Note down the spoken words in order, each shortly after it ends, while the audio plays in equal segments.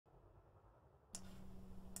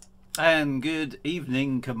And good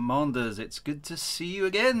evening, Commanders. It's good to see you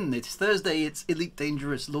again. It's Thursday. It's Elite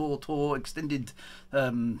Dangerous Law Tour Extended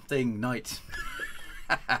thing night.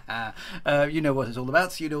 You know what it's all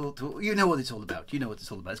about. You know what it's all about. You know what it's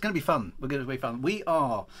all about. It's going to be fun. We're going to be fun. We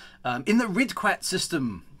are in the Riedquat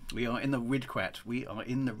system. We are in the Riedquat. We are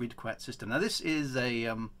in the Riedquat system. Now this is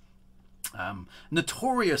a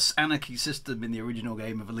notorious anarchy system in the original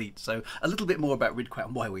game of Elite, so a little bit more about Riedquat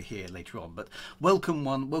and why we're here later on. But welcome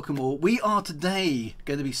welcome all. We are today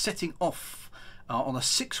going to be setting off on a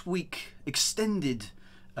 6-week extended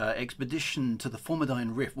expedition to the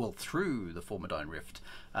Formidine Rift, well, through the Formidine Rift,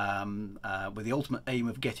 with the ultimate aim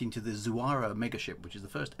of getting to the Zuara megaship, which is the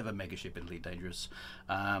first ever megaship in Elite Dangerous,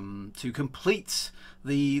 to complete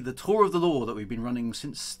the tour of the law that we've been running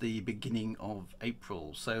since the beginning of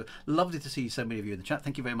April. So lovely to see so many of you in the chat.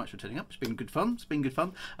 Thank you very much for turning up. It's been good fun. It's been good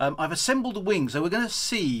fun. I've assembled a wing, so we're going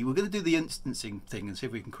to do the instancing thing and see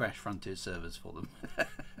if we can crash Frontier servers for them.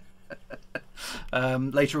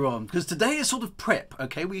 Later on, because today is sort of prep.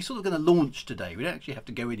 Okay, we're sort of going to launch today. We don't actually have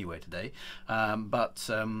to go anywhere today, but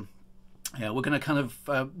yeah, we're going to kind of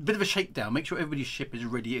bit of a shakedown, make sure everybody's ship is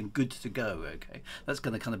ready and good to go. Okay, that's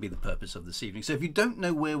going to kind of be the purpose of this evening. So if you don't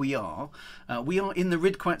know where we are in the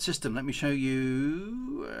Riedquat system. Let me show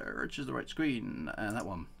you which is the right screen, that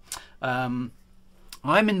one. I'm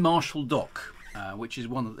in Marshall Dock, which is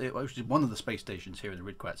one of the space stations here in the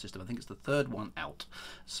Riedquat system. I think it's the third one out.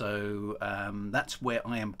 So that's where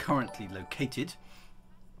I am currently located,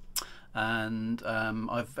 and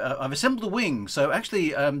I've assembled a wing. So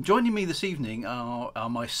actually, joining me this evening are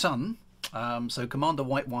my son. So Commander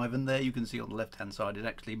White Wyvern there, you can see on the left hand side, is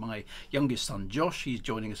actually my youngest son Josh. He's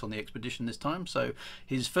joining us on the expedition this time. So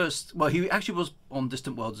his first, well, he actually was on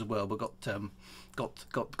Distant Worlds as well, but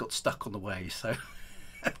got stuck on the way. So.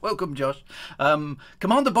 Welcome, Josh.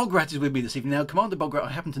 Commander Bograt is with me this evening. Now, Commander Bograt,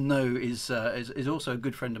 I happen to know, is also a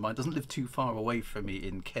good friend of mine. Doesn't live too far away from me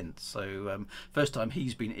in Kent. So first time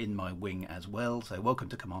he's been in my wing as well. So welcome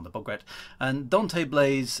to Commander Bograt. And Dante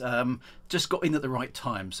Blaze just got in at the right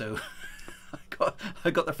time. So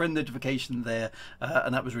I got the friend notification there,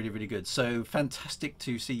 and that was really, really good. So fantastic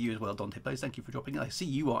to see you as well, Dante Blaze. Thank you for dropping in. I see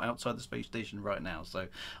you are outside the space station right now. So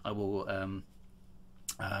I will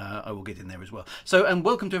get in there as well. So, and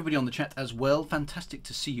welcome to everybody on the chat as well. Fantastic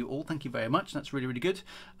to see you all. Thank you very much. That's really, really good.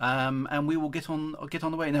 And we will get on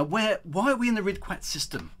the way. Now, why are we in the Riedquat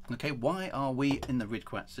system? Okay, why are we in the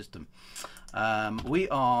Riedquat system? We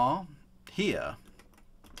are here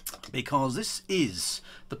because this is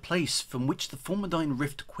the place from which the Formidine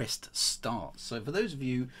Rift quest starts. So, for those of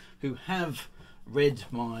you who have read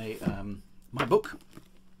my my book.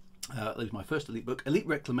 That was my first Elite book, Elite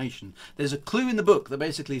Reclamation. There's a clue in the book that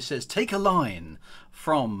basically says take a line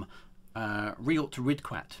from Riedquat to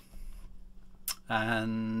Riedquat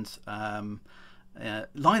and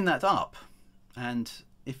line that up. And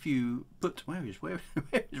if you put where is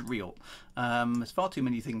Riedquat? There's far too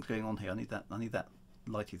many things going on here. I need that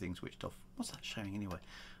lighty thing switched off. What's that showing anyway?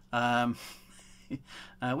 Where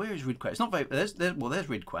is Riedquat? It's not very. There's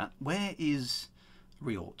Riedquat. Where is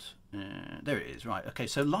Riedquat? There it is. Right. Okay.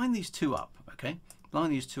 So line these two up. Okay.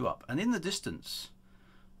 Line these two up, and in the distance,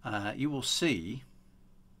 you will see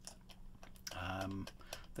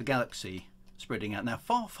the galaxy spreading out. Now,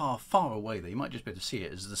 far, far, far away there, you might just be able to see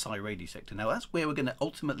it as the Psi sector. Now, that's where we're going to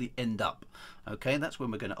ultimately end up. Okay, that's where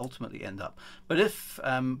we're going to ultimately end up. But if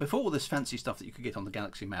before all this fancy stuff that you could get on the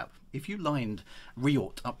galaxy map, if you lined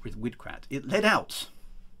Riedquat up with Riedquat, it led out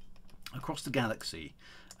across the galaxy.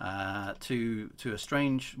 To a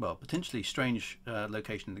strange, well, potentially strange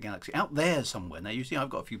location in the galaxy out there somewhere. Now you see I've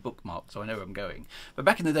got a few bookmarks, so I know where I'm going. But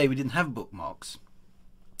back in the day we didn't have bookmarks,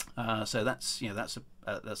 so that's that's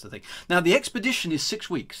the thing. Now the expedition is 6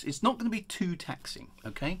 weeks. It's not going to be too taxing.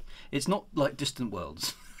 Okay, it's not like Distant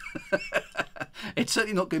Worlds. It's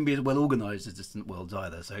certainly not going to be as well organised as Distant Worlds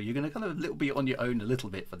either. So you're going to kind of be on your own a little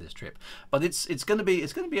bit for this trip, but it's going to be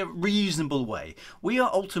a reasonable way. We are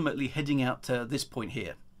ultimately heading out to this point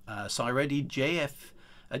here. Psi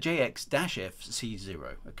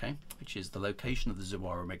JX-FC0, okay, which is the location of the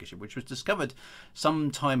Zuara megaship, which was discovered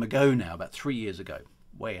some time ago now, about 3 years ago,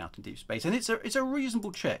 way out in deep space, and it's a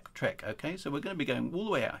reasonable trek. Okay, so we're going to be going all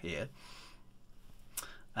the way out here,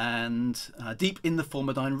 and deep in the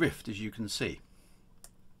Formidine Rift, as you can see.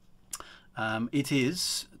 It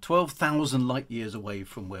is 12,000 light years away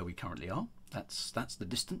from where we currently are. That's the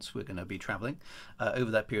distance we're going to be travelling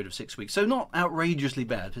over that period of 6 weeks. So not outrageously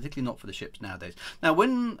bad, particularly not for the ships nowadays. Now,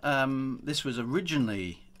 when this was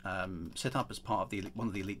originally set up as part of one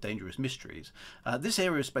of the Elite Dangerous Mysteries, this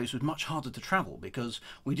area of space was much harder to travel because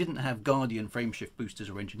we didn't have Guardian frameshift boosters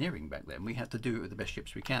or engineering back then. We had to do it with the best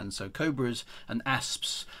ships we can. So Cobras and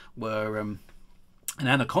Asps were, and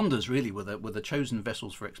Anacondas really were the chosen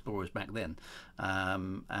vessels for explorers back then.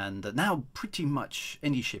 And now pretty much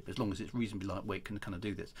any ship, as long as it's reasonably lightweight, can kind of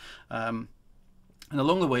do this. And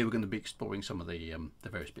along the way, we're going to be exploring some of the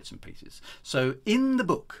various bits and pieces. So in the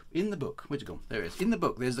book, where's it gone? There it is. In the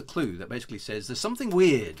book, there's the clue that basically says there's something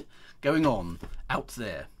weird going on out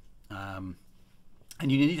there, and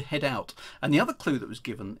you need to head out. And the other clue that was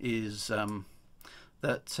given is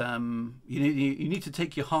that you need to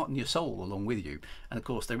take your heart and your soul along with you. And of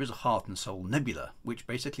course, there is a heart and soul nebula, which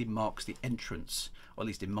basically marks the entrance, or at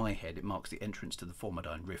least in my head, it marks the entrance to the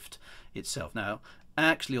Formidine Rift itself. Now,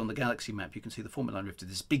 actually on the galaxy map, you can see the Formidine Rift is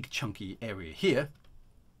this big chunky area here.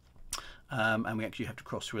 And we actually have to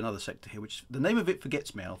cross through another sector here, which the name of it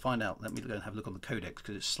forgets me. I'll find out. Let me go and have a look on the codex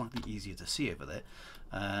because it's slightly easier to see over there.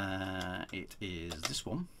 It is this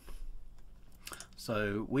one.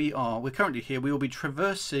 So we're currently here. We will be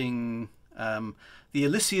traversing the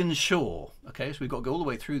Elysian shore. Okay, so we've got to go all the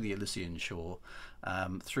way through the Elysian shore,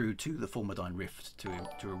 through to the Formidine Rift to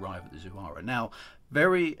arrive at the Zuara. Now,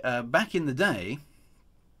 back in the day,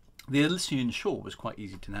 the Elysian shore was quite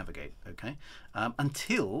easy to navigate. Okay,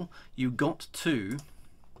 until you got to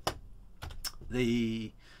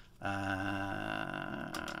the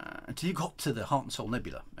Heart and Soul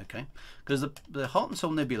Nebula, okay? Because the Heart and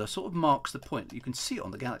Soul Nebula sort of marks the point. You can see it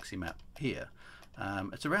on the galaxy map here.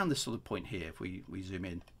 It's around this sort of point here. If we zoom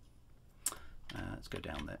in, let's go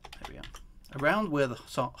down there. There we are. Around where the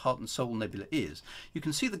Heart and Soul Nebula is, you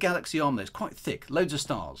can see the galaxy arm there. It's quite thick, loads of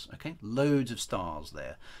stars, okay? Loads of stars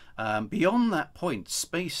there. Beyond that point,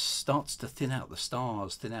 space starts to thin out. The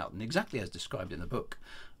stars thin out, and exactly as described in the book.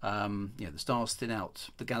 The stars thin out.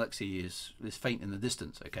 The galaxy is faint in the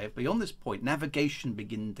distance. Okay, beyond this point, navigation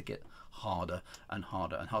begins to get harder and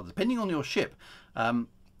harder and harder. Depending on your ship,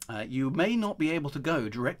 you may not be able to go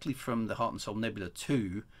directly from the Heart and Soul Nebula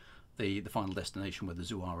to the final destination where the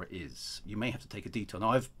Zuara is. You may have to take a detour.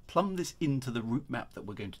 Now, I've plumbed this into the route map that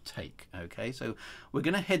we're going to take. Okay, so we're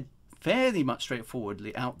going to head fairly much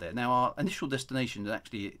straightforwardly out there. Now, our initial destination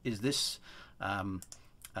actually is this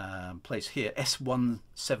place here,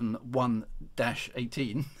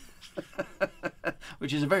 S171-18,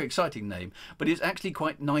 which is a very exciting name, but it's actually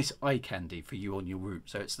quite nice eye candy for you on your route.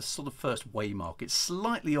 So it's the sort of first waymark. It's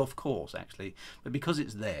slightly off course actually, but because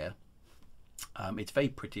it's there, it's very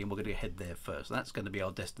pretty, and we're going to head there first. So that's going to be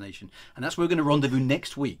our destination, and that's where we're going to rendezvous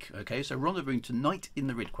next week. Okay, so rendezvousing tonight in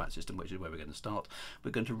the Riedquat system, which is where we're going to start.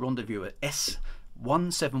 We're going to rendezvous at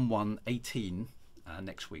S171-18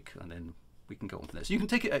 next week, and then we can go on from there. So you can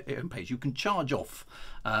take it at your own pace. You can charge off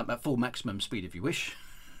at full maximum speed if you wish.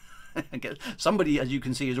 Somebody, as you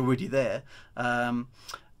can see, is already there,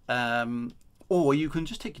 or you can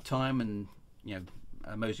just take your time and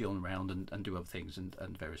mosey on around and do other things and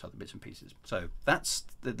various other bits and pieces. So that's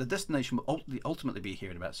the destination will ultimately be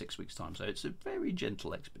here in about 6 weeks' time. So it's a very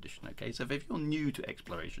gentle expedition. Okay, so if you're new to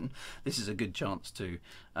exploration, this is a good chance to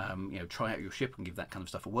try out your ship and give that kind of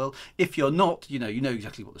stuff a whirl. If you're not, you know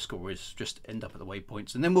exactly what the score is. Just end up at the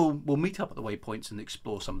waypoints, and then we'll meet up at the waypoints and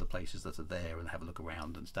explore some of the places that are there and have a look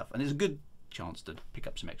around and stuff. And it's a good chance to pick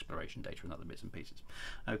up some exploration data and other bits and pieces.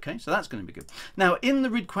 Okay, so that's going to be good. Now, in the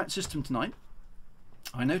Riedquat system tonight,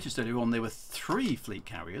 I noticed earlier on there were 3 fleet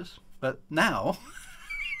carriers, but now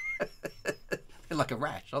they're like a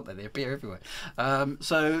rash, aren't they? They appear everywhere.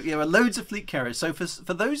 So loads of fleet carriers. So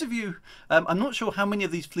for those of you, I'm not sure how many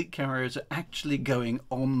of these fleet carriers are actually going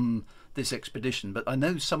on this expedition, but I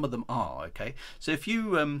know some of them are. Okay, so if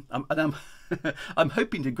you, I'm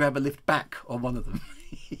hoping to grab a lift back on one of them.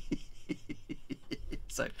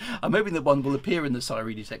 So I'm hoping that one will appear in the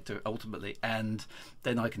Cyrene sector ultimately, and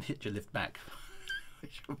then I can hit your lift back.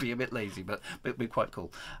 Which would be a bit lazy, but it'd be quite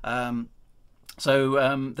cool. Let's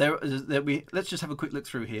just have a quick look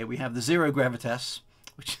through here. We have the Zero Gravitas,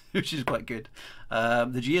 which is quite good. The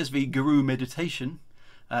GSV Guru Meditation,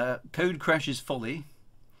 Code Crashes Folly,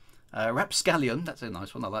 Rapscallion, that's a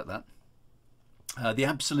nice one, I like that. The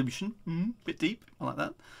Absolution, bit deep, I like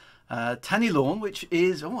that. Tanilorn, which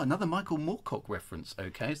is another Michael Moorcock reference.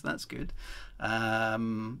 Okay, so that's good. The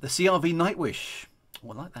CRV Nightwish,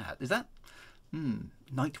 I like that. Is that?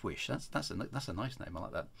 Nightwish. That's a nice name. I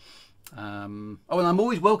like that. And I'm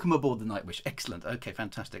always welcome aboard the Nightwish. Excellent. Okay,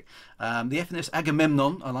 fantastic. The FNS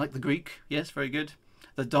Agamemnon. I like the Greek. Yes, very good.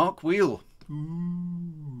 The Dark Wheel.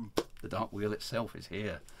 Ooh, the Dark Wheel itself is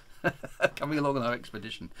here. Coming along on our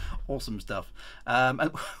expedition. Awesome stuff. And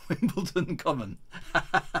Wimbledon Common.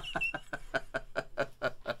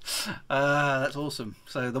 That's awesome.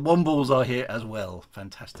 So the Wombles are here as well.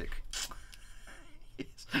 Fantastic.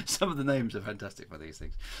 Some of the names are fantastic for these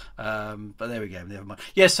things. But there we go, never mind.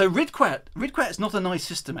 Yeah, so Riedquat is not a nice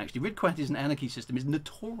system, actually. Riedquat is an anarchy system. It's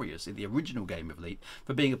notorious in the original game of Elite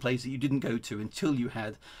for being a place that you didn't go to until you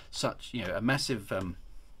had such, you know, a massive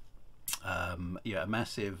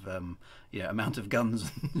amount of guns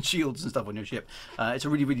and shields and stuff on your ship. It's a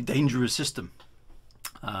really, really dangerous system.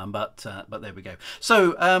 But there we go.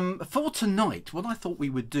 So for tonight, what I thought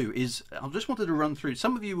we would do is, I just wanted to run through.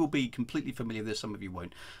 Some of you will be completely familiar with this, some of you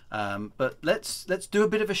won't. But let's do a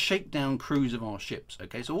bit of a shakedown cruise of our ships.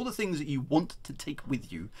 Okay, so all the things that you want to take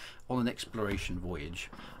with you on an exploration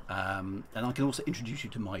voyage, and I can also introduce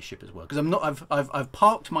you to my ship as well, because I've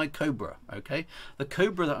parked my Cobra. Okay, the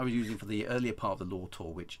Cobra that I was using for the earlier part of the lore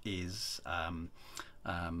tour, which is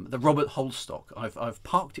the Robert Holstock. I've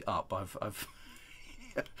parked it up.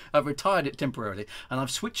 I've retired it temporarily, and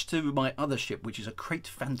I've switched to my other ship, which is a Krait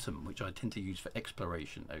Phantom, which I tend to use for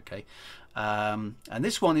exploration. Okay, and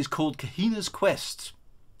this one is called Kahina's Quest.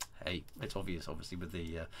 Hey, it's obvious, obviously, with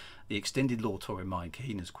the extended lore tour in mind,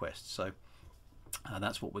 Kahina's Quest. So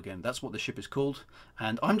that's what that's what the ship is called,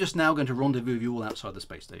 and I'm just now going to rendezvous with you all outside the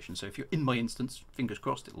space station. So if you're in my instance, fingers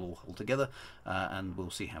crossed, it'll all hold together, and we'll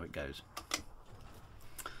see how it goes.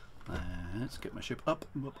 Let's get my ship up.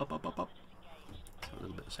 A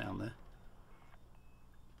little bit of sound there,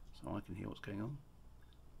 so I can hear what's going on.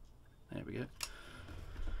 There we go.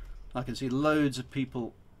 I can see loads of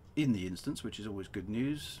people in the instance, which is always good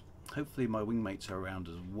news. Hopefully my wingmates are around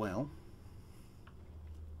as well.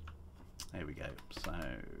 There we go. So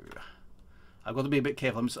I've got to be a bit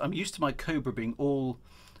careful. I'm used to my Cobra being all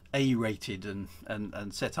A-rated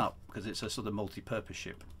and set up, because it's a sort of multi-purpose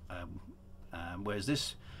ship, whereas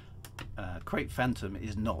this Krait Phantom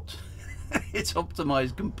is not. It's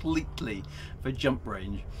optimized completely for jump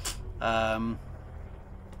range, and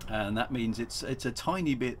that means it's a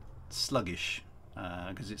tiny bit sluggish,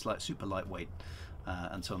 because it's like super lightweight,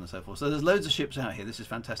 and so on and so forth. So there's loads of ships out here. This is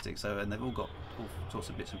fantastic. So, and they've all got all sorts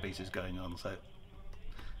of bits and pieces going on. So,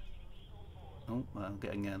 oh, I'm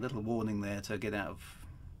getting a little warning there to get out of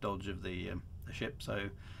dodge of the ship. So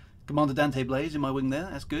Commander Dante Blaze in my wing there,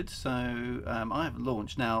 that's good. So I have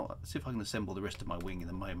launched. Now, let's see if I can assemble the rest of my wing in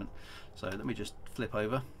a moment. So let me just flip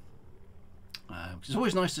over. It's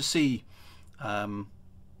always nice to see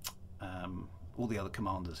all the other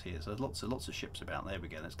commanders here. So there's lots of ships about. There we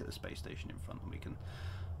go. Let's get the space station in front, and we can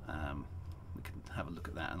have a look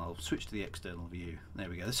at that. And I'll switch to the external view. There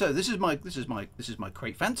we go. So this is my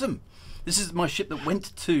Krait Phantom. This is my ship that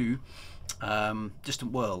went to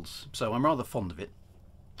distant worlds. So I'm rather fond of it.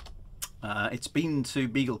 It's been to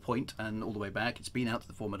Beagle Point and all the way back. It's been out to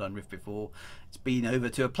the Formidine Rift before. It's been over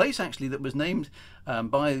to a place actually that was named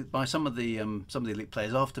by some of the elite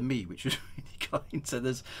players after me, which was really kind. So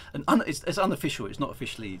there's it's unofficial. It's not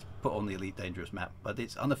officially put on the Elite Dangerous map, but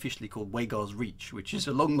it's unofficially called Wagar's Reach, which is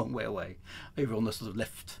a long, long way away, over on the sort of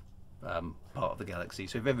left part of the galaxy.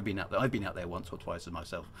 So if you've ever been out there, I've been out there once or twice as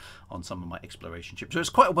myself on some of my exploration ships. So it's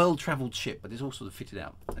quite a well-travelled ship, but it's all sort of fitted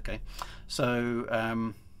out. Okay,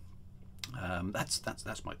 so.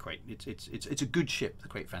 That's my Krait. It's a good ship, the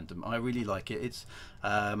Krait Phantom. I really like it. It's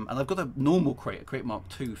and I've got a normal Krait, a Krait Mark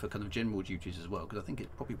II for kind of general duties as well, because I think it's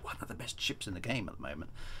probably one of the best ships in the game at the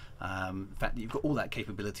moment. In fact, you've got all that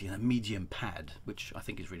capability in a medium pad, which I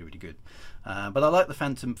think is really, really good. But I like the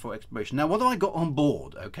Phantom for exploration. Now, what have I got on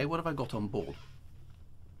board? Okay, what have I got on board?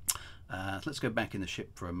 Let's go back in the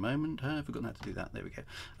ship for a moment. I've forgotten how to do that. There we go.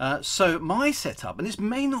 So my setup, and this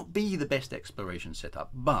may not be the best exploration setup,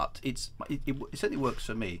 but it certainly works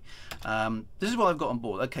for me. This is what I've got on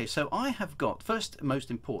board. Okay, so I have got, first,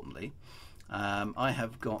 most importantly, I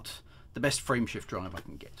have got the best frameshift drive I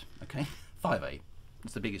can get. Okay, 5A.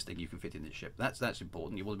 It's the biggest thing you can fit in this ship. That's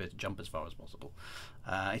important. You want to be able to jump as far as possible.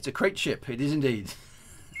 It's a Krait ship. It is indeed.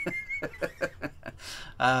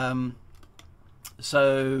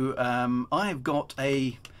 So I have got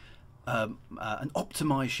an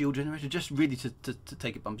optimized shield generator, just really to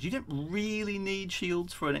take it bumpers. You don't really need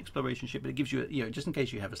shields for an exploration ship, but it gives you, just in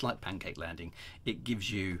case you have a slight pancake landing, it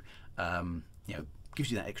gives you, gives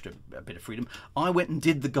you that extra bit of freedom. I went and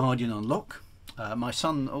did the Guardian unlock. My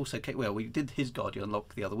son also came, well, we did his Guardian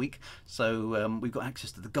unlock the other week, so we've got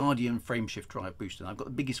access to the Guardian frameshift drive booster, and I've got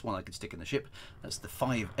the biggest one I could stick in the ship. That's the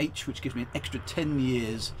 5H, which gives me an extra 10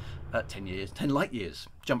 light years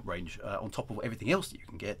jump range on top of everything else that you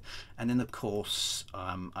can get. And then of course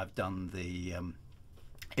I've done the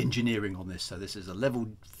engineering on this, so this is a level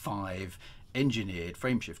 5 engineered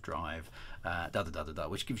frameshift drive,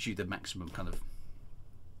 which gives you the maximum kind of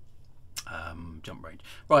jump range.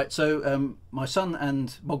 Right, so my son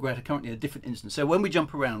and Bograt are currently at a different instance. So when we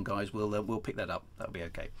jump around, guys, we'll pick that up. That'll be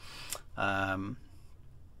okay. And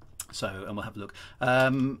we'll have a look.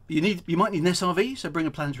 You might need an SRV, so bring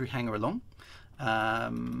a planetary hangar along.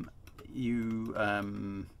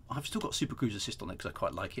 I've still got Super Cruise Assist on it because I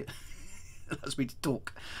quite like it. It allows me to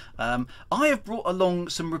talk. I have brought along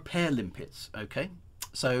some repair limpets. Okay,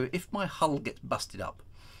 so if my hull gets busted up,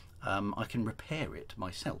 I can repair it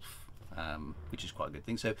myself, which is quite a good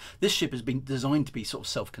thing. So this ship has been designed to be sort of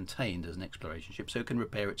self-contained as an exploration ship, so it can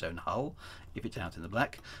repair its own hull if it's out in the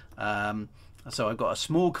black. So I've got a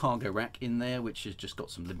small cargo rack in there which has just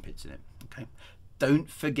got some limpets in it. Okay, don't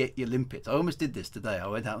forget your limpets. I almost did this today. I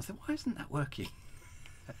went out and said, why isn't that working?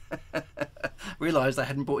 Realised I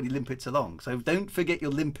hadn't brought any limpets along, so don't forget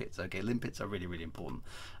your limpets. Okay, limpets are really, really important,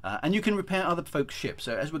 and you can repair other folks' ships.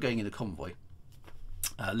 So as we're going in a convoy,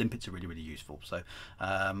 limpets are really, really useful. So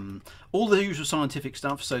all the usual scientific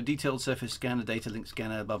stuff, so detailed surface scanner, data link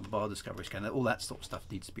scanner, blah blah blah, discovery scanner, all that sort of stuff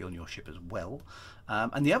needs to be on your ship as well.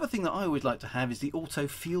 And the other thing that I always like to have is the auto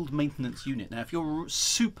field maintenance unit. Now if you're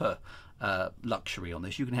super luxury on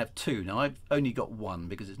this, you can have two. Now I've only got one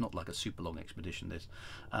because it's not like a super long expedition this,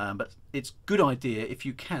 but it's a good idea if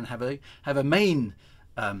you can have a main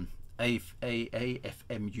AFMU,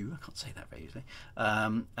 I can't say that very easily,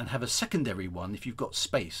 and have a secondary one if you've got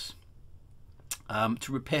space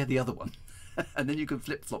to repair the other one. And then you can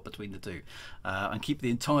flip-flop between the two and keep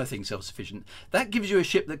the entire thing self-sufficient. That gives you a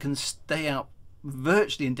ship that can stay out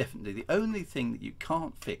virtually indefinitely. The only thing that you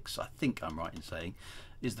can't fix, I think I'm right in saying,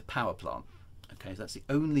 is the power plant. Okay, so that's the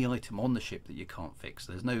only item on the ship that you can't fix.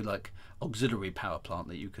 There's no like auxiliary power plant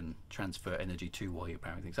that you can transfer energy to while you're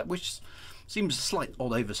powering things up, which seems a slight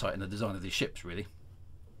odd oversight in the design of these ships, really.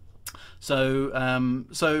 So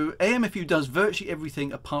so AMFU does virtually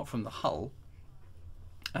everything apart from the hull,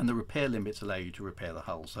 and the repair limits allow you to repair the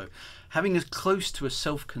hull. So having as close to a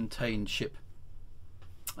self-contained ship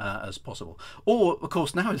as possible. Or of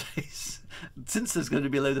course nowadays, since there's going to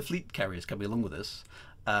be a load of fleet carriers coming along with us,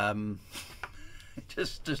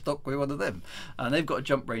 just dock with one of them, and they've got a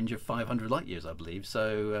jump range of 500 light years, I believe.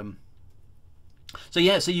 So so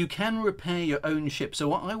yeah, so you can repair your own ship.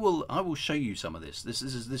 So I will show you some of this. This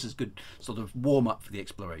is good sort of warm up for the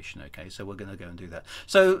exploration. Okay, so we're going to go and do that.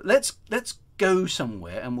 So let's go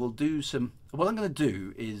somewhere and we'll do some. What I'm going to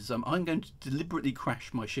do is I'm going to deliberately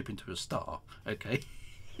crash my ship into a star. Okay.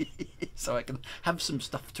 So I can have some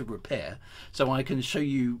stuff to repair, so I can show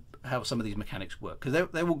you how some of these mechanics work, because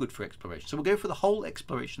they're all good for exploration. So we'll go for the whole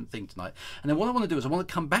exploration thing tonight, and then what I want to do is I want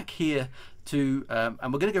to come back here to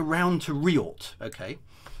and we're going to go round to Riedquat, okay,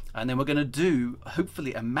 and then we're going to do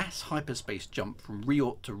hopefully a mass hyperspace jump from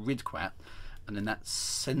Riedquat to Riedquat, and then that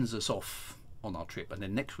sends us off on our trip, and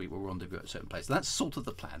then next week we'll rendezvous at a certain place. And that's sort of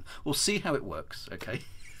the plan. We'll see how it works, okay.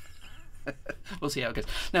 We'll see how it goes.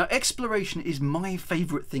 Now, exploration is my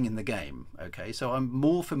favourite thing in the game. Okay, so I'm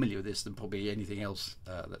more familiar with this than probably anything else.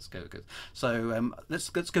 Let's go. So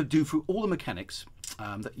let's go do through all the mechanics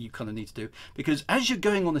that you kind of need to do, because as you're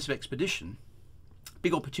going on this expedition,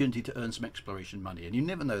 big opportunity to earn some exploration money, and you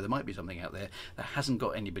never know, there might be something out there that hasn't got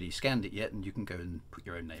anybody scanned it yet, and you can go and put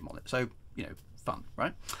your own name on it. So you know, fun,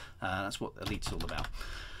 right? That's what Elite's all about.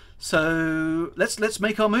 So let's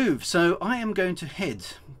make our move. So I am going to head.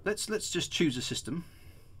 Let's just choose a system,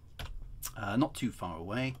 not too far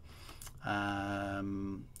away,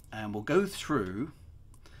 and we'll go through.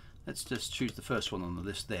 Let's just choose the first one on the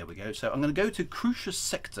list. There we go. So I'm going to go to Crucius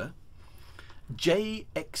Sector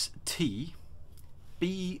JXT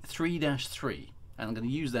B3-3, and I'm going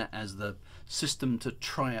to use that as the system to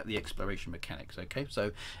try out the exploration mechanics. Okay,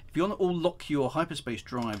 so if you want to all lock your hyperspace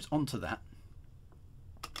drives onto that.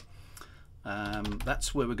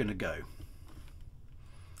 That's where we're going to go.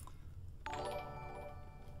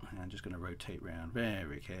 I'm just going to rotate around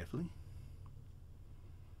very carefully.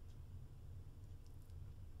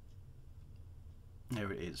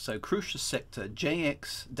 There it is. So Crucius Sector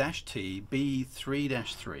JX-T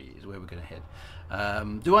B3-3 is where we're going to head.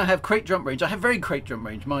 Do I have Krait jump range? I have very Krait jump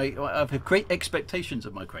range. I have Krait expectations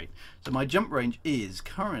of my Krait. So my jump range is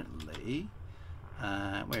currently,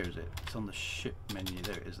 where is it? It's on the ship menu.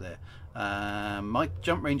 There it is there. My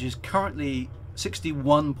jump range is currently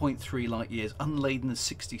 61.3 light years, unladen is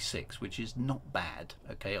 66, which is not bad.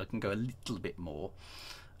 Okay, I can go a little bit more,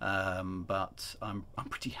 but I'm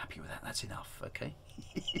pretty happy with that. That's enough. Okay.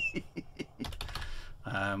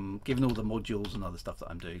 Given all the modules and other stuff that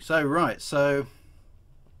I'm doing. So right, so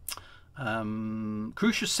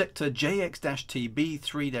Crucius Sector JX-T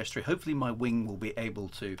B3-3. Hopefully my wing will be able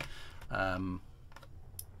to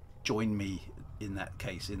join me in that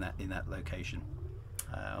case, in that location.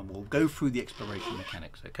 We'll go through the exploration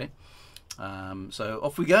mechanics, okay? So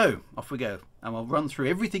off we go, and I'll run through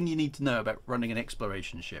everything you need to know about running an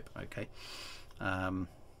exploration ship, okay? And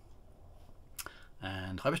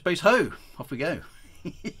hyperspace ho, off we go.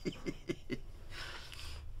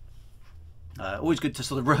 Always good to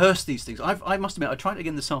sort of rehearse these things. I must admit, I tried it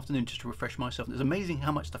again this afternoon just to refresh myself. It's amazing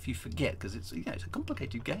how much stuff you forget because it's, you know, it's a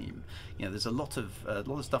complicated game. You know, there's a lot of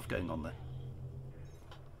stuff going on there.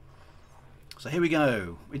 So here we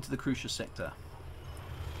go into the Crucius sector.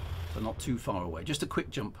 So not too far away, just a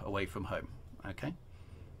quick jump away from home. Okay.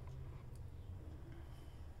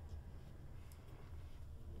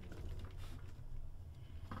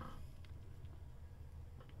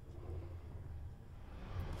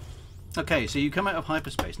 Okay, so you come out of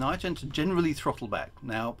hyperspace. Now I tend to generally throttle back.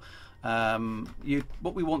 Now,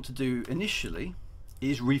 what we want to do initially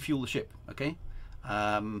is refuel the ship. Okay,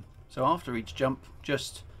 so after each jump,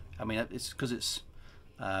 just, I mean, it's because it's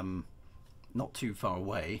not too far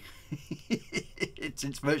away. it's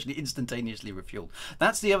virtually instantaneously refueled.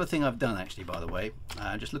 That's the other thing I've done actually, by the way.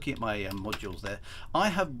 Just looking at my modules there, I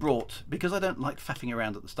have brought, because I don't like faffing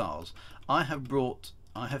around at the stars, I have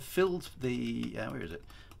filled the where is it?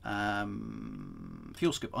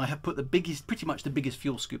 Fuel scoop. I have put the biggest, pretty much the biggest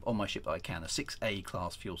fuel scoop on my ship that I can, a 6A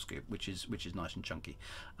class fuel scoop, which is nice and chunky.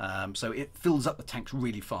 So it fills up the tanks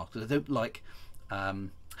really fast because I don't like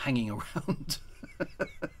hanging around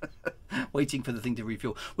waiting for the thing to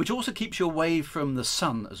refuel, which also keeps you away from the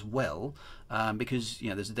sun as well, because, you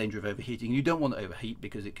know, there's a danger of overheating. You don't want to overheat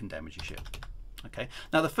because it can damage your ship. Okay.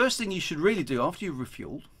 Now the first thing you should really do after you've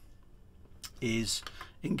refueled is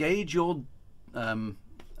engage your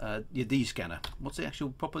D scanner. What's the actual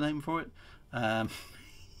proper name for it?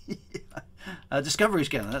 Discovery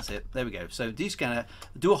scanner, that's it. There we go. So D scanner,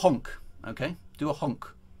 do a honk. Okay, do a honk.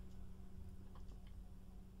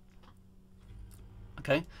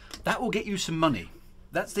 Okay, that will get you some money.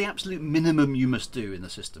 That's the absolute minimum you must do in the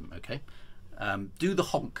system. Okay, do the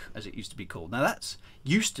honk, as it used to be called. Now that's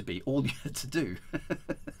used to be all you had to do.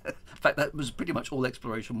 In fact, that was pretty much all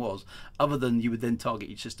exploration was, other than you would then target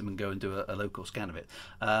each system and go and do a local scan of it.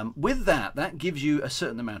 With that gives you a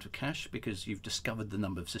certain amount of cash because you've discovered the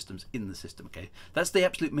number of systems in the system. Okay, that's the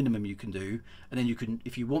absolute minimum you can do, and then you can,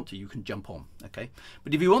 if you want to, you can jump on. Okay,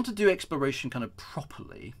 but if you want to do exploration kind of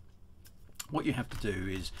properly, what you have to do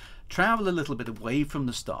is travel a little bit away from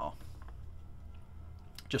the star,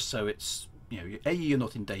 just so it's, you know, A, you're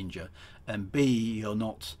not in danger, and B, you're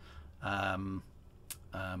not,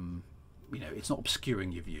 you know, it's not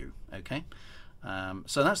obscuring your view. Okay,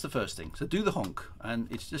 so that's the first thing. So do the honk,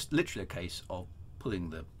 and it's just literally a case of pulling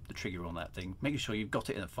the trigger on that thing, making sure you've got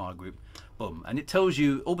it in a fire group, boom, and it tells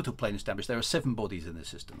you orbital plane established. There are 7 bodies in the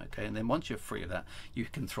system. Okay, and then once you're free of that, you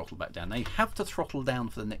can throttle back down. Now you have to throttle down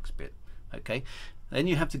for the next bit. Okay, then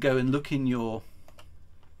you have to go and look in your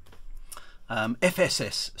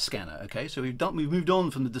FSS scanner. Okay, so we've moved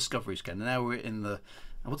on from the Discovery scanner. Now we're in the,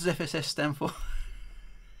 what does FSS stand for?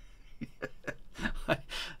 I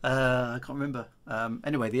can't remember.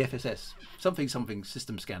 Anyway, the FSS something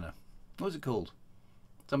system scanner. What is it called?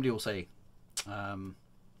 Somebody will say. Come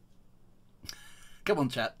on,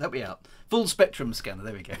 chat, help me out. Full spectrum scanner.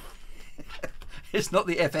 There we go. It's not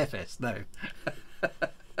the FFS, no.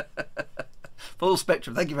 Full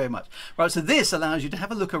spectrum, thank you very much. Right, so this allows you to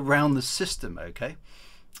have a look around the system, okay?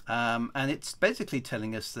 And it's basically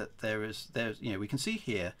telling us that there's, you know, we can see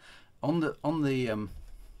here on the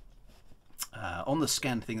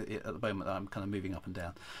scan thing at the moment that I'm kind of moving up and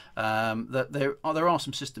down, that there are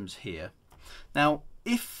some systems here. Now,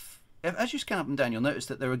 if as you scan up and down, you'll notice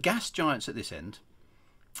that there are gas giants at this end.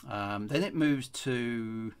 Then it moves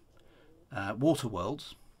to water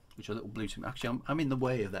worlds, which are little blue to me. Actually, I'm in the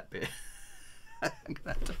way of that bit. I'm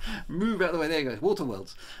gonna have to move out of the way. There you go, water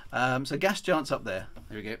worlds. So gas giants up there.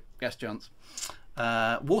 There we go, gas giants.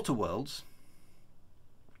 Water worlds.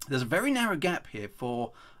 There's a very narrow gap here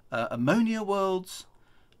for ammonia worlds,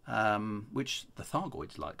 which the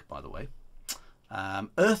Thargoids like, by the way.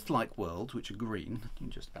 Earth-like worlds, which are green. You can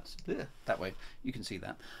just, that's there, that way. You can see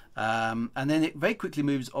that. And then it very quickly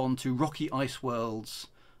moves on to rocky ice worlds,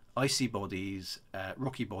 icy bodies,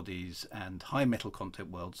 rocky bodies, and high metal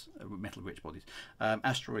content worlds, metal rich bodies,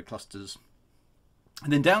 asteroid clusters,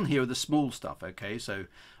 and then down here are the small stuff. Okay, so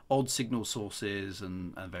odd signal sources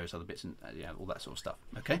and various other bits, and yeah, all that sort of stuff.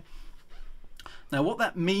 Okay, now what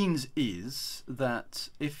that means is that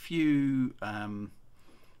if you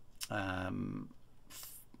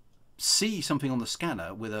see something on the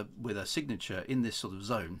scanner with a signature in this sort of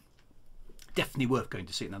zone, definitely worth going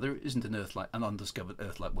to see it. Now there isn't an undiscovered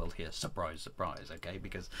Earth-like world here. Surprise, surprise. Okay,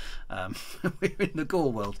 because we're in the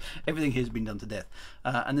core world. Everything here has been done to death,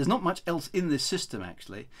 and there's not much else in this system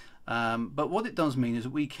actually. But what it does mean is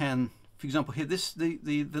that we can, for example, here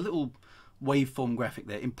the little waveform graphic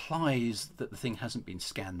there implies that the thing hasn't been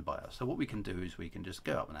scanned by us. So what we can do is we can just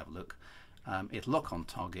go up and have a look. It'll lock on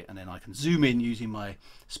target, and then I can zoom in using my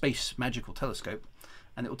space magical telescope,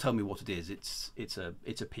 and it will tell me what it is. It's a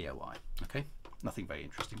POI. Okay, nothing very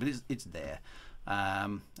interesting, but it's there.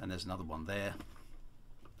 And there's another one there.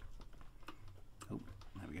 Oh,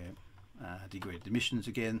 there we go. Degraded emissions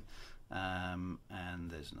again, and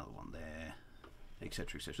there's another one there,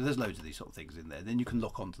 etc., etc. There's loads of these sort of things in there. Then you can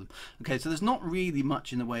lock onto them. Okay, so there's not really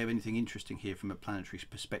much in the way of anything interesting here from a planetary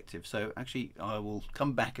perspective. So actually, I will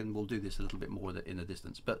come back and we'll do this a little bit more in a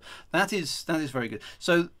distance. But that is very good.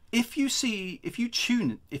 So if you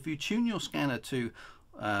tune your scanner to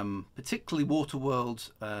particularly water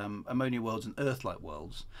worlds, ammonia worlds, and Earth-like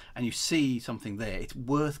worlds, and you see something there, it's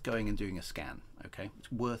worth going and doing a scan. Okay,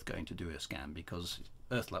 it's worth going to do a scan because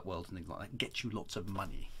Earth-like worlds and things like that get you lots of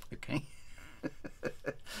money. Okay.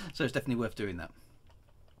 So it's definitely worth doing that.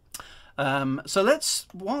 So let's,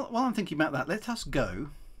 while I'm thinking about that, let us go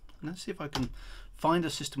and let's see if I can find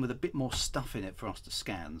a system with a bit more stuff in it for us to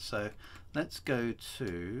scan. So let's go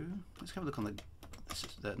to, let's have a look on not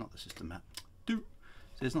the system map. So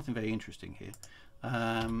there's nothing very interesting here.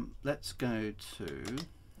 Let's go to,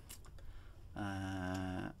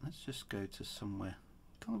 let's just go to somewhere,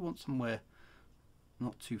 kind of want somewhere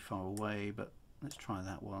not too far away, but let's try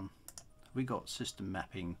that one. We got system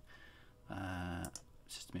mapping,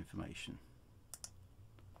 system information.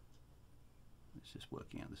 It's just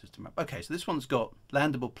working out the system map. Okay, so this one's got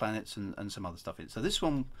landable planets and some other stuff in it. So this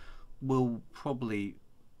one will probably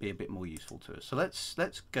be a bit more useful to us. So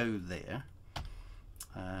let's go there.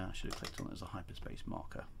 I should have clicked on it as a hyperspace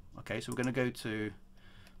marker. Okay, so we're going to go to,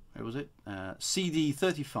 where was it? CD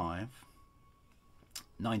 35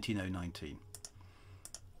 19019.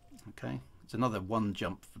 Okay. It's another one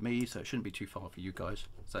jump for me, so it shouldn't be too far for you guys.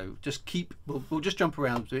 So just we'll just jump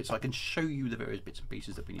around a bit so I can show you the various bits and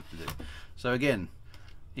pieces that we need to do. So again,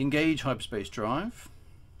 engage hyperspace drive.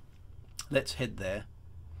 Let's head there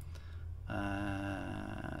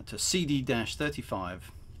to CD-35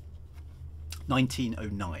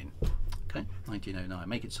 1909. Okay, 1909.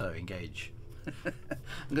 Make it so. Engage. I'm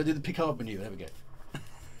going to do the Picard menu. There we go.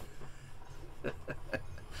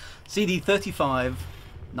 CD-35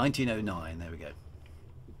 1909, there we go.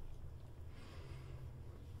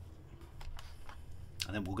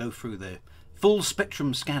 And then we'll go through the full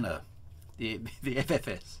spectrum scanner, the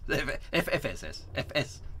FFS, FSS,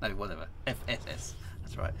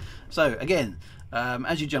 that's right. So again,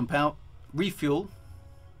 as you jump out, refuel,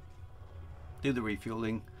 do the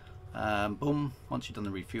refueling, boom, once you've done the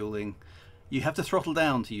refueling, you have to throttle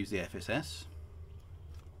down to use the FSS.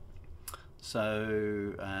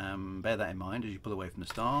 So bear that in mind as you pull away from the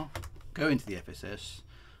star. Go into the FSS,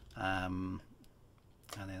 and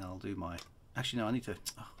then I'll do my. Actually, no, I need to.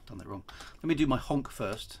 Oh, I've done that wrong. Let me do my honk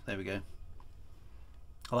first. There we go.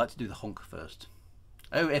 I like to do the honk first.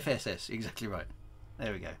 Oh, FSS, exactly right.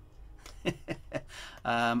 There we go.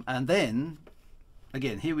 And then,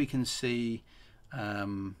 again, here we can see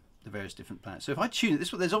the various different planets. So if I tune it,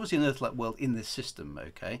 there's obviously an Earth-like world in this system,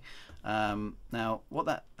 okay? Now, what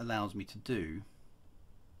that allows me to do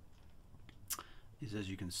is, as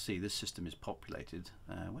you can see, this system is populated.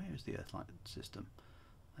 Where is the Earth-like system?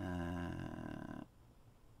 It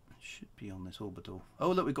should be on this orbital.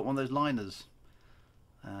 Oh, look, we've got one of those liners.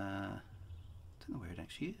 I don't know where it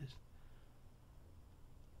actually is.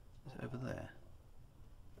 Is it over there?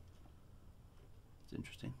 It's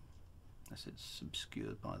interesting. Unless it's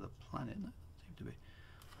obscured by the planet. No, it seems to be.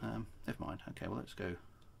 Never mind. Okay, well, let's go.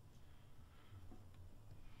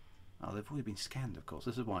 Oh, they've already been scanned, of course.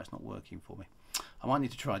 This is why it's not working for me. I might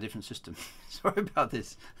need to try a different system. Sorry about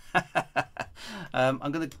this. I'm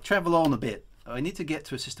going to travel on a bit. I need to get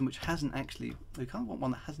to a system which hasn't actually. We kind of want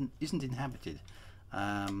one that isn't inhabited.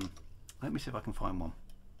 Let me see if I can find one.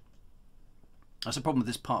 That's the problem with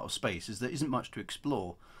this part of space, is there isn't much to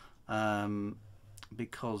explore.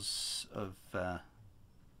 Because of the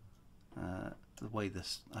way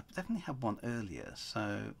this, I definitely had one earlier.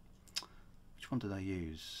 So, which one did I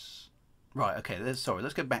use? Right. Okay. Sorry.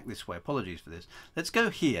 Let's go back this way. Apologies for this. Let's go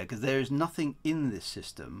here because there is nothing in this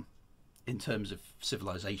system in terms of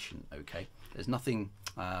civilization. Okay. There's nothing.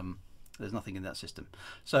 There's nothing in that system.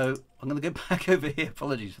 So I'm going to go back over here.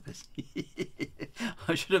 Apologies for this.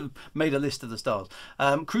 I should have made a list of the stars.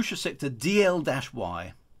 Crucial sector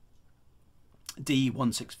DL-Y.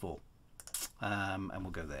 D164, and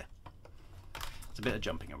we'll go there. It's a bit of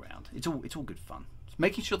jumping around. It's all good fun. It's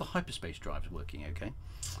making sure the hyperspace drive is working okay.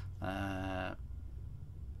 And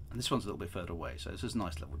this one's a little bit further away, so this is a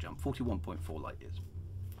nice level jump, 41.4 light years.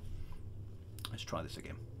 Let's try this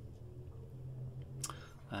again.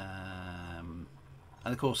 And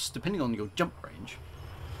of course, depending on your jump range,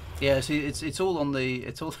 yeah, see, it's all on the,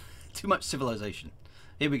 it's all too much civilization.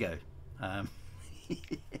 Here we go.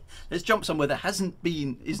 Let's jump somewhere that hasn't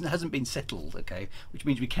been settled, okay, which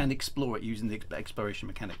means we can explore it using the exploration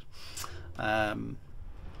mechanics.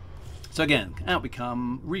 So again, out we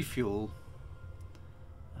come, refuel.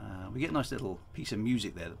 We get a nice little piece of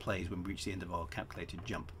music there that plays when we reach the end of our calculated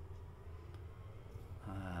jump.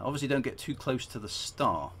 Obviously don't get too close to the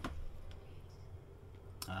star.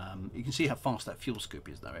 You can see how fast that fuel scoop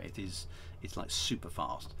is though. It's like super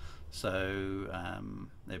fast. So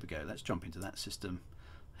there we go. Let's jump into that system.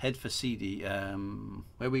 Head for CD. Where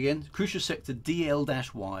are we again? Crucial sector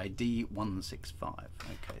DL-Y D165.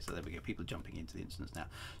 Okay, so there we go. People jumping into the instance now.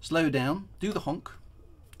 Slow down. Do the honk.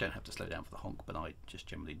 Don't have to slow down for the honk, but I just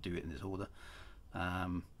generally do it in this order.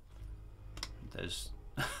 There's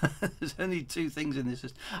there's only two things in this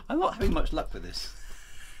system. I'm not having much luck with this.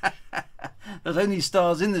 There's only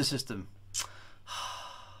stars in the system.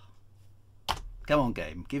 Come on,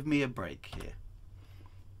 game, give me a break here.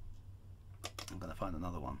 I'm going to find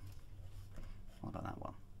another one. What about that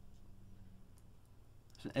one?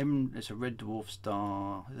 It's a red dwarf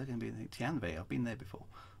star. Is that going to be Tianve? I've been there before.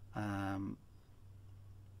 I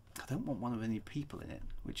don't want one of any people in it,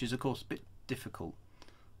 which is of course a bit difficult.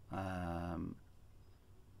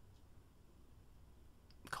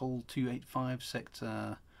 Col 285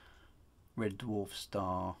 sector, red dwarf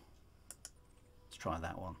star. Let's try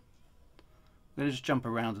that one. I'm going to just jump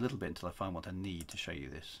around a little bit until I find what I need to show you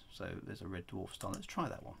this. So there's a red dwarf star. Let's try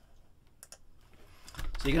that one.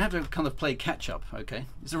 So you're going to have to kind of play catch up, okay?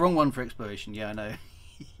 It's the wrong one for exploration. Yeah, I know.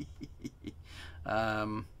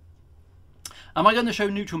 Am I going to show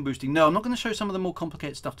neutron boosting? No, I'm not going to show some of the more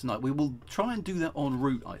complicated stuff tonight. We will try and do that en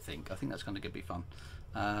route, I think. I think that's going to be fun.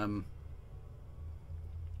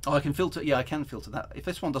 Oh, I can filter. Yeah, I can filter that. If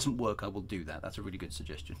this one doesn't work, I will do that. That's a really good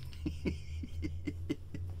suggestion.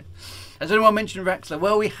 Has anyone mentioned Raxler?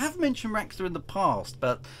 Well, we have mentioned Raxler in the past,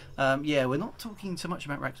 but yeah, we're not talking so much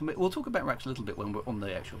about Raxler. We'll talk about Raxler a little bit when we're on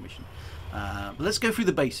the actual mission. But let's go through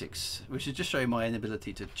the basics, which is just showing my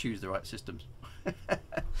inability to choose the right systems.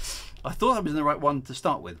 I thought I was in the right one to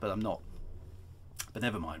start with, but I'm not. But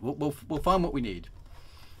never mind. We'll find what we need.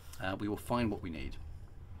 We will find what we need.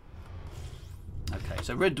 Okay,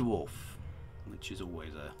 so red dwarf, which is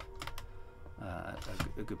always a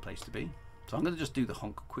good place to be. So I'm going to just do the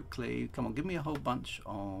honk quickly. Come on, give me a whole bunch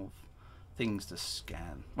of things to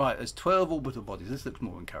scan. Right, there's 12 orbital bodies. This looks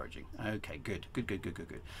more encouraging. Okay, good.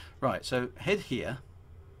 Right, so head here.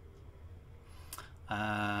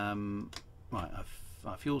 Right,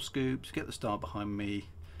 our fuel scoops, get the star behind me,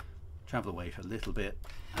 travel away for a little bit,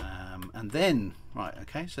 and then, right,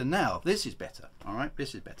 okay, so now this is better. All right,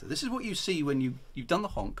 this is better. This is what you see when you've done the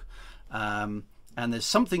honk, and there's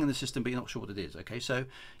something in the system, but you're not sure what it is. Okay, so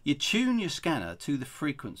you tune your scanner to the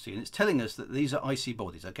frequency, and it's telling us that these are icy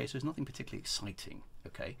bodies. Okay, so it's nothing particularly exciting.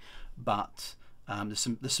 Okay, but there's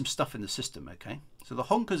some stuff in the system. Okay, so the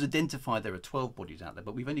honk has identified there are 12 bodies out there,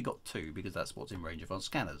 but we've only got 2 because that's what's in range of our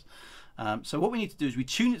scanners. So what we need to do is we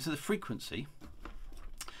tune it to the frequency,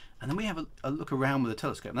 and then we have a look around with a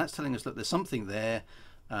telescope, and that's telling us that there's something there.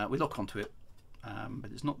 We lock onto it,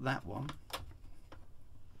 but it's not that one.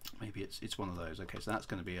 Maybe it's one of those. Okay, so that's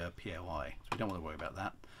going to be a POI, so we don't want to worry about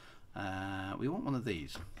that. We want one of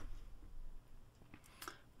these.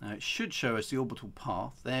 Now it should show us the orbital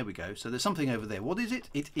path. There we go. So there's something over there. What is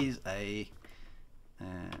it? It is a...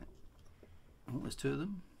 oh, there's 2 of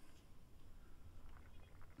them.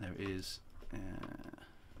 There is...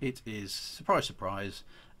 it is, surprise, surprise,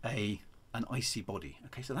 an icy body.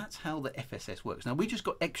 Okay, so that's how the FSS works. Now we just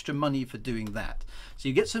got extra money for doing that. So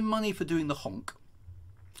you get some money for doing the honk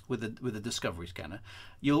with a discovery scanner.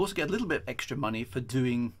 You'll also get a little bit extra money for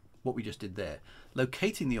doing what we just did there,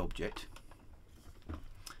 locating the object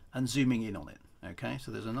and zooming in on it. Okay,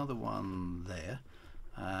 so there's another one there,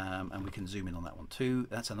 and we can zoom in on that one too.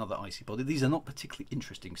 That's another icy body. These are not particularly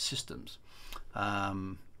interesting systems,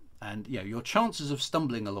 and you know, your chances of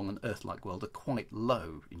stumbling along an Earth-like world are quite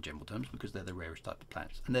low in general terms because they're the rarest type of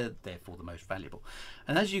planets and they're therefore the most valuable.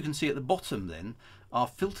 And as you can see at the bottom then, our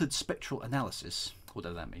filtered spectral analysis,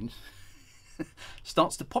 whatever that means,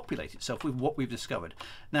 starts to populate itself with what we've discovered.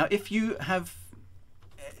 Now if you have,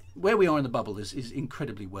 where we are in the bubble is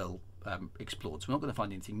incredibly well explored, so we're not going to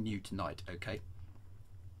find anything new tonight, okay?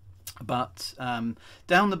 But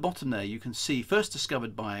down the bottom there, you can see first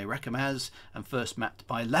discovered by Rakamaz and first mapped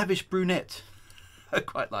by Lavish Brunette. I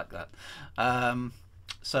quite like that.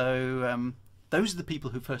 Those are the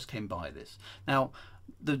people who first came by this. Now,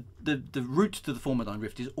 the route to the Formidine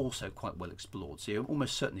Rift is also quite well explored, so you're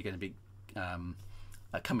almost certainly going to be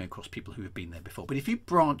coming across people who have been there before. But if you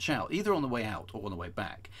branch out, either on the way out or on the way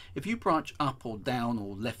back, if you branch up or down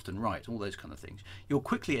or left and right, all those kind of things, you'll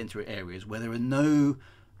quickly enter areas where there are no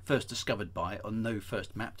first discovered by or no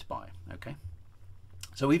first mapped by. Okay,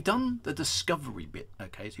 so we've done the discovery bit.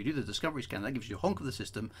 Okay, so you do the discovery scan, that gives you a honk of the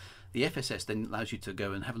system. The FSS then allows you to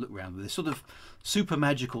go and have a look around with this sort of super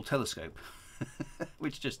magical telescope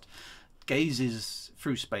which just gazes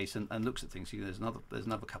through space and looks at things. See, there's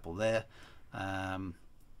another couple there, and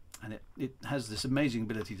it has this amazing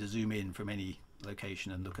ability to zoom in from any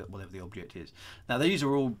location and look at whatever the object is. Now these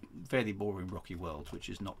are all fairly boring rocky worlds, which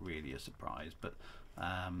is not really a surprise, but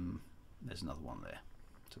there's another one there,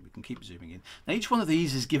 so we can keep zooming in. Now each one of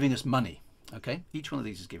these is giving us money. Okay, each one of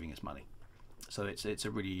these is giving us money, so it's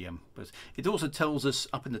a really it also tells us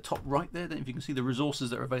up in the top right there, that if you can see the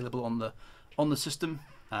resources that are available on the system.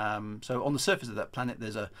 So on the surface of that planet,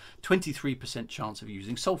 there's a 23% chance of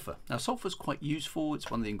using sulfur. Now sulfur is quite useful. It's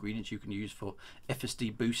one of the ingredients you can use for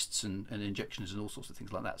FSD boosts and injections and all sorts of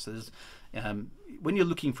things like that. So there's, when you're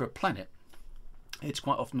looking for a planet, it's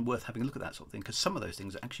quite often worth having a look at that sort of thing, because some of those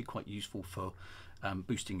things are actually quite useful for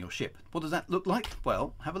boosting your ship. What does that look like?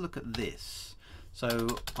 Well, have a look at this.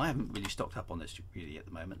 So I haven't really stocked up on this really at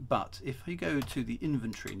the moment, but if you go to the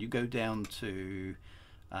inventory and you go down to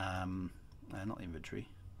not inventory,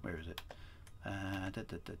 where is it?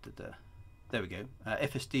 There we go.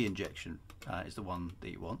 FSD injection is the one that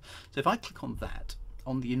you want. So if I click on that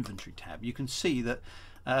on the inventory tab, you can see that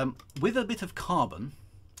with a bit of carbon,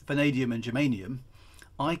 vanadium and germanium,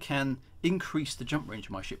 I can increase the jump range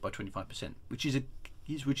of my ship by 25%, which is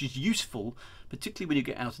useful, particularly when you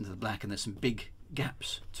get out into the black and there's some big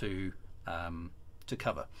gaps to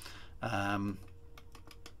cover.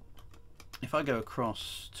 If I go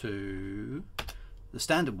across to the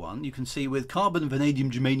standard one, you can see with carbon, vanadium,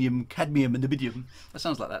 germanium, cadmium and niobium. That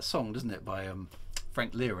sounds like that song, doesn't it, by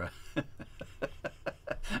Frank Lira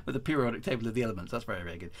with the periodic table of the elements. That's very,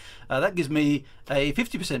 very good. That gives me a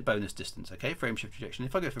 50% bonus distance, okay, frame shift projection.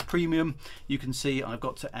 If I go for premium, you can see I've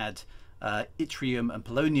got to add yttrium and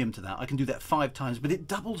polonium to that. I can do that 5 times, but it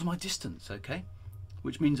doubles my distance, okay,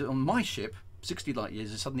 which means that on my ship 60 light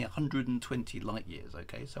years is suddenly 120 light years.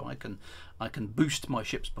 Okay, so I can boost my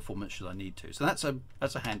ship's performance should I need to. So that's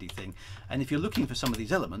a handy thing. And if you're looking for some of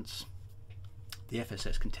these elements, the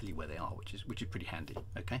FSS can tell you where they are, which is pretty handy.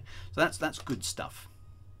 Okay, so that's good stuff.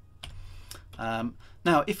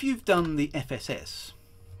 Now if you've done the FSS,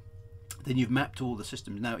 then you've mapped all the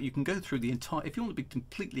systems. Now you can go through the entire, if you want to be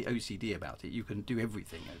completely OCD about it, you can do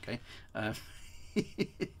everything. Okay,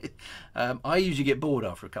 I usually get bored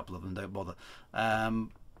after a couple of them, don't bother.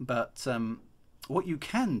 But what you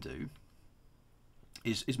can do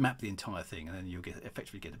is map the entire thing, and then you'll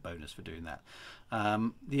effectively get a bonus for doing that.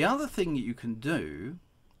 The other thing that you can do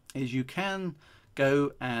is you can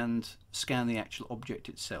go and scan the actual object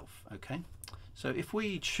itself. Okay, so if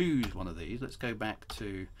we choose one of these, let's go back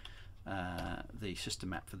to the system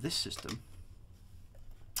map for this system.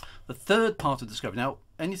 The third part of discovery. Now,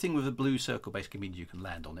 anything with a blue circle basically means you can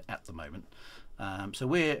land on it at the moment. So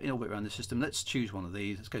we're in orbit around the system. Let's choose one of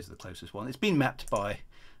these. Let's go to the closest one. It's been mapped by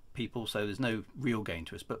people, so there's no real gain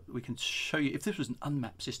to us. But we can show you, if this was an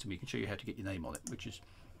unmapped system, we can show you how to get your name on it, which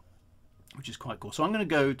is quite cool. So I'm going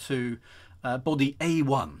to go to body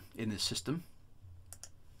A1 in this system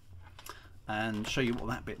and show you what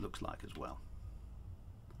that bit looks like as well.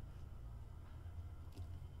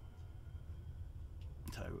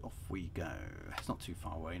 So off we go. It's not too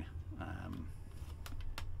far away.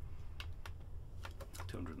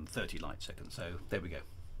 230 light seconds. So there we go.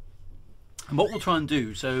 And what we'll try and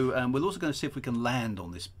do, so we're also going to see if we can land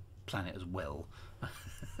on this planet as well.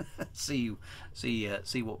 see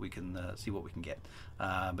what we can get,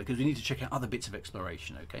 because we need to check out other bits of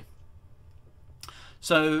exploration. Okay.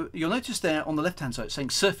 So you'll notice there on the left hand side it's saying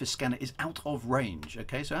surface scanner is out of range.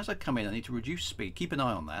 Okay. So as I come in, I need to reduce speed. Keep an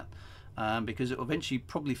eye on that. Because it will eventually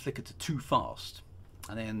probably flicker to too fast,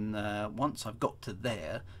 and then once I've got to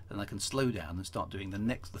there, then I can slow down and start doing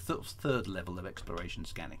the third level of exploration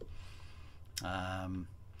scanning.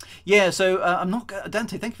 Yeah, so I'm not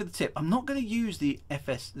Dante. Thank you for the tip. I'm not going to use the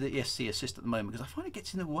SC assist at the moment because I find it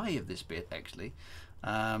gets in the way of this bit actually.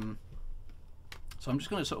 So I'm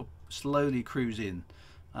just going to sort of slowly cruise in.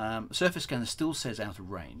 Surface scanner still says out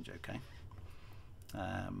of range. Okay.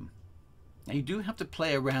 Now you do have to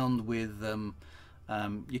play around with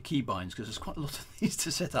your keybinds, because there's quite a lot of these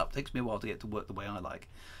to set up. It takes me a while to get to work the way I like.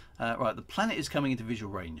 Right, the planet is coming into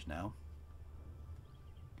visual range now.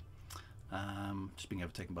 Just being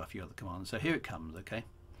overtaken by a few other commands. So here it comes, okay?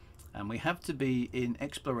 And we have to be in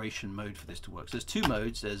exploration mode for this to work. So there's two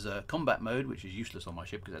modes. There's combat mode, which is useless on my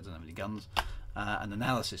ship because it doesn't have any guns, and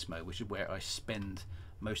analysis mode, which is where I spend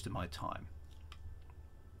most of my time.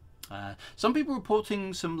 Some people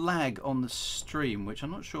reporting some lag on the stream, which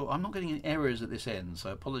I'm not sure. I'm not getting any errors at this end,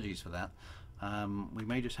 so apologies for that. We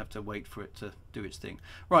may just have to wait for it to do its thing.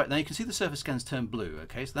 Right, now you can see the surface scans turn blue,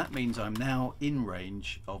 okay? So that means I'm now in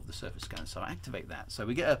range of the surface scan. So I activate that. So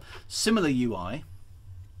we get a similar UI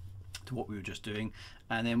to what we were just doing.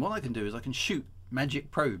 And then what I can do is I can shoot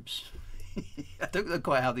magic probes. I don't know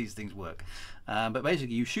quite how these things work. But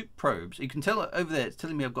basically you shoot probes. You can tell over there, it's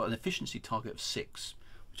telling me I've got an efficiency target of 6,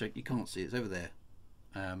 which you can't see. It's over there.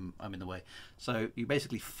 I'm in the way. So you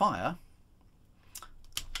basically fire.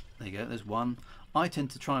 There you go, there's one. I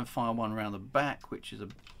tend to try and fire one around the back, which is a...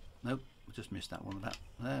 Nope, I just missed that one. About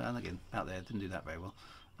there, and again, out there, didn't do that very well.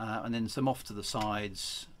 And then some off to the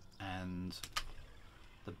sides and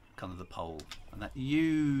the kind of the pole. And that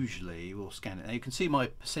usually will scan it. Now you can see my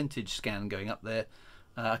percentage scan going up there.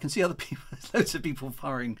 I can see other people, loads of people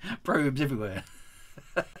firing probes everywhere.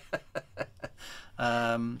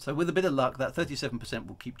 So with a bit of luck, that 37%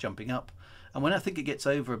 will keep jumping up. And when I think it gets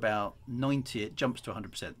over about 90, it jumps to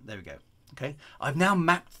 100%. There we go. Okay, I've now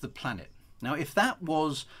mapped the planet. Now, if that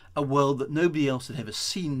was a world that nobody else had ever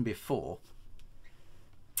seen before,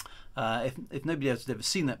 if nobody else had ever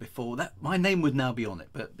seen that before, my name would now be on it.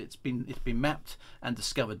 But it's been mapped and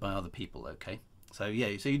discovered by other people. Okay, so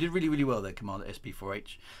yeah, so you did really, really well there, Commander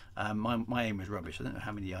SP4H. My aim was rubbish. I don't know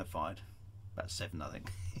how many I fired. About 7, I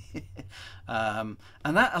think. And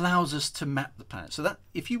that allows us to map the planet. So that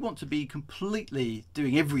if you want to be completely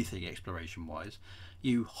doing everything exploration wise,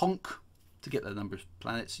 you honk to get the number of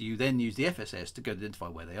planets. You then use the FSS to go identify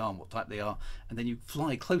where they are and what type they are, and then you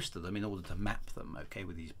fly close to them in order to map them, okay,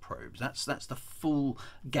 with these probes. That's the full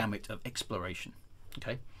gamut of exploration.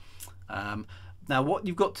 Okay. Now what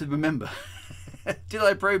you've got to remember, did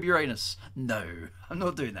I probe Uranus? No, I'm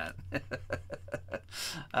not doing that.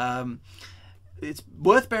 It's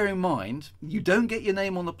worth bearing in mind, you don't get your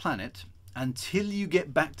name on the planet until you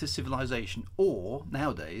get back to civilization, or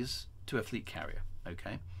nowadays to a fleet carrier.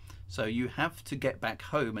 Okay, so you have to get back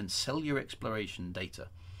home and sell your exploration data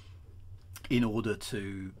in order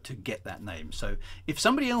to get that name. So if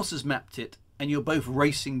somebody else has mapped it and you're both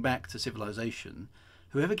racing back to civilization,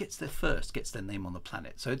 whoever gets there first gets their name on the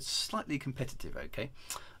planet. So it's slightly competitive. Okay.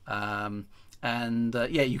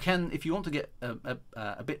 Yeah, you can, if you want to get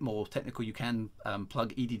a bit more technical, you can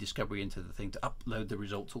plug ED Discovery into the thing to upload the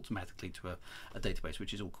results automatically to a database,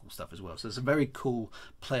 which is all cool stuff as well. So there's some very cool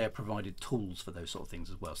player provided tools for those sort of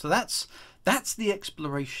things as well. So that's the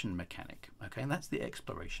exploration mechanic. Okay, and that's the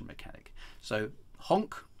exploration mechanic. So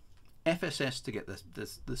honk FSS to get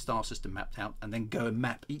the star system mapped out, and then go and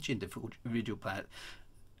map each individual planet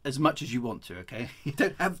as much as you want to. Okay, you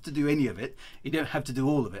don't have to do any of it, you don't have to do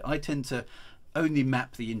all of it. I tend to only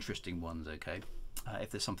map the interesting ones. Okay, if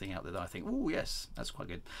there's something out there that I think, oh yes, that's quite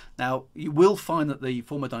good. Now you will find that the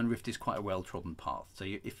Formidine Rift is quite a well-trodden path, so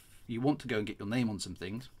if you want to go and get your name on some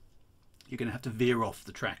things, you're going to have to veer off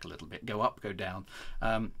the track a little bit, go up, go down.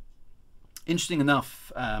 Interesting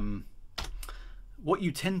enough, what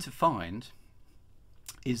you tend to find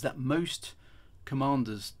is that most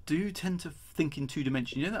commanders do tend to think in 2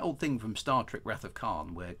 dimensions. You know that old thing from Star Trek Wrath of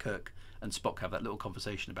Khan where Kirk and Spock have that little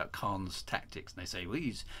conversation about Khan's tactics, and they say, well,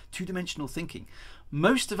 he's 2-dimensional thinking.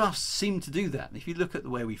 Most of us seem to do that. And if you look at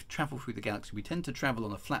the way we've travelled through the galaxy, we tend to travel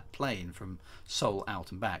on a flat plane from Sol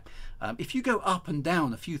out and back. If you go up and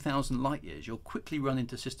down a few thousand light years, you'll quickly run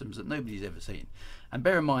into systems that nobody's ever seen. And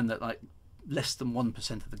bear in mind that like less than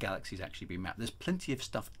 1% of the galaxy is actually being mapped. There's plenty of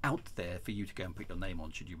stuff out there for you to go and put your name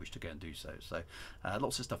on should you wish to go and do so. So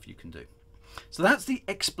lots of stuff you can do. So that's the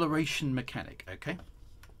exploration mechanic. Okay,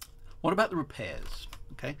 what about the repairs?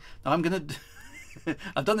 Okay, now I'm going to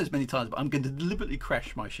I've done this many times, but I'm going to deliberately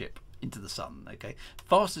crash my ship into the sun. Okay,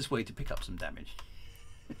 fastest way to pick up some damage.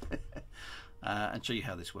 And show you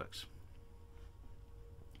how this works.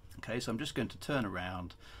 Okay, so I'm just going to turn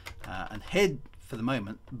around and head for the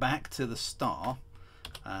moment back to the star,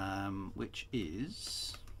 which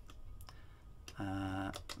is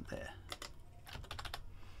there.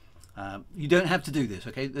 You don't have to do this.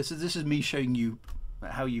 Okay, this is me showing you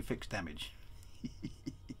how you fix damage.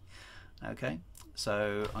 Okay,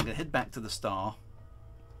 so I'm going to head back to the star.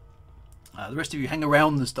 The rest of you hang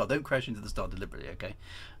around the star. Don't crash into the star deliberately. Okay.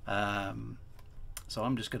 So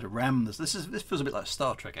I'm just going to ram this. This feels a bit like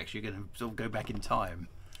Star Trek, actually. You're going to sort of go back in time.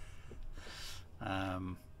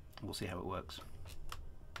 We'll see how it works.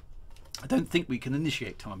 I don't think we can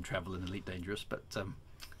initiate time travel in Elite Dangerous, but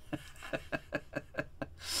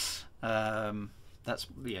that's,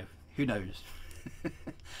 yeah, who knows.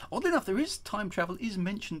 Oddly enough, there is time travel is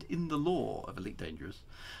mentioned in the lore of Elite Dangerous.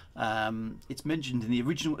 It's mentioned in the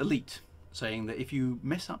original Elite, saying that if you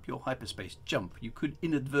mess up your hyperspace jump, you could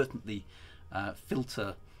inadvertently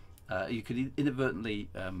inadvertently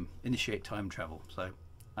initiate time travel. So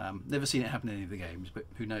never seen it happen in any of the games, but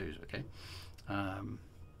who knows? Okay.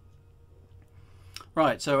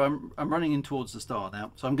 Right, so I'm running in towards the star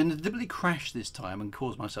now. So I'm going to deliberately crash this time and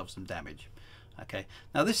cause myself some damage. Okay.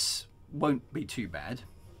 Now this won't be too bad,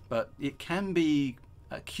 but it can be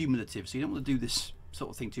cumulative. So you don't want to do this sort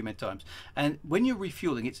of thing too many times. And when you're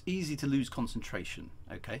refueling, it's easy to lose concentration.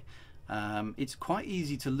 Okay. It's quite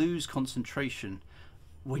easy to lose concentration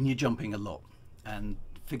when you're jumping a lot and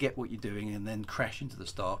forget what you're doing and then crash into the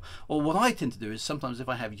star. Or what I tend to do is sometimes if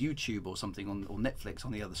I have YouTube or something on, or Netflix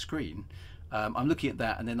on the other screen, I'm looking at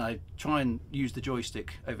that and then I try and use the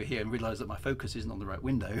joystick over here and realise that my focus isn't on the right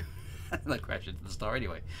window and I crash into the star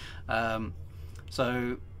anyway.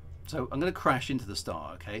 So I'm going to crash into the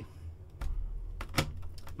star, okay?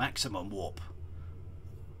 Maximum warp.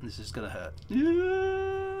 And this is going to hurt.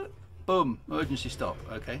 Boom, emergency stop,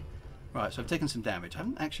 okay? Right, so I've taken some damage. I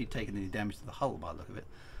haven't actually taken any damage to the hull by the look of it.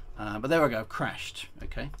 But there I go, I've crashed,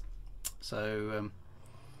 okay? So,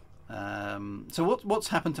 what's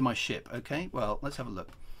happened to my ship, okay? Well, let's have a look.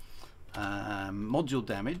 Module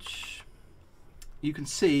damage. You can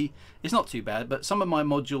see it's not too bad, but some of my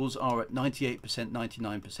modules are at 98%,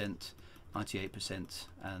 99%, 98%,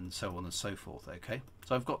 and so on and so forth, okay?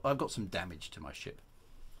 So I've got some damage to my ship.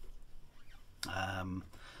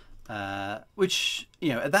 Which,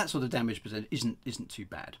 you know, at that sort of damage percent isn't too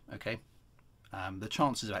bad, okay? The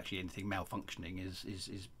chances of actually anything malfunctioning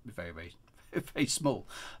is very, very, very small.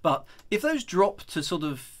 But if those drop to sort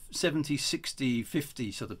of 70, 60,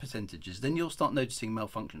 50 sort of percentages, then you'll start noticing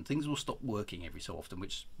malfunction. Things will stop working every so often,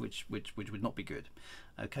 which would not be good,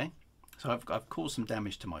 okay? So I've caused some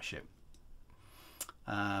damage to my ship.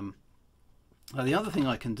 Now the other thing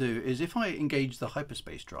I can do is if I engage the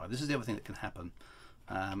hyperspace drive, this is the other thing that can happen.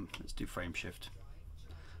 Let's do frame shift.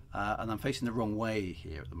 And I'm facing the wrong way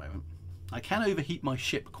here at the moment. I can overheat my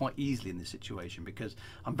ship quite easily in this situation because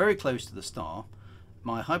I'm very close to the star.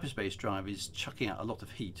 My hyperspace drive is chucking out a lot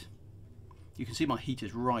of heat. You can see my heat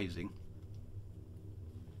is rising.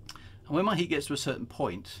 And when my heat gets to a certain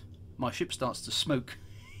point, my ship starts to smoke,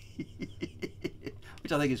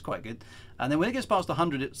 which I think is quite good. And then when it gets past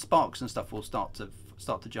 100, sparks and stuff will start to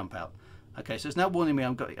jump out. Okay, so it's now warning me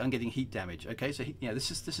I'm getting heat damage. Okay, so yeah, this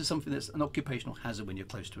is something that's an occupational hazard when you're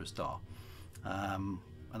close to a star. And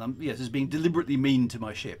this is being deliberately mean to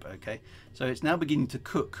my ship. Okay, so it's now beginning to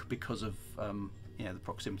cook because of the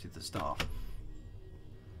proximity to the star.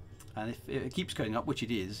 And if it keeps going up, which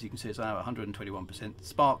it is, you can see it's now at 121%.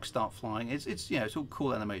 Sparks start flying. It's all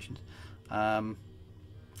cool animations. So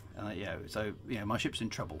my ship's in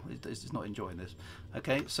trouble. It's not enjoying this.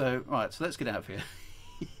 Okay, so right, so let's get out of here.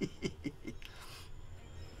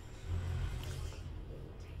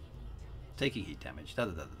 Taking heat damage.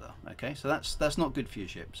 Okay, so that's not good for your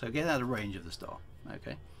ship. So get out of range of the star.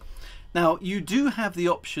 Okay. Now you do have the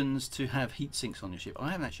options to have heat sinks on your ship.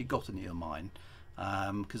 I haven't actually got any on mine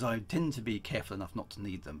because I tend to be careful enough not to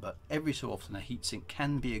need them. But every so often a heat sink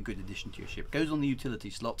can be a good addition to your ship. It goes on the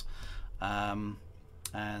utility slot and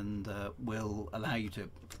will allow you to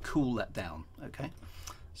cool that down. Okay.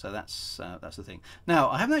 So that's the thing. Now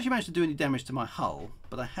I haven't actually managed to do any damage to my hull,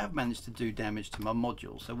 but I have managed to do damage to my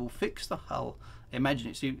module. So we'll fix the hull.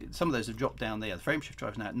 Imagine it. See, some of those have dropped down there. The frame shift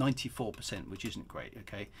drive is now at 94%, which isn't great.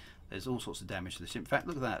 Okay, there's all sorts of damage to this. In fact,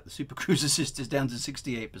 look at that. The super cruise assist is down to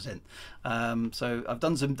 68%. So I've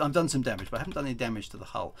done some damage, but I haven't done any damage to the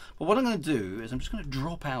hull. But what I'm going to do is I'm just going to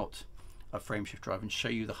drop out a frame shift drive and show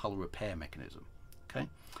you the hull repair mechanism. Okay,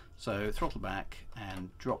 so throttle back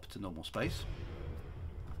and drop to normal space.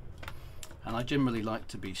 And I generally like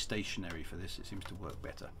to be stationary for this. It seems to work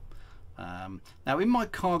better. Now in my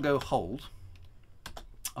cargo hold,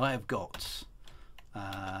 I have got,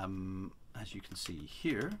 as you can see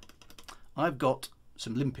here, I've got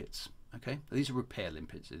some limpets. Okay, these are repair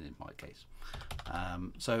limpets in my case.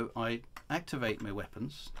 So I activate my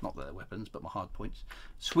weapons, not that they're weapons, but my hard points,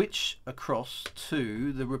 switch across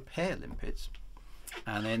to the repair limpets,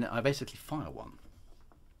 and then I basically fire one.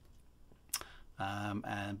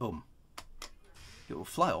 And boom. It will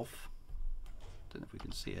fly off. Don't know if we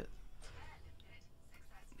can see it.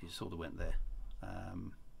 You sort of went there.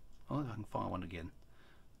 Oh, I can fire one again.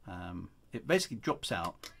 It basically drops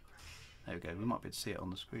out. There we go. We might be able to see it on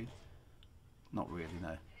the screen. Not really,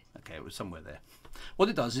 no. Okay, it was somewhere there. What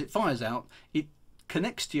it does is it fires out, it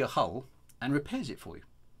connects to your hull and repairs it for you,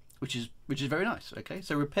 which is very nice. Okay,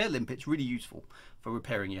 so repair limpet's really useful for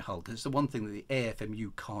repairing your hull because it's the one thing that the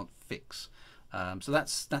AFMU can't fix. So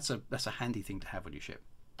that's a handy thing to have on your ship.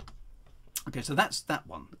 Okay, so that's that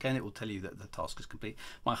one. Again, it will tell you that the task is complete.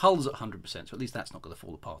 My hull's at 100%, so at least that's not going to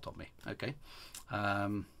fall apart on me. Okay.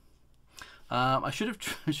 I should have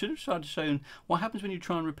tried to show what happens when you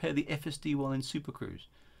try and repair the FSD while in Super Cruise.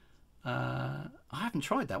 I haven't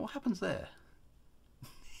tried that. What happens there?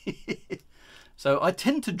 So I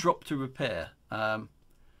tend to drop to repair.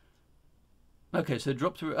 Okay, so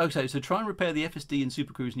drop to. Okay, so try and repair the FSD in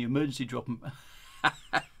Super Cruise and you emergency drop them.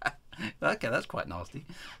 Okay, that's quite nasty.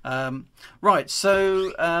 Right,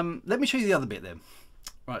 so let me show you the other bit then.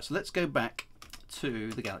 Right, so let's go back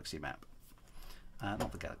to the galaxy map.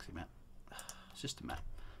 Not the galaxy map, system map,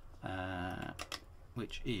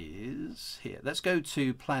 which is here. Let's go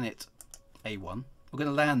to planet A1. We're going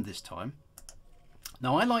to land this time.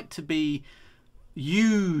 Now, I like to be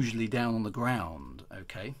usually down on the ground,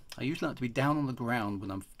 okay? I usually like to be down on the ground when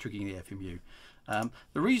I'm triggering the FMU.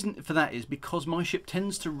 The reason for that is because my ship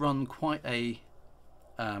tends to run quite a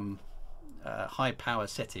high power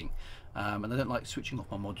setting, and I don't like switching off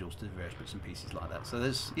my modules to various bits and pieces like that. So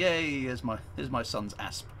there's, yay, there's my son's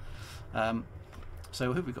ASP. So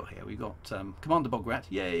who have we got here? We've got Commander Bograt.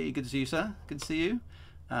 Yay, good to see you, sir. Good to see you.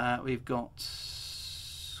 We've got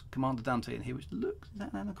Commander Dante in here, which looks, is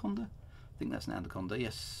that an anaconda? I think that's an anaconda.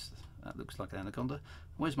 Yes, that looks like an anaconda.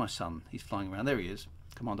 Where's my son? He's flying around. There he is.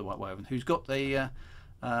 Commander Whitewoven, who's got the,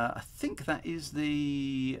 I think that is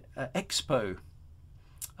the Expo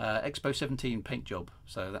 17 paint job.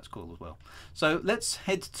 So that's cool as well. So let's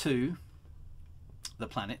head to the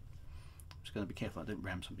planet. I'm just going to be careful I don't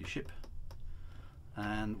ram somebody's ship.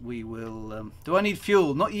 And we will. Do I need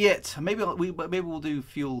fuel? Not yet. Maybe we'll do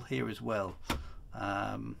fuel here as well.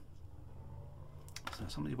 So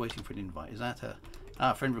somebody's waiting for an invite. Is that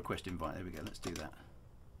a friend request invite? There we go. Let's do that.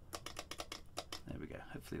 There we go.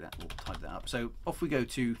 Hopefully that will type that up. So off we go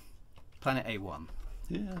to planet A1.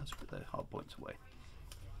 Yeah, let's put the hard points away.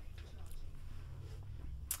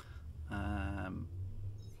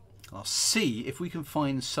 I'll see if we can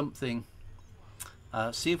find something.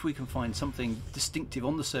 See if we can find something distinctive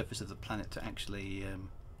on the surface of the planet to actually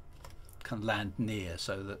kind of land near,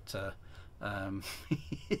 so that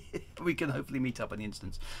we can hopefully meet up an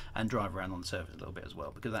instance and drive around on the surface a little bit as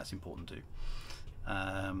well, because that's important too.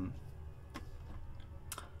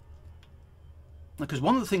 Because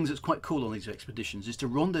one of the things that's quite cool on these expeditions is to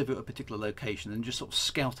rendezvous at a particular location and just sort of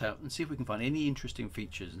scout out and see if we can find any interesting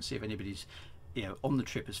features and see if anybody's, you know, on the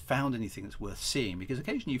trip has found anything that's worth seeing. Because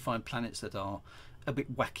occasionally you find planets that are a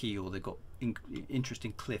bit wacky, or they've got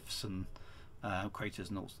interesting cliffs and craters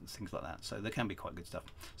and all things like that. So there can be quite good stuff.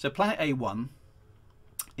 So planet A1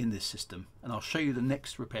 in this system, and I'll show you the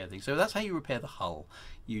next repair thing. So that's how you repair the hull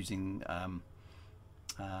using.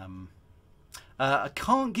 I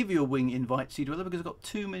can't give you a wing invite, C Dweller, because I've got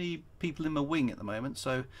too many people in my wing at the moment.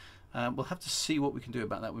 So we'll have to see what we can do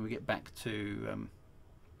about that when we get back to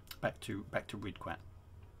Riedquat,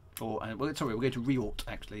 or well, sorry, we're going to Riedquat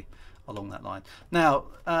actually along that line. Now,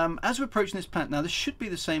 as we're approaching this planet, now this should be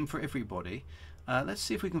the same for everybody. Let's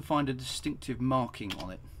see if we can find a distinctive marking on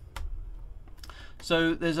it.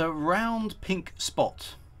 So there's a round pink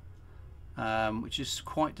spot, which is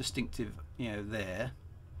quite distinctive, you know, there.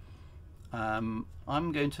 I'm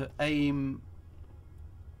going to aim.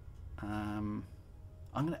 I'm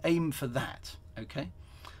going to aim for that, okay,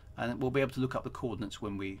 and we'll be able to look up the coordinates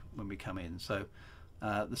when we come in. So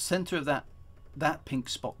the centre of that pink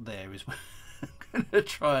spot there is where I'm going to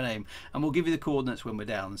try and aim, and we'll give you the coordinates when we're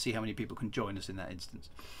down and see how many people can join us in that instance.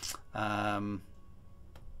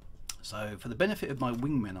 So for the benefit of my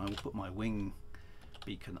wingmen, I will put my wing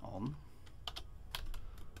beacon on.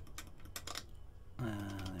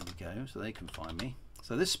 There we go, so they can find me.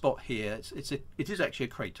 So this spot here, it is actually a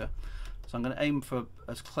crater. So I'm going to aim for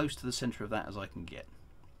as close to the centre of that as I can get.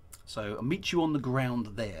 So I'll meet you on the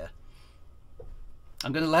ground there.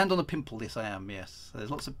 I'm going to land on a pimple. Yes, I am. Yes. So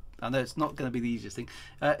there's lots of. I know it's not going to be the easiest thing.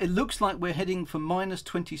 It looks like we're heading for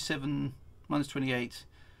 -27, -28,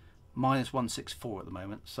 -164 at the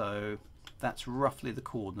moment. So that's roughly the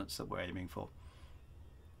coordinates that we're aiming for.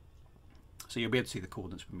 So you'll be able to see the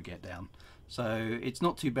coordinates when we get down. So it's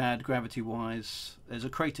not too bad gravity wise. There's a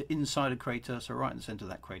crater inside a crater, so right in the centre of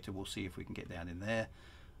that crater, we'll see if we can get down in there.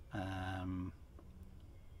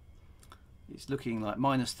 It's looking like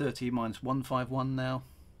 -30, -151 now.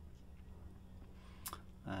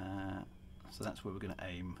 So that's where we're going to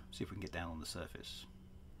aim, see if we can get down on the surface.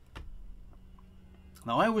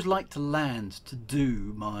 Now I always like to land to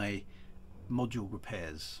do my module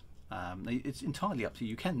repairs. It's entirely up to you.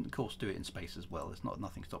 You can of course do it in space as well. There's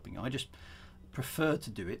nothing stopping you. I just prefer to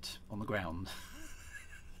do it on the ground.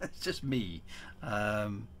 It's just me.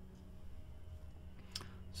 So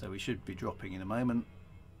we should be dropping in a moment.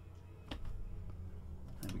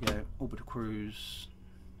 There we go. Orbital cruise,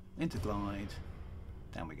 into glide,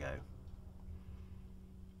 down we go.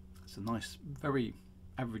 It's a nice, very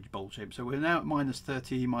average bowl shape. So we're now at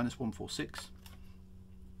 -30, -146.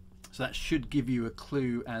 So that should give you a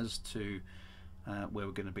clue as to where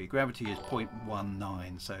we're going to be. Gravity is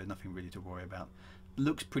 0.19, so nothing really to worry about.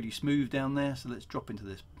 Looks pretty smooth down there, so let's drop into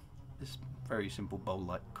this very simple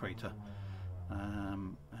bowl-like crater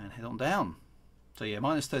and head on down. So yeah,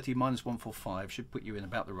 -30, -145 should put you in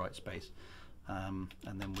about the right space, and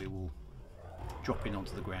then we will drop in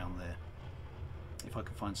onto the ground there. If I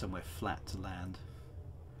can find somewhere flat to land.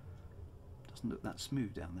 Doesn't look that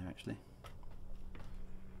smooth down there actually.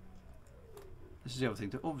 This is the other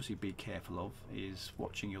thing to obviously be careful of, is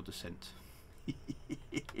watching your descent.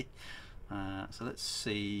 So let's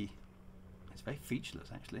see. It's very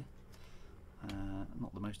featureless actually.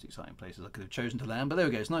 Not the most exciting places I could have chosen to land, but there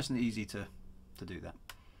we go. It's nice and easy to do that.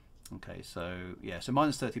 Okay, so yeah, so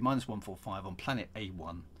 -30, -145 on planet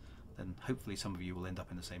A1. Then hopefully some of you will end up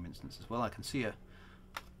in the same instance as well. I can see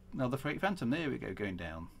another Krait Phantom. There we go, going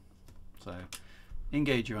down. So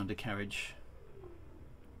engage your undercarriage.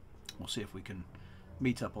 We'll see if we can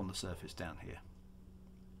meet up on the surface down here.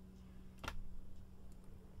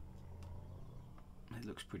 It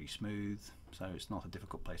looks pretty smooth, so it's not a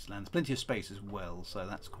difficult place to land. There's plenty of space as well, so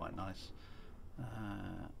that's quite nice.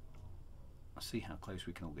 Let's see how close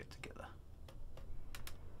we can all get together.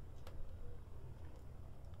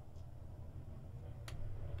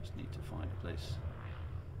 Just need to find a place.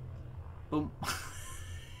 Boom.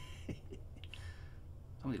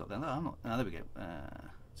 Somebody got down there. I'm not. Oh, there we go.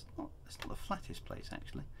 It's not the flattest place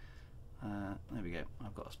actually. There we go.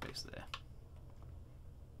 I've got a space there.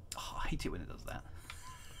 Oh, I hate it when it does that.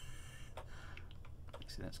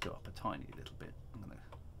 Actually, let's go up a tiny little bit.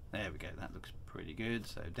 There we go. That looks pretty good.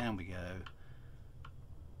 So down we go.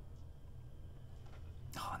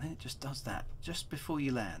 Oh, and then it just does that just before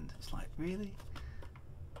you land. It's like, really?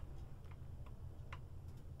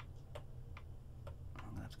 I'm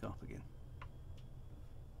gonna have to go up again.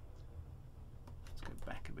 Let's go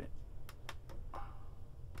back a bit.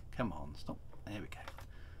 Come on, stop. There we go.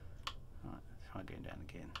 Alright, let's try going down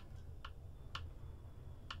again.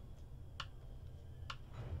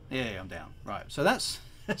 Yeah, I'm down. Right, so that's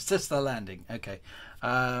just the landing. Okay.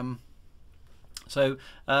 Yeah,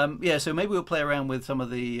 so maybe we'll play around with some of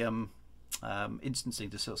the instancing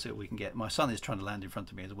to see what we can get. My son is trying to land in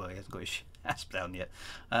front of me as well. He hasn't got his hasp down yet.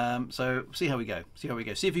 So see how we go. See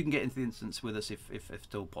if you can get into the instance with us if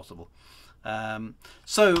still possible.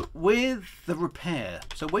 So with the repair,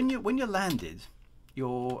 so when you're landed,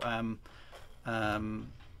 your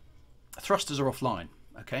thrusters are offline.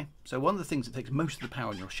 Okay, so one of the things that takes most of the power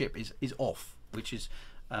on your ship is off, which is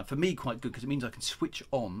for me quite good because it means I can switch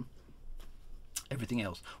on everything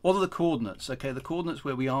else. What are the coordinates? Okay, the coordinates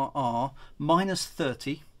where we are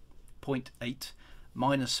 -30.8,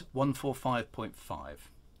 -145.5.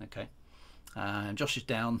 Okay, Josh is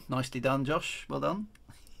down. Nicely done, Josh. Well done.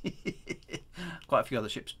 Quite a few other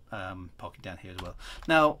ships parking down here as well.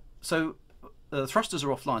 Now, so the thrusters are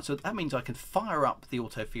offline, so that means I can fire up the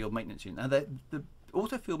auto field maintenance unit. Now, the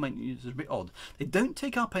auto field maintenance units is a bit odd. They don't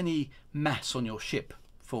take up any mass on your ship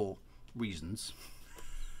for reasons.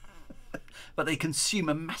 But they consume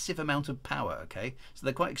a massive amount of power, okay? So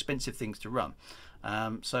they're quite expensive things to run.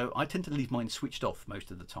 So I tend to leave mine switched off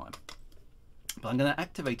most of the time. But I'm going to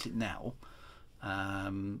activate it now,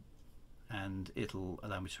 and it'll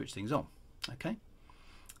allow me to switch things on, okay?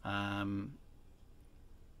 Now,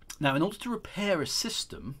 in order to repair a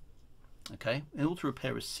system, okay,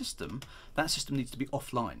 that system needs to be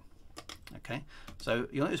offline, okay? So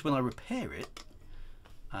you'll notice when I repair it,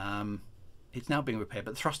 it's now being repaired,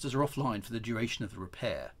 but the thrusters are offline for the duration of the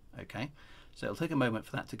repair. Okay, so it'll take a moment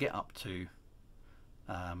for that to get up to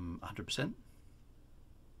 100%.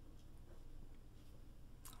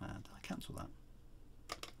 Did I cancel that?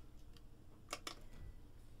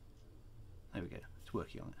 There we go. It's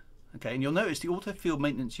working on it. Okay, and you'll notice the auto field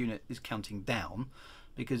maintenance unit is counting down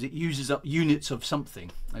because it uses up units of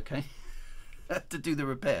something. Okay, to do the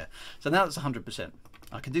repair. So now it's 100%.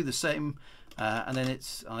 I can do the same. And then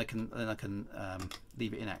I can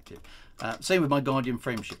leave it inactive. Same with my Guardian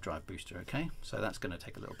frameshift drive booster. Okay, so that's going to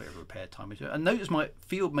take a little bit of repair time into it. And notice my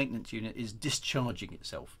field maintenance unit is discharging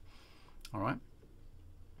itself. All right.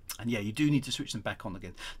 And yeah, you do need to switch them back on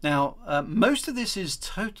again. Now, most of this is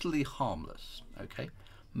totally harmless, okay?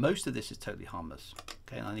 Most of this is totally harmless,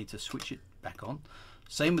 okay? And I need to switch it back on.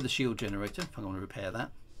 Same with the shield generator, if I want to repair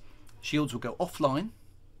that. Shields will go offline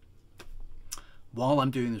while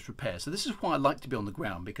I'm doing this repair. So this is why I like to be on the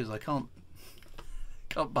ground, because I can't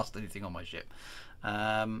bust anything on my ship.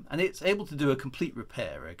 And it's able to do a complete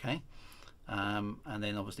repair, okay? And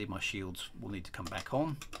then obviously my shields will need to come back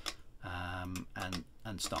on.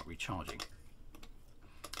 And start recharging.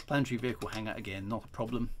 Planetary vehicle hangar again, not a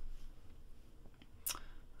problem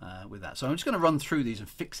with that. So I'm just going to run through these and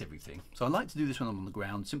fix everything. So I like to do this when I'm on the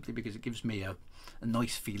ground, simply because it gives me a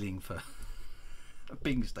nice feeling for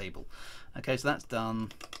being stable. Okay, so that's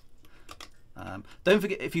done. Don't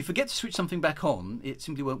forget, if you forget to switch something back on, it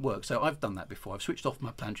simply won't work. So I've done that before. I've switched off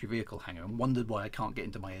my planetary vehicle hangar and wondered why I can't get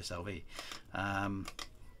into my SLV.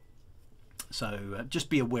 So just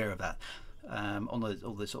be aware of that on all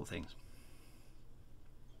those sort of things.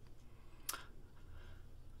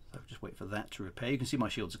 So just wait for that to repair. You can see my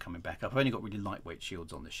shields are coming back up. I've only got really lightweight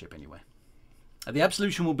shields on this ship anyway. The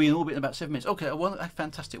absolution will be in orbit in about 7 minutes. Okay,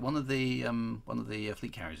 fantastic. One of the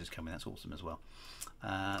fleet carriers is coming. That's awesome as well.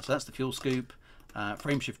 So that's the fuel scoop.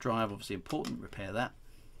 Frame shift drive, obviously important. Repair that.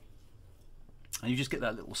 And you just get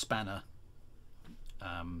that little spanner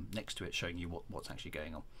next to it, showing you what's actually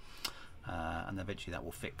going on. And eventually that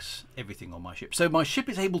will fix everything on my ship. So my ship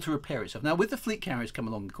is able to repair itself. Now with the fleet carriers come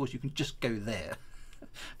along, of course you can just go there.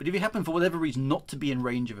 But if you happen for whatever reason not to be in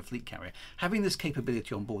range of a fleet carrier, having this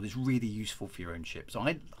capability on board is really useful for your own ship. So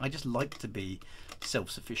I just like to be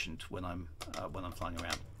self-sufficient when I'm flying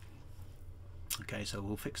around. Okay, so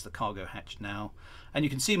we'll fix the cargo hatch now, and you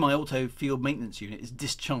can see my auto field maintenance unit is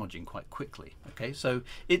discharging quite quickly. Okay, so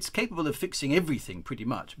it's capable of fixing everything pretty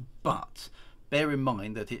much, but bear in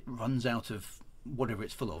mind that it runs out of whatever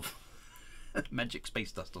it's full of. Magic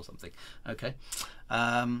space dust or something. Okay,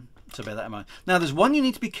 so bear that in mind. Now there's one you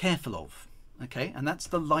need to be careful of, okay, and that's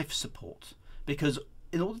the life support, because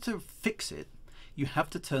in order to fix it you have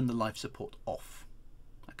to turn the life support off.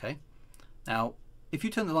 Okay, now if you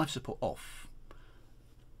turn the life support off,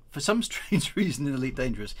 for some strange reason in Elite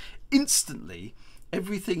Dangerous, instantly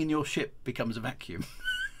everything in your ship becomes a vacuum.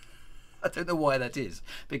 I don't know why that is,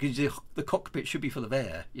 because the cockpit should be full of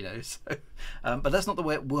air, you know. So, but that's not the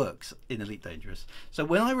way it works in Elite Dangerous. So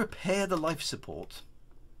when I repair the life support,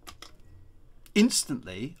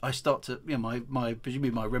 instantly I start to, you know,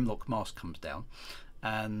 presumably my Remlock mask comes down,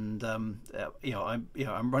 and I'm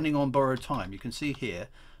running on borrowed time. You can see here,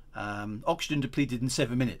 oxygen depleted in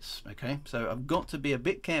 7 minutes. Okay, so I've got to be a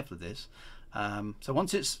bit careful of this. So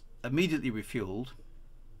once it's immediately refueled.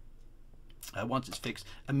 Once it's fixed,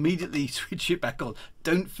 immediately switch it back on.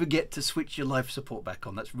 Don't forget to switch your life support back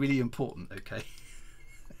on. That's really important, okay?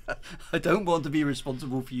 I don't want to be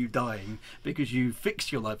responsible for you dying because you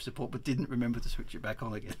fixed your life support but didn't remember to switch it back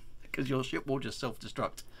on again, because your ship will just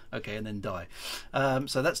self-destruct, okay, and then die.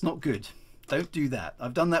 So that's not good. Don't do that.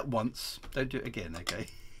 I've done that once. Don't do it again, okay?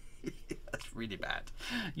 That's really bad.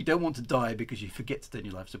 You don't want to die because you forget to turn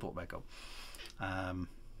your life support back on.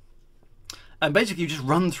 And basically you just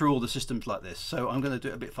run through all the systems like this. So I'm going to do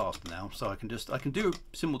it a bit faster now. So I can do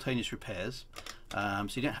simultaneous repairs. So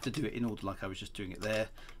you don't have to do it in order like I was just doing it there.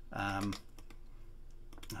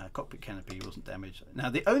 Cockpit canopy wasn't damaged.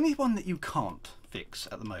 Now the only one that you can't fix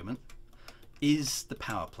at the moment is the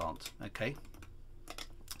power plant. Okay.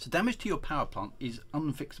 So damage to your power plant is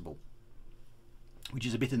unfixable, which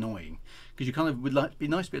is a bit annoying, because you kind of would like, be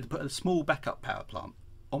nice to be able to put a small backup power plant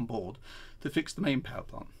on board to fix the main power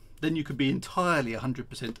plant. Then you could be entirely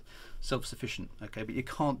 100% self-sufficient, okay? But you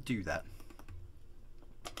can't do that,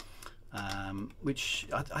 which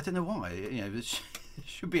I don't know why. You know, there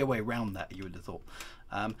should be a way around that, you would have thought.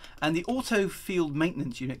 And the auto field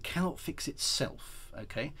maintenance unit cannot fix itself,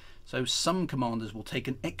 okay? So some commanders will take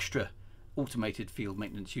an extra automated field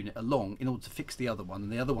maintenance unit along in order to fix the other one,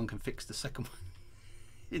 and the other one can fix the second one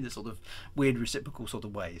in a sort of weird reciprocal sort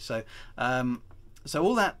of way. So, so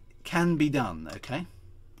all that can be done, okay?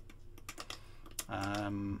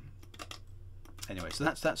 Anyway, so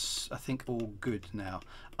that's I think all good now,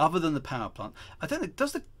 other than the power plant. I don't know,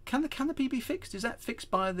 can the canopy be fixed? Is that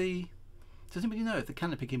fixed by the, does anybody know if the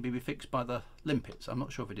canopy can be fixed by the limpets? I'm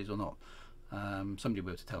not sure if it is or not. Somebody will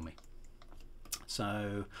be able to tell me.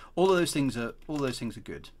 So all of those things are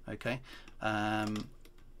good, okay? And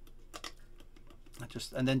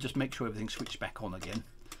then just make sure everything's switched back on again.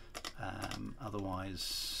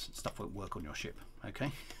 Otherwise stuff won't work on your ship,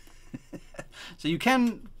 okay? So you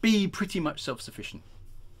can be pretty much self-sufficient,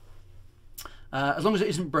 as long as it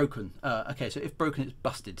isn't broken. Okay, so if broken, it's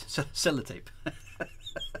busted. So sellotape.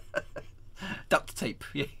 duct tape.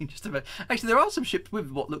 Yeah, just about. Actually, there are some ships with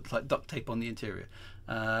what looks like duct tape on the interior.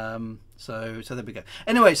 So there we go.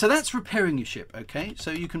 Anyway, so that's repairing your ship. Okay,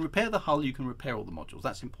 so you can repair the hull, you can repair all the modules.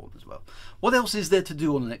 That's important as well. What else is there to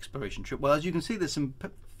do on an exploration trip? Well, as you can see, there's some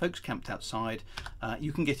folks camped outside.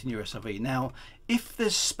 You can get in your SRV. Now, if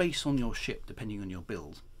there's space on your ship, depending on your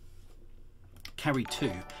build, carry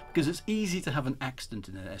two, because it's easy to have an accident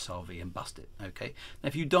in an SRV and bust it. Okay, now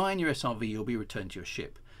if you die in your SRV, you'll be returned to your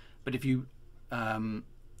ship. But if you're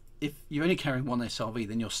only carrying one SRV,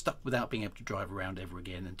 then you're stuck without being able to drive around ever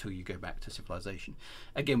again until you go back to civilization.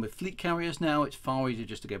 Again, with fleet carriers now, it's far easier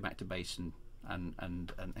just to go back to base and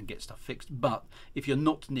get stuff fixed. But if you're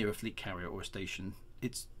not near a fleet carrier or a station,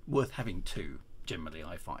 it's worth having two, generally,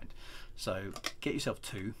 I find. So get yourself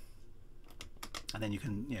two, and then you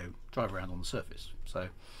can, you know, drive around on the surface. So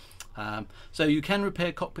so you can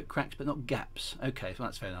repair cockpit cracks, but not gaps. Okay, so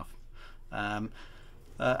that's fair enough.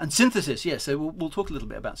 And synthesis, yes, so we'll talk a little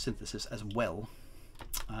bit about synthesis as well.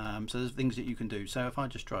 So there's things that you can do. So if I'm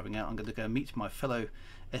just driving out, I'm going to go meet my fellow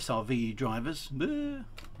SRV drivers and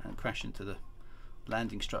crash into the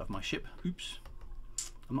landing strut of my ship. Oops,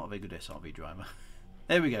 I'm not a very good SRV driver.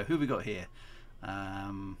 There we go. Who have we got here?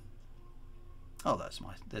 Oh, there's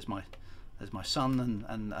my son,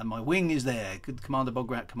 and my wing is there. Good Commander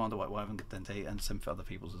Bograt, Commander White Wyvern, good Dente, and some other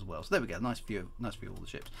people's as well. So there we go. Nice view of all the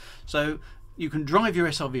ships. So you can drive your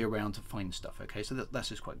SRV around to find stuff. Okay, so that's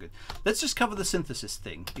just quite good. Let's just cover the synthesis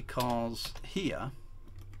thing, because here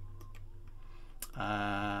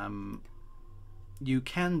you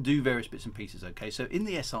can do various bits and pieces. Okay, so in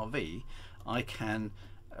the SRV, I can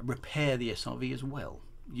repair the SRV as well,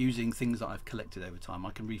 using things that I've collected over time.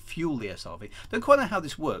 I can refuel the SRV. Don't quite know how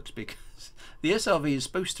this works, because the SRV is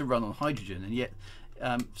supposed to run on hydrogen, and yet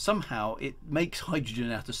somehow it makes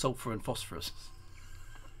hydrogen out of sulfur and phosphorus.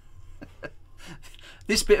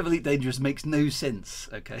 This bit of Elite Dangerous makes no sense,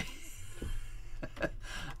 okay,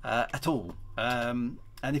 at all. And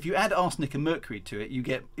if you add arsenic and mercury to it, you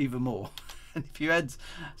get even more. And if you add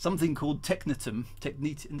something called technetium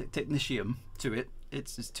to it,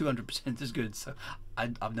 it's 200% as good. So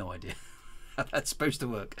I've no idea how that's supposed to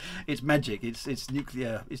work. It's magic. It's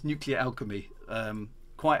nuclear. It's nuclear alchemy.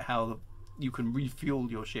 Quite how you can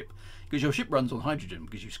refuel your ship, because your ship runs on hydrogen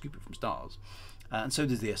because you scoop it from stars, and so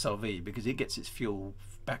does the SRV, because it gets its fuel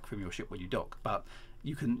back from your ship when you dock. But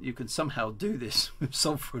you can somehow do this with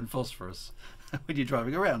sulfur and phosphorus when you're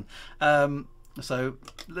driving around. So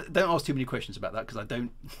don't ask too many questions about that, because I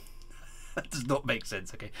don't. That does not make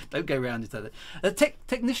sense. Okay, don't go around into that.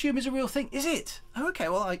 Technetium is a real thing, is it? Oh, okay.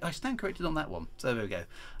 Well, I stand corrected on that one. So there we go.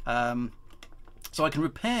 So I can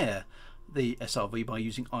repair the SRV by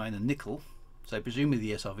using iron and nickel. So presumably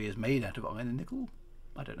the SRV is made out of iron and nickel.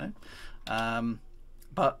 I don't know.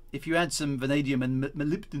 But if you add some vanadium and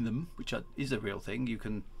molybdenum, which is a real thing, you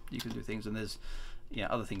can do things, and there's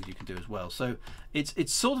other things you can do as well. So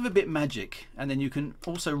it's sort of a bit magic, and then you can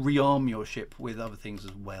also rearm your ship with other things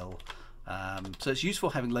as well. So it's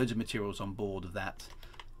useful having loads of materials on board of that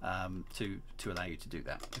to allow you to do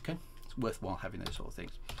that. Okay, it's worthwhile having those sort of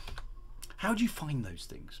things. How do you find those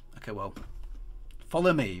things? Okay, well,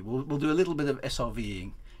 follow me. We'll do a little bit of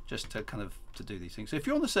SRVing just to to do these things. So if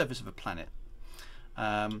you're on the surface of a planet,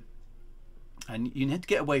 and you need to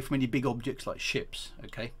get away from any big objects like ships,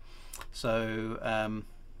 okay, so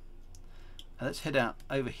let's head out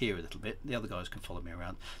over here a little bit. The other guys can follow me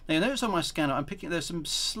around. Now you notice on my scanner there's some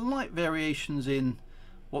slight variations in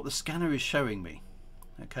what the scanner is showing me.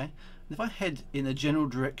 Okay, and if I head in a general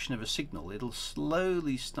direction of a signal, it'll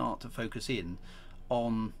slowly start to focus in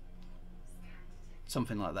on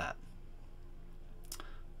something like that.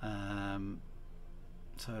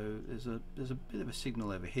 So there's a bit of a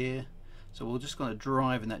signal over here, so we're just going to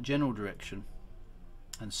drive in that general direction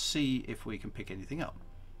and see if we can pick anything up.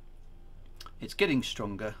 It's getting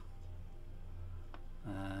stronger,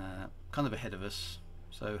 kind of ahead of us,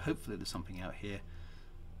 so hopefully there's something out here.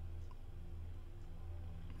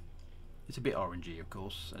 It's a bit orangey, of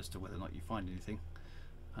course, as to whether or not you find anything,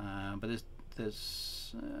 but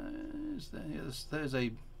there's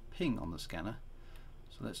a ping on the scanner,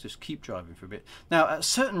 so let's just keep driving for a bit. Now at a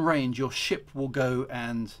certain range your ship will go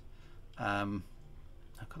and I've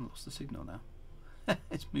kind of lost the signal now.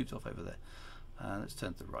 It's moved off over there. Let's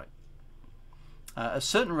turn to the right. At a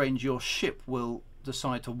certain range your ship will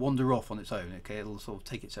decide to wander off on its own. Okay, it'll sort of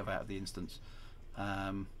take itself out of the instance.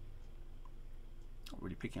 Not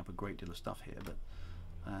really picking up a great deal of stuff here, but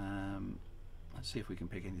let's see if we can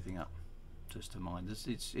pick anything up just to mind.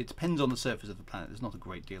 It depends on the surface of the planet. There's not a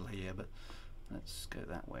great deal here, but let's go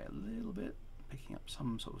that way a little bit, picking up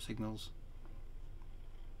some sort of signals.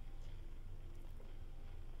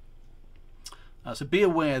 So be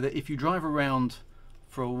aware that if you drive around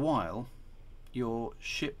for a while, your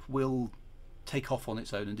ship will take off on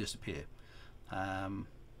its own and disappear. Oh,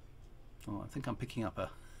 I think I'm picking up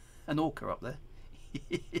an orca up there.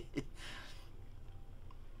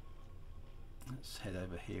 Let's head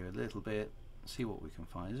over here a little bit, see what we can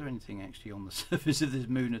find. Is there anything actually on the surface of this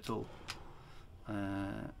moon at all?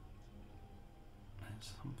 There's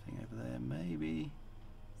something over there, maybe.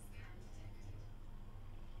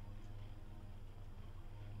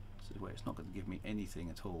 This is where it's not going to give me anything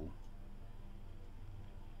at all.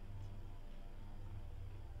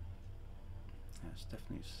 There's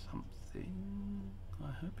definitely something,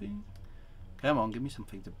 I'm hoping. Come on, give me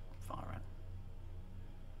something to fire at.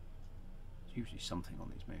 There's usually something on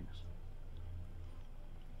these moons.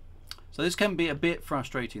 So this can be a bit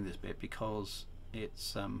frustrating, this bit, because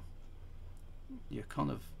it's you're kind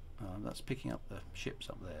of that's picking up the ships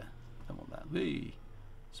up there. Don't want that. Whee!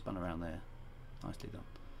 Spun around there. Nicely done.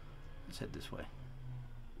 Let's head this way.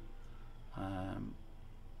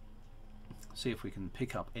 See if we can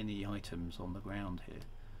pick up any items on the ground here.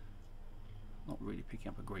 Not really picking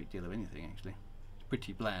up a great deal of anything actually. It's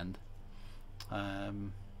pretty bland.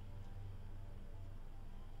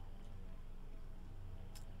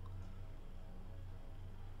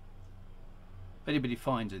 If anybody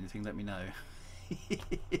finds anything, let me know.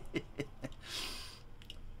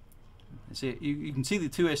 See, you can see the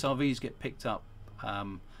two SRVs get picked up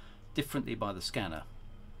differently by the scanner.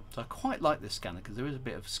 So I quite like this scanner because there is a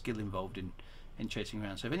bit of skill involved in chasing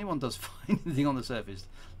around. So if anyone does find anything on the surface,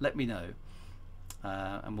 let me know,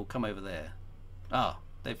 and we'll come over there. Ah,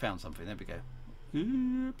 they found something. There we go.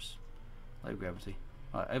 Oops, low gravity.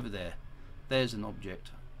 Right, over there. There's an object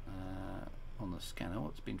on the scanner.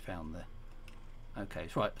 What's been found there? Okay,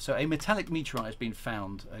 so right. So a metallic meteorite has been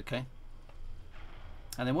found. Okay,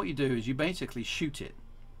 and then what you do is you basically shoot it.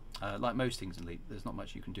 Like most things in Elite, there's not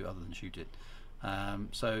much you can do other than shoot it.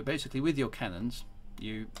 So basically with your cannons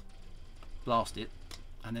you blast it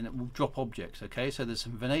and then it will drop objects. Okay, so there's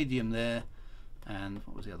some vanadium there, and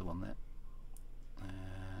what was the other one there?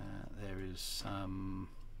 There is some,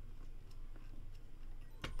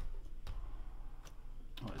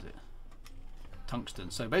 what is it, tungsten.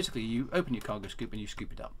 So basically you open your cargo scoop and you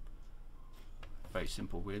scoop it up. Very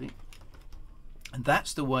simple really, and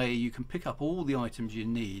that's the way you can pick up all the items you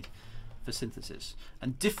need for synthesis.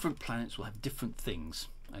 And different planets will have different things.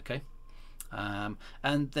 Okay,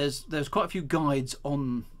 and there's quite a few guides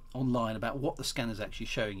online about what the scanner's actually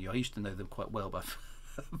showing you. I used to know them quite well, but I've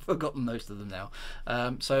forgotten most of them now.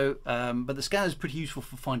 But the scanner is pretty useful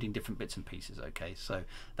for finding different bits and pieces. Okay, so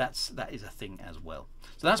that is a thing as well.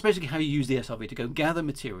 So that's basically how you use the SRV to go gather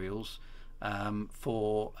materials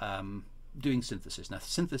for doing synthesis. Now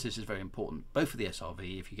synthesis is very important both for the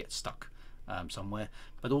SRV if you get stuck somewhere,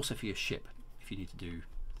 but also for your ship if you need to do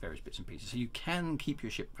various bits and pieces. So you can keep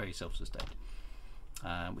your ship very self-sustained,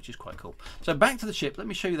 which is quite cool. So back to the ship. Let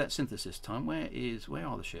me show you that synthesis time. Where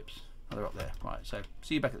are the ships? Oh, they're up there. Right, so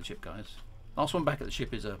see you back at the ship, guys. Last one back at the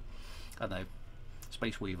ship is a, I don't know,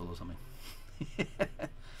 Space Weevil or something.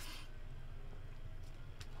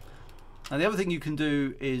 Now the other thing you can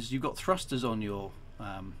do is you've got thrusters on your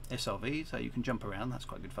SRV, so you can jump around. That's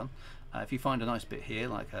quite good fun. If you find a nice bit here,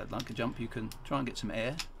 like a jump, you can try and get some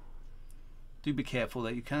air. Do be careful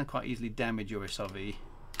that you can quite easily damage your SRV.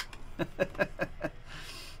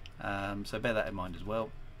 So bear that in mind as well.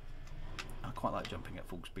 I quite like jumping at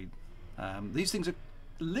full speed. These things are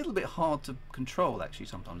a little bit hard to control actually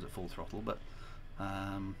sometimes at full throttle, but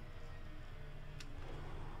I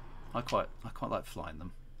quite like flying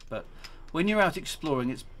them. But when you're out exploring,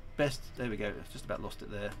 it's best. There we go. I've just about lost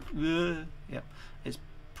it there. Yep. It's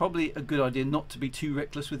probably a good idea not to be too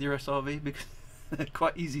reckless with your SRV because they're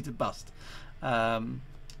quite easy to bust. Yeah,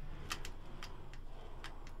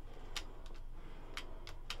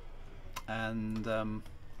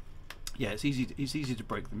 it's easy to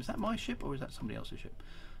break them. Is that my ship or is that somebody else's ship?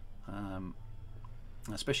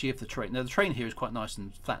 Especially if the terrain. Now the terrain here is quite nice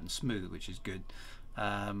and flat and smooth, which is good.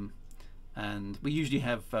 And we usually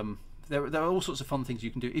have there are all sorts of fun things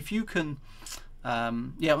you can do if you can.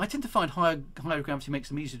 Yeah, I tend to find higher gravity makes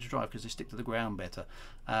them easier to drive because they stick to the ground better.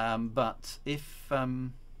 But if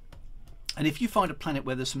you find a planet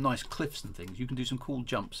where there's some nice cliffs and things, you can do some cool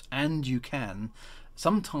jumps, and you can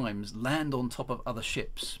sometimes land on top of other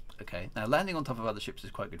ships. Okay, now landing on top of other ships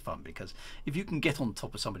is quite good fun because if you can get on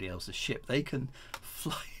top of somebody else's ship, they can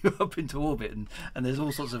fly you up into orbit, and there's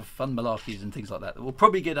all sorts of fun malarkeys and things like that we'll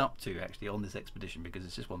probably get up to actually on this expedition because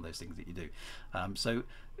it's just one of those things that you do. So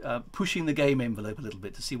pushing the game envelope a little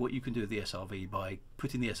bit to see what you can do with the SRV by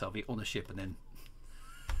putting the SRV on a ship and then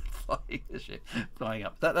flying the ship, flying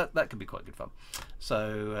up. That can be quite good fun.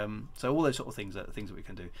 So so all those sort of things are things that we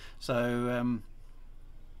can do. So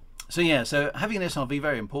so yeah, so having an SRV,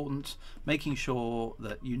 very important. Making sure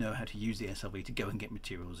that you know how to use the SRV to go and get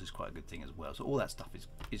materials is quite a good thing as well. So all that stuff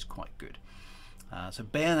is quite good. So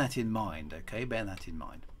bear that in mind, okay? Bear that in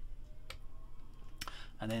mind.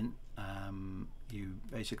 And then you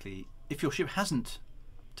basically, if your ship hasn't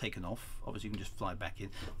taken off, obviously you can just fly back in.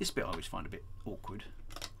 This bit I always find a bit awkward.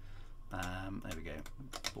 There we go,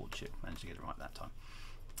 board ship, managed to get it right that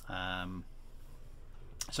time.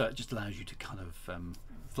 So it just allows you to kind of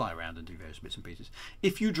fly around and do various bits and pieces.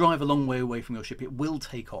 If you drive a long way away from your ship, it will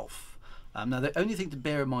take off. Now the only thing to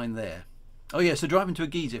bear in mind there, oh yeah, so driving to a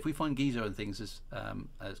geyser, if we find geyser and things, is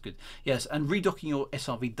good. Yes, and redocking your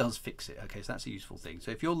SRV does fix it. Okay, so that's a useful thing.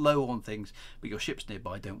 So if you're low on things but your ship's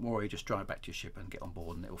nearby, don't worry, just drive back to your ship and get on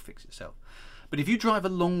board and it will fix itself. But if you drive a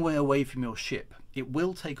long way away from your ship, it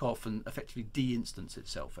will take off and effectively de-instance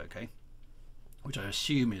itself, okay? Which I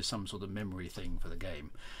assume is some sort of memory thing for the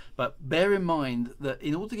game. But bear in mind that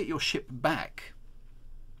in order to get your ship back,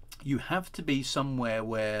 you have to be somewhere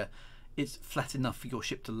where it's flat enough for your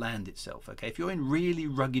ship to land itself, okay? If you're in really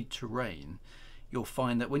rugged terrain, you'll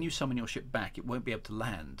find that when you summon your ship back, it won't be able to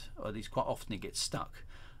land, or at least quite often it gets stuck.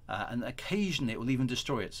 And occasionally it will even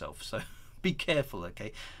destroy itself, so be careful,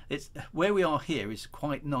 okay? It's where we are here is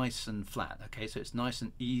quite nice and flat, okay? So it's nice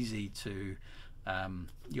and easy to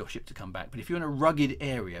your ship to come back. But if you're in a rugged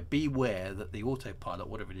area, beware that the autopilot,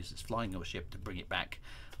 whatever it is that's flying your ship to bring it back,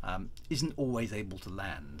 isn't always able to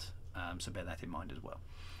land. So bear that in mind as well.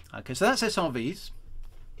 Okay, so that's SRVs.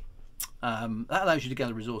 That allows you to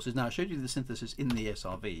gather resources. Now I showed you the synthesis in the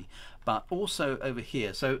SRV, but also over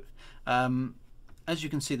here. So as you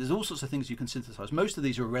can see, there's all sorts of things you can synthesize. Most of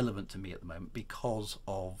these are irrelevant to me at the moment because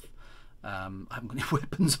of I haven't got any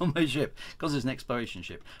weapons on my ship because it's an exploration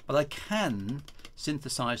ship, but I can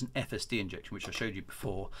synthesize an FSD injection, which I showed you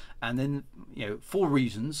before, and then, you know, for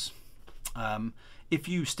reasons. If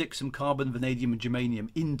you stick some carbon, vanadium and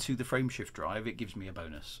germanium into the frameshift drive, it gives me a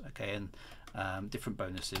bonus, okay? And different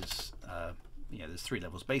bonuses, you know, there's 3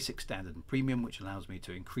 levels: basic, standard and premium, which allows me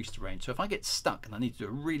to increase the range. So if I get stuck and I need to do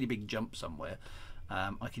a really big jump somewhere,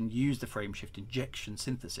 I can use the frameshift injection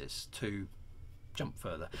synthesis to jump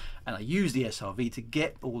further. And I use the SRV to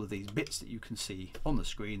get all of these bits that you can see on the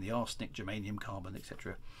screen: the arsenic, germanium, carbon,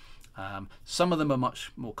 etc. Some of them are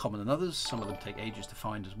much more common than others. Some of them take ages to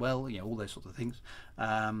find as well, you know, all those sorts of things,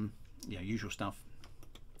 you know, usual stuff.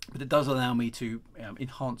 But it does allow me to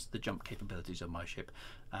enhance the jump capabilities of my ship,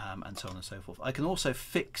 and so on and so forth. I can also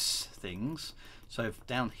fix things. So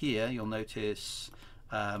down here you'll notice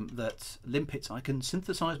that limpets, I can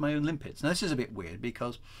synthesize my own limpets. Now this is a bit weird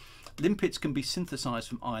because limpets can be synthesized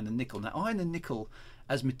from iron and nickel. Now iron and nickel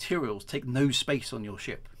as materials take no space on your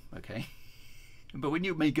ship, okay? But when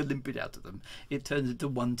you make a limpet out of them, it turns into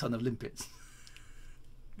 1 ton of limpets.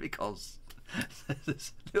 Because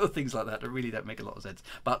there's little things like that that really don't make a lot of sense.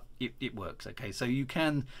 But it works, okay? So you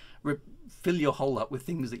can fill your hole up with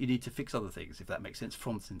things that you need to fix other things, if that makes sense,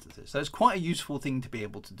 from synthesis. So it's quite a useful thing to be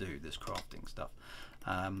able to do, this crafting stuff.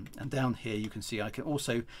 And down here you can see I can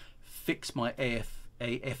also fix my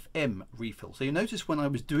AFM refill. So you notice when I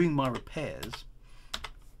was doing my repairs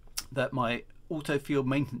that my auto field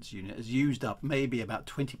maintenance unit has used up maybe about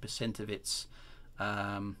 20% of its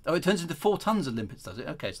oh, it turns into 4 tons of limpets, does it?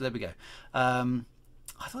 Okay, so there we go.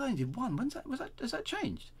 I thought I only did 1. Has that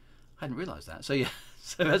changed? I hadn't realized that. So yeah,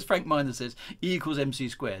 so as Frank Miner says, E equals MC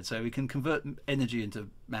squared, so we can convert energy into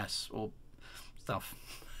mass or stuff.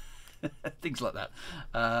 Things like that.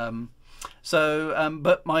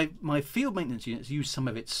 But my field maintenance units use some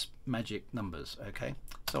of its magic numbers, okay?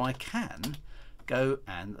 So I can go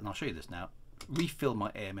and I'll show you this now, refill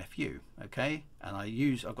my AMFU, okay? And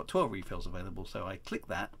I've got 12 refills available, so I click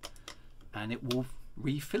that and it will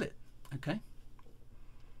refill it, okay?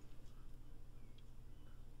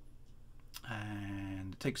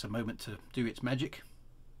 And it takes a moment to do its magic,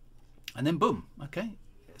 and then boom, okay?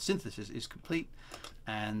 Synthesis is complete,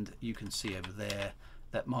 and you can see over there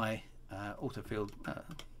that my auto field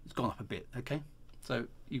has gone up a bit, okay? So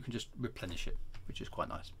you can just replenish it, which is quite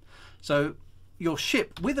nice. So your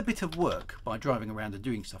ship, with a bit of work by driving around and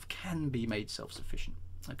doing stuff, can be made self-sufficient,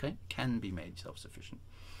 okay? Can be made self-sufficient.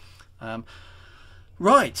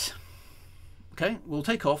 Right, okay, we'll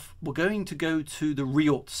take off. We're going to go to the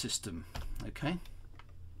Riedquat system, okay?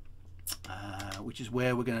 Which is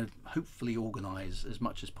where we're going to hopefully organize as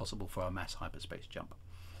much as possible for our mass hyperspace jump.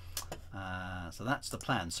 So that's the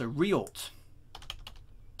plan. So Riedquat,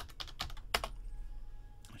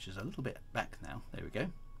 which is a little bit back now, there we go.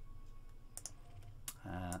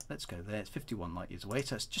 Let's go there. It's 51 light years away,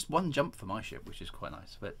 so it's just one jump for my ship, which is quite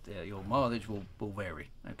nice. But your mileage will vary.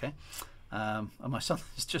 Okay, and my son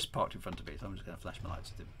is just parked in front of me, so I'm just going to flash my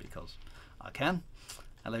lights at him because I can.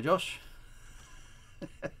 Hello, Josh.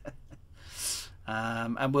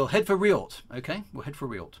 And we'll head for Riedquat. Okay, we'll head for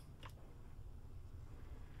Riedquat.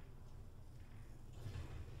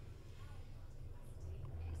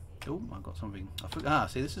 Oh, I've got something.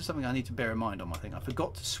 See, this is something I need to bear in mind on my thing. I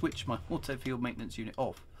forgot to switch my auto field maintenance unit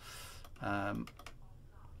off.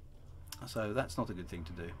 So that's not a good thing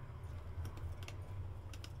to do.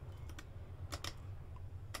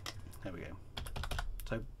 There we go.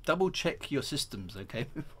 So double check your systems, okay,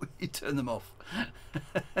 before you turn them off.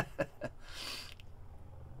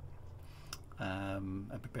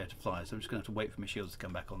 And prepare to fly. So I'm just going to have to wait for my shields to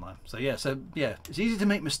come back online. So yeah, it's easy to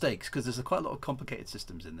make mistakes because there's quite a lot of complicated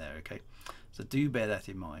systems in there. Okay, so do bear that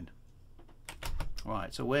in mind.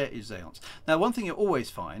 Right. So where is Zeance? Now, one thing you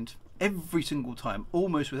always find every single time,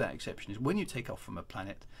 almost without exception, is when you take off from a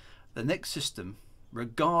planet, the next system,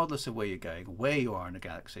 regardless of where you're going, where you are in a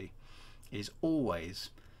galaxy, is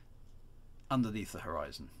always underneath the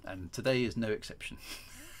horizon, and today is no exception.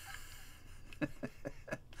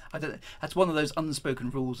 I don't know. That's one of those unspoken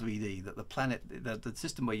rules of ED, that the planet, the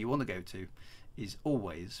system where you want to go to, is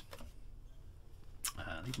always.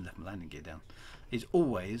 I even left my landing gear down. Is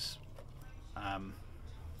always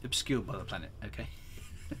obscured by the planet. Okay,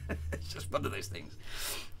 it's just one of those things.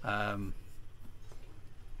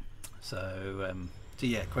 So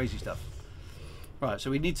yeah, crazy stuff. Right,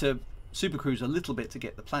 so we need to super cruise a little bit to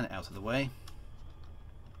get the planet out of the way.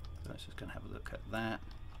 So let's just go and have a look at that.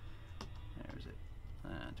 Where is it?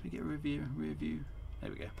 Do we get a rear view?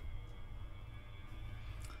 There we go.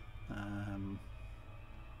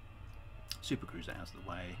 Super cruise out of the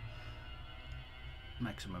way.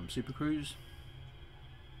 Maximum super cruise.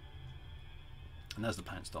 And as the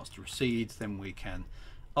planet starts to recede, then we can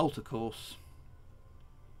alter course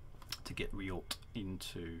to get Riedquat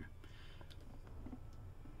into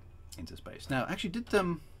space. Now, actually, did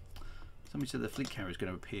somebody said the fleet carrier is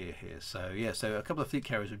going to appear here? So yeah, so a couple of fleet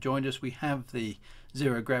carriers have joined us. We have the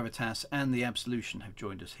Zero Gravitas and the Absolution have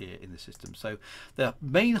joined us here in the system. So the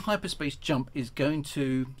main hyperspace jump is going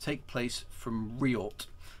to take place from Riedquat,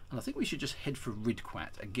 and I think we should just head for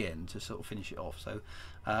Riedquat again to sort of finish it off. So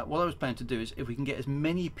what I was planning to do is, if we can get as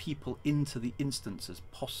many people into the instance as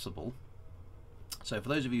possible. So for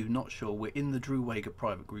those of you who are not sure, we're in the Drew Wager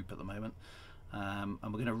private group at the moment, and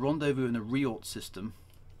we're going to rendezvous in the Riedquat system.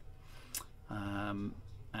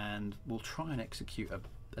 And we'll try and execute a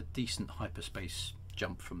decent hyperspace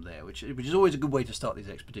jump from there, which is always a good way to start these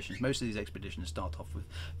expeditions. Most of these expeditions start off with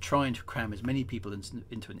trying to cram as many people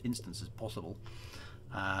into an instance as possible,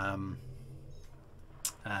 and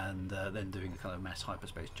then doing a kind of mass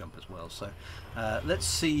hyperspace jump as well. So let's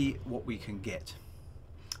see what we can get.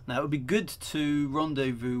 Now, it would be good to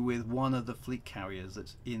rendezvous with one of the fleet carriers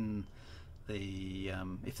that's in the,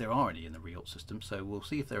 if there are any in the Riedquat system. So we'll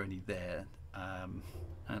see if there are any there, and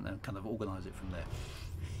then kind of organise it from there.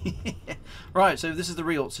 Right, so this is the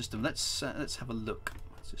Riedquat system. Let's have a look.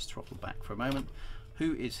 Let's just throttle back for a moment.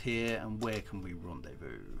 Who is here and where can we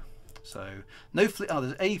rendezvous? So no fleet. Oh,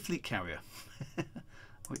 there's a fleet carrier,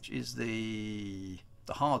 which is the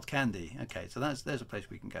hard candy. Okay, so there's a place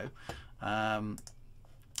we can go.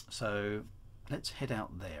 So let's head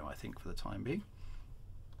out there, I think, for the time being.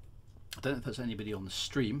 I don't know if there's anybody on the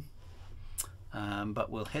stream, but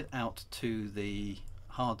we'll head out to the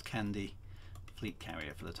hard candy fleet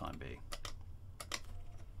carrier for the time being.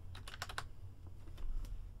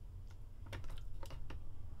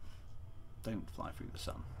 Don't fly through the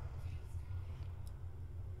sun.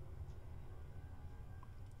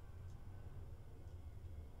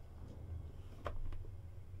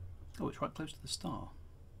 Oh, it's right close to the star.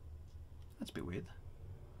 That's a bit weird.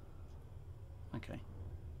 Okay.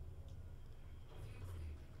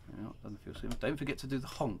 No, doesn't feel so. Don't forget to do the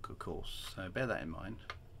honk, of course. So bear that in mind.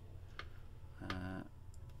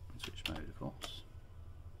 Switch mode, of course.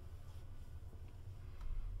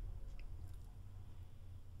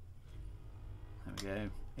 There we go.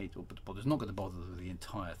 8 orbit bother. It's not going to bother the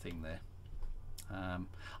entire thing there.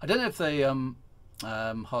 I don't know if they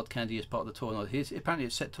hard candy is part of the tour or not. Apparently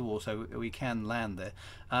it's set to war, so we can land there.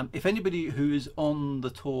 If anybody who is on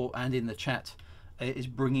the tour and in the chat is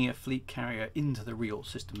bringing a fleet carrier into the Riedquat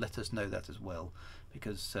system, let us know that as well,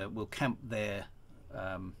 because we'll camp there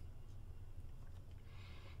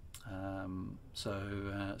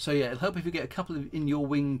So yeah, it'll help if you get a couple of in your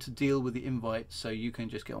wing to deal with the invites, so you can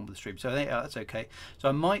just get on with the stream. So that's okay. So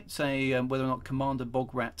I might say whether or not Commander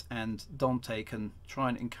Bograt and Dante can try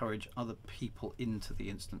and encourage other people into the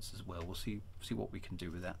instance as well. We'll see what we can do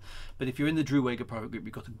with that. But if you're in the Drew Wager private group,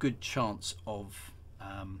 you've got a good chance of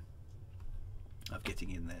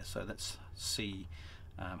getting in there. So let's see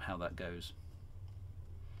how that goes.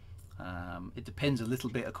 It depends a little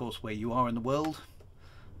bit, of course, where you are in the world.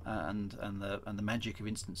 And the magic of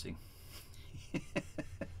instancing,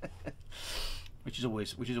 which is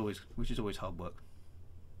always hard work.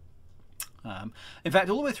 In fact,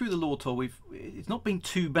 all the way through the lore tour, it's not been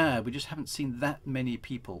too bad. We just haven't seen that many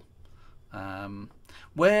people.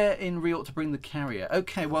 Where in Riot to bring the carrier?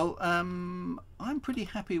 Okay, well, I'm pretty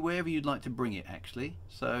happy wherever you'd like to bring it, actually.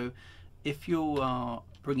 So, if you are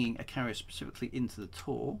bringing a carrier specifically into the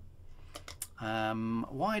tour.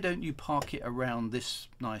 Why don't you park it around this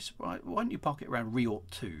nice? Why don't you park it around Riot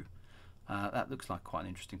 2? That looks like quite an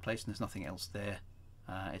interesting place, and there's nothing else there.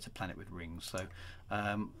 It's a planet with rings. So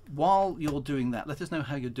while you're doing that, let us know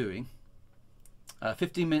how you're doing.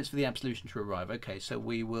 15 minutes for the absolution to arrive. Okay, so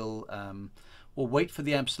we will we'll wait for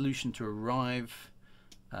the absolution to arrive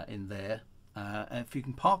in there. And if you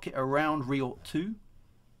can park it around Riot 2.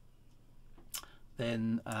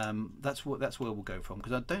 Then that's where we'll go from,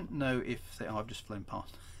 because I don't know if I've just flown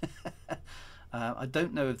past. I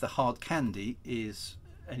don't know if the hard candy is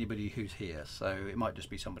anybody who's here, so it might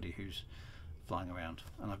just be somebody who's flying around.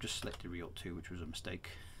 And I've just selected Riot 2, which was a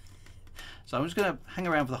mistake. So I'm just going to hang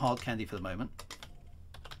around for the hard candy for the moment,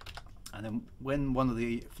 and then when one of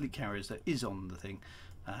the fleet carriers that is on the thing,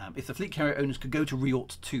 if the fleet carrier owners could go to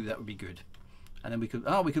Riot 2, that would be good. And then we could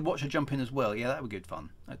watch her jump in as well. Yeah, that would be good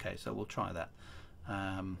fun. Okay, so we'll try that.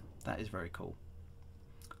 That is very cool.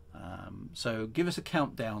 So give us a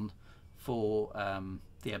countdown for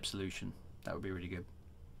the absolution. That would be really good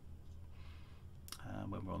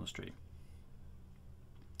when we're on the stream.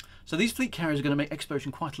 So these fleet carriers are going to make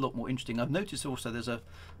exploration quite a lot more interesting. I've noticed also there's a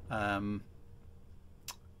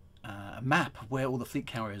map where all the fleet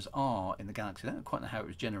carriers are in the galaxy. I don't quite know how it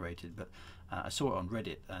was generated, but I saw it on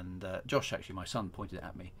Reddit, and Josh, actually my son, pointed it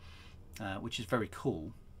at me, which is very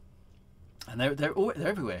cool. And they're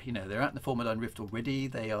everywhere. You know, they're out in the Formidine Rift already.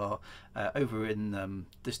 They are over in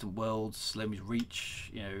distant worlds, Slomi's Reach.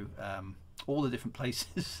 You know, all the different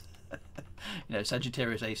places. You know,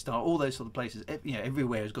 Sagittarius A Star, all those sort of places. You know,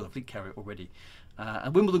 everywhere has got a fleet carrier already.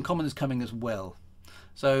 And Wimbledon Common is coming as well.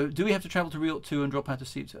 So, do we have to travel to Riot 2 and drop out of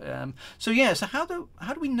seats? So yeah. So how do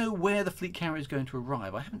we know where the fleet carrier is going to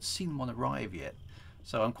arrive? I haven't seen one arrive yet,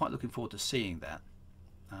 so I'm quite looking forward to seeing that.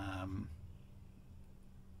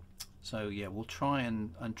 So yeah, we'll try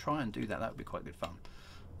and do that. That would be quite good fun.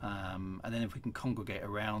 And then if we can congregate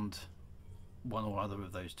around one or other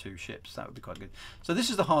of those two ships, that would be quite good. So this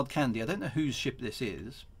is the hard candy. I don't know whose ship this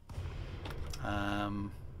is,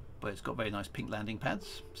 but it's got very nice pink landing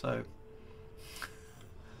pads. So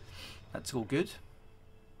that's all good.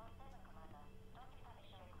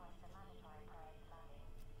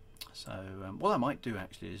 So what I might do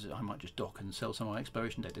actually is I might just dock and sell some of my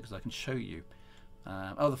exploration data, because I can show you.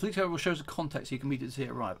 Oh, the fleet carrier will show us a contact so you can immediately see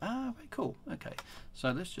it arrive. Ah, very cool. Okay,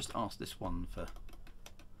 so let's just ask this one for.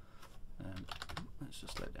 Let's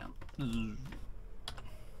just slow down.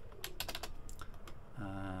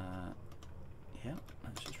 Yeah,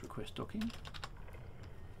 let's just request docking.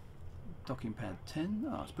 Docking pad 10.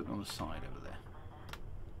 Oh, let's put it on the side over there.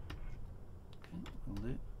 Okay, will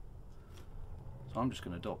do. So I'm just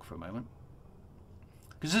going to dock for a moment,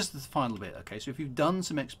 because this is the final bit. Okay, so if you've done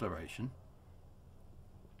some exploration,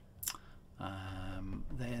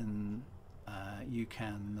 then you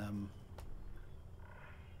can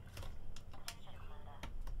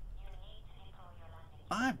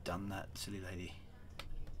I've done that, silly lady.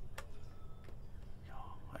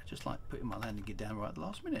 Oh, I just like putting my landing gear down right at the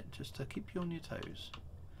last minute, just to keep you on your toes.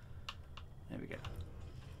 There we go.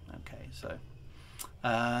 Okay,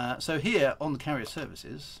 so here on the carrier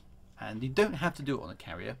services, and you don't have to do it on a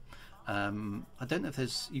carrier. I don't know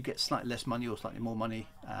if you get slightly less money or slightly more money,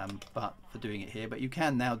 but for doing it here. But you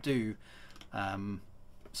can now do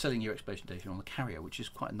selling your exploration data on the carrier, which is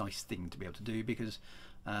quite a nice thing to be able to do, because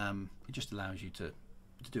it just allows you to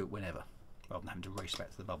do it whenever, rather than having to race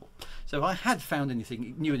back to the bubble. So if I had found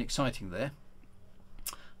anything new and exciting there,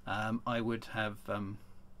 I would have you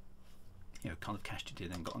know, kind of cashed it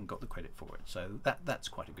in and got the credit for it. So that's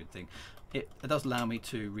quite a good thing. It does allow me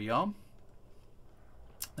to rearm.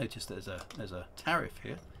 Notice there's a tariff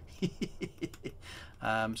here,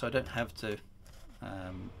 so I don't have to.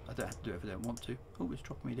 I don't have to do it if I don't want to. Oh, it's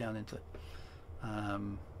dropping me down into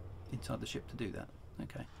inside the ship to do that.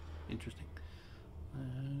 Okay. interesting.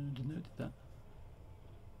 Didn't know it did that.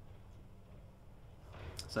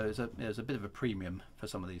 So there's a bit of a premium for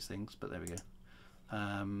some of these things, but there we go.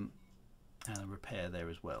 And a repair there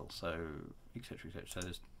as well. So etc. etc. So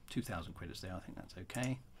there's 2,000 credits there. I think that's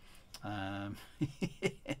okay.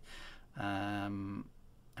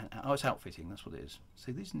 Oh, it's outfitting. That's what it is.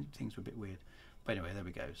 See, these things were a bit weird. But anyway, there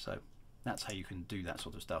we go. So that's how you can do that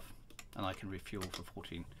sort of stuff. And I can refuel for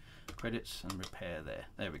 14 credits and repair there.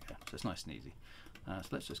 There we go. So it's nice and easy. So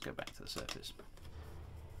let's just go back to the surface.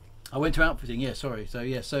 I went to outfitting. Yeah, sorry. So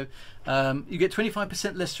yeah, so you get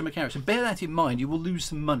 25% less from a carrier. So bear that in mind. You will lose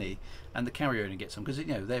some money, and the carrier only gets some because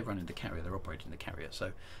they're running the carrier. They're operating the carrier.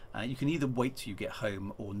 So you can either wait till you get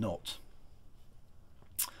home or not.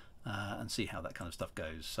 And see how that kind of stuff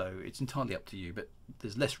goes. So it's entirely up to you, but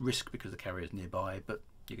there's less risk because the carrier is nearby, but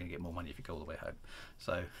you're going to get more money if you go all the way home.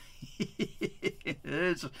 So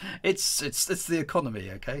it's the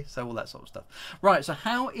economy, okay? So all that sort of stuff. Right. So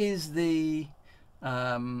how is the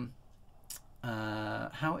how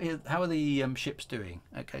are the ships doing?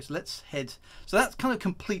 Okay, so let's head. So that kind of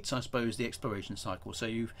completes, I suppose, the exploration cycle. So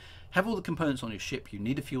you have all the components on your ship. You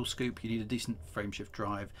need a fuel scoop. You need a decent frameshift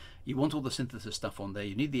drive. You want all the synthesis stuff on there.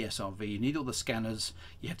 You need the SRV. You need all the scanners.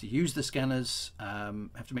 You have to use the scanners.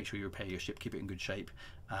 Have to make sure you repair your ship, keep it in good shape,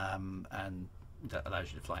 and that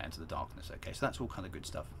allows you to fly out into the darkness. Okay, so that's all kind of good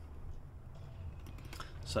stuff.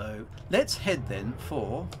 So let's head then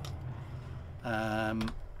for.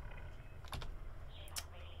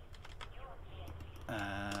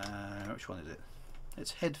 Which one is it?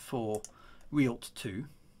 Let's head for Riedquat 2,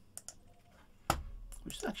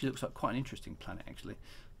 which actually looks like quite an interesting planet, actually.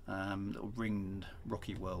 Little ringed,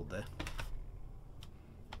 rocky world there.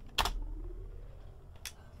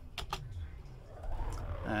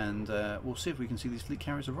 And we'll see if we can see these fleet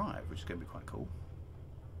carriers arrive, which is going to be quite cool.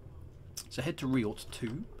 So head to Riedquat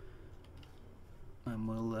 2, and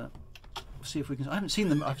we'll see if we can. I haven't seen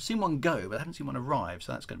them. I've seen one go, but I haven't seen one arrive,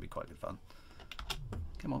 so that's going to be quite good fun.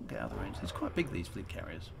 Come on, get out of the range. It's quite big, these fleet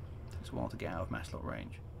carriers. It takes a while to get out of mass lot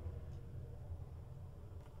range.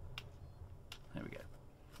 There we go.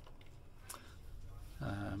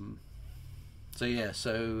 So yeah,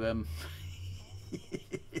 so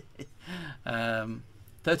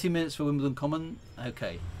 30 minutes for Wimbledon Common.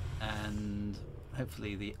 Okay, and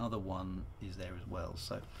hopefully the other one is there as well.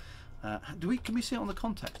 So can we see it on the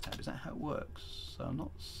contacts tab? Is that how it works? So I'm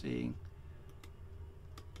not seeing.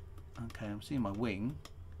 Okay, I'm seeing my wing.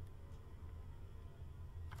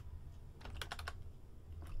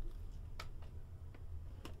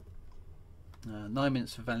 9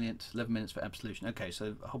 minutes for Valiant, 11 minutes for Absolution. Okay,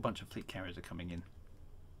 so a whole bunch of fleet carriers are coming in.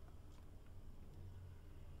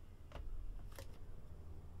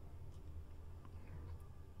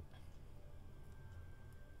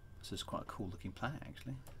 This is quite a cool looking planet,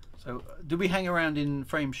 actually. So do we hang around in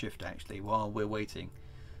frameshift actually while we're waiting?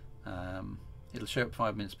 It'll show up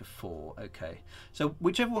 5 minutes before. Okay, so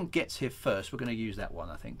whichever one gets here first, we're going to use that one,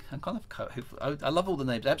 I think. I'm kind of I love all the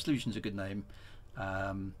names. Absolution's a good name,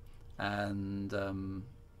 and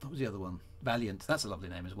what was the other one? Valiant. That's a lovely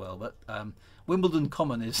name as well. But Wimbledon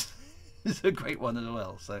Common is a great one as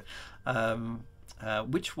well. So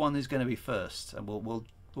which one is going to be first? And we'll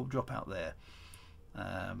drop out there.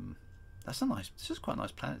 That's a nice. This is quite a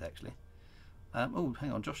nice planet actually. Oh,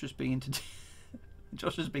 hang on, Josh is being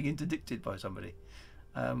interdicted by somebody.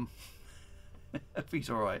 If he's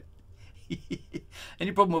all right.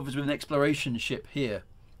 Any problem obviously with an exploration ship here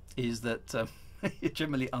is that you're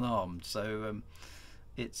generally unarmed, so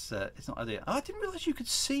it's not ideal. Oh, I didn't realise you could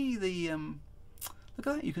see the look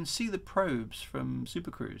at that. You can see the probes from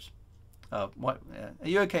Super Cruise. Oh, are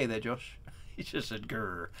you okay there, Josh? He just said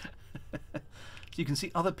grrr. So you can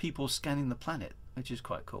see other people scanning the planet, which is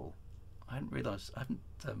quite cool. I hadn't realised. I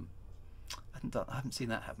haven't seen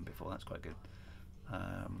that happen before. That's quite good.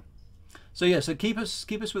 So yeah, so keep us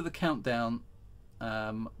with the countdown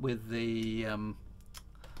with the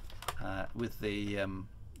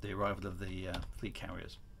arrival of the fleet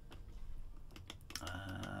carriers.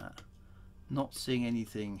 Not seeing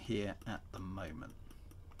anything here at the moment,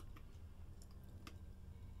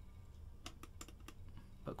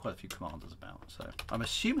 but quite a few commanders about. So I'm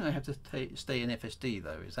assuming I have to stay in FSD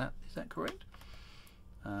though. Is that correct?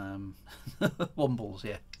 Wombles,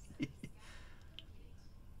 yeah.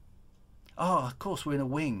 Oh, of course we're in a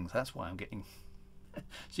wing. That's why I'm getting. So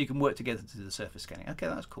you can work together to do the surface scanning. Okay,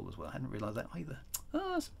 that's cool as well. I hadn't realised that either.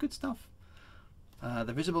 Oh, that's some good stuff.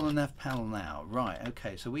 They're visible on the nav panel now. Right.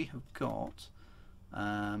 Okay. So we have got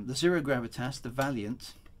the Zero Gravitas, the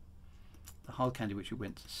Valiant, the Hard Candy, which we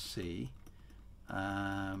went to see.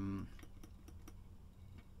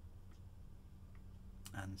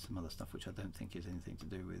 and some other stuff which I don't think is anything to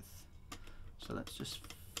do with. So let's just,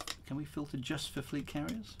 can we filter just for fleet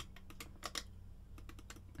carriers?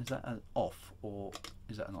 Is that an off or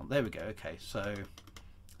is that an on? There we go. Okay, so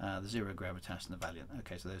the zero gravitas and the Valiant.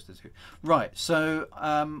 Okay, so those are the two. Right, so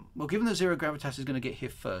well, given the zero gravitas is going to get here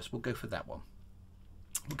first, we'll go for that one.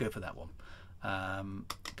 We'll go for that one.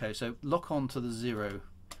 Okay, so lock on to the zero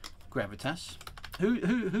gravitas.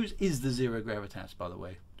 Whose is the zero gravitas, by the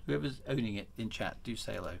way? Whoever's owning it in chat, do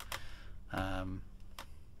say hello. And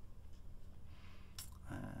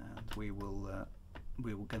we're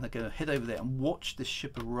going to go head over there and watch this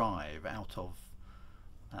ship arrive out of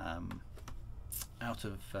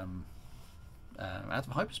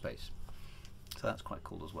hyperspace. So that's quite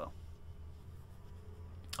cool as well.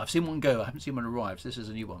 I've seen one go. I haven't seen one arrive. So this is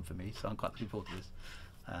a new one for me. So I'm quite looking forward to this.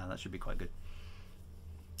 That should be quite good.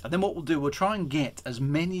 And then what we'll do, we'll try and get as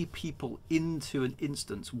many people into an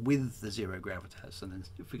instance with the zero gravitas, and then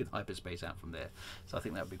if we can hyperspace out from there. So I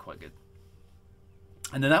think that would be quite good.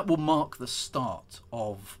 And then that will mark the start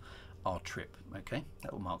of our trip. Okay,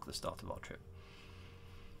 that will mark the start of our trip.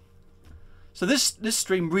 So this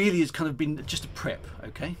stream really has kind of been just a prep.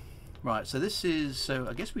 Okay, right. So this is, so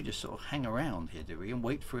I guess we just sort of hang around here, do we, and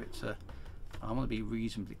wait for it to. I want to be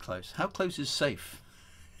reasonably close. How close is safe?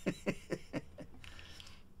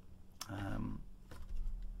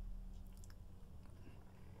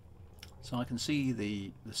 So I can see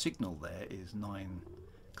the signal there is 9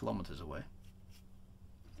 kilometers away.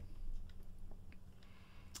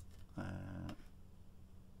 I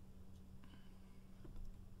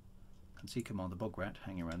can see Commander Bograt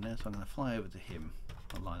hanging around there, so I'm going to fly over to him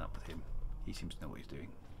and line up with him. He seems to know what he's doing.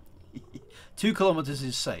 2 kilometers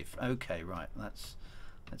is safe. Okay, right. Let's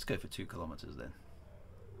go for 2 kilometers then.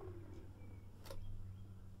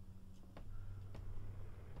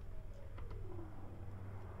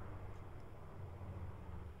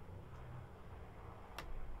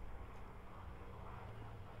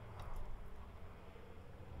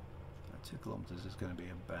 That 2 kilometers is going to be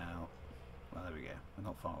about. Well, there we go. We're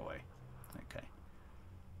not far away. Okay.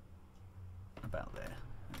 About there.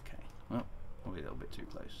 Okay. Well, probably a little bit too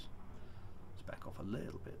close. Let's back off a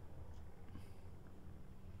little bit.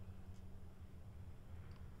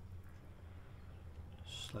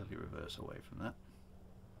 Slowly reverse away from that.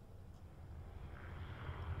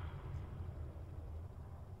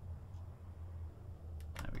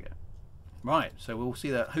 There we go. Right, so we'll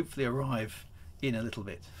see that hopefully arrive in a little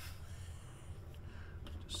bit.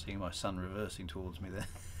 Just seeing my son reversing towards me there.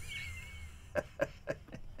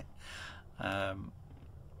 Haven't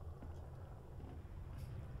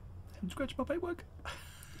scratched my paperwork.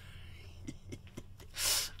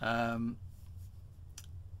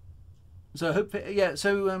 So hopefully, yeah.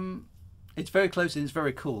 So it's very close and it's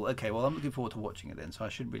very cool. Okay, well I'm looking forward to watching it then. So I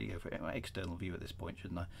should really go for my external view at this point,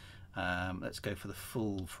 shouldn't I? Let's go for the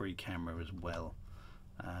full free camera as well,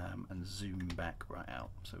 and zoom back right out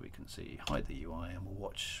so we can see. Hide the UI and we'll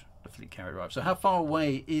watch the fleet carrier arrive. So how far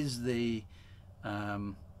away is the?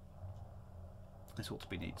 This ought to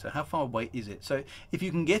be neat. So how far away is it? So if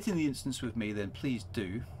you can get in the instance with me, then please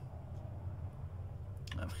do.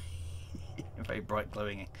 Very bright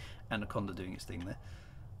glowing anaconda doing its thing there.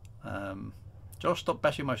 Josh, stop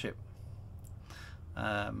bashing my ship.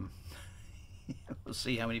 We'll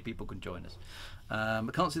see how many people can join us. I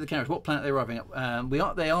can't see the carriers. What planet are they arriving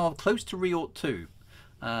at? They are close to Riedquat 2.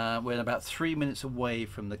 We're about 3 minutes away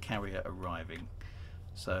from the carrier arriving.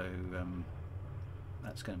 So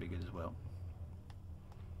that's going to be good as well.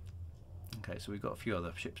 Okay, so we've got a few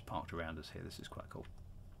other ships parked around us here. This is quite cool.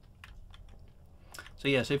 So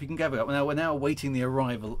yeah, so if you can gather up, we're now awaiting the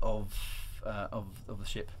arrival of the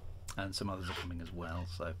ship, and some others are coming as well.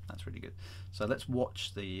 So that's really good. So let's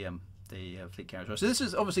watch the fleet carriers. So this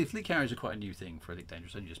is obviously, fleet carriers are quite a new thing for Elite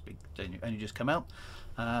Dangerous. Only just come out.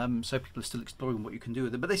 So people are still exploring what you can do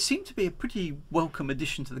with them, but they seem to be a pretty welcome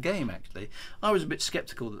addition to the game. Actually, I was a bit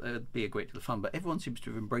sceptical that it'd be a great deal of fun, but everyone seems to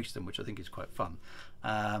have embraced them, which I think is quite fun.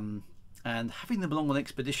 And having them along on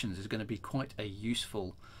expeditions is going to be quite a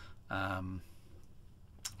useful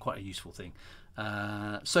thing.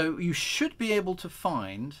 So you should be able to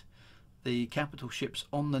find the capital ships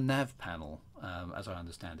on the nav panel, as I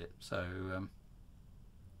understand it. So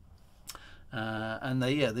and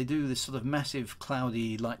they do this sort of massive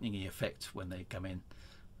cloudy lightningy effect when they come in.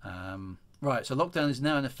 Right, so lockdown is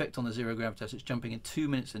now in effect on the zero gravitas. It's jumping in 2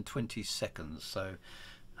 minutes and 20 seconds. So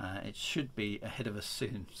it should be ahead of us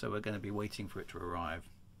soon. So we're going to be waiting for it to arrive.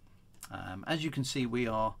 As you can see, we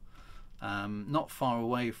are not far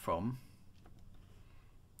away from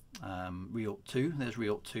Riedquat 2. There's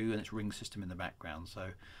Riedquat 2 and its ring system in the background. So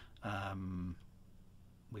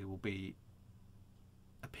we will be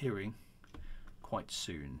appearing quite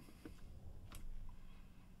soon.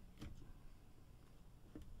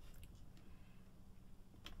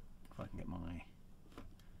 If I can get my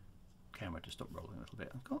camera to stop rolling a little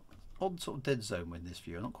bit. I've got odd sort of dead zone with this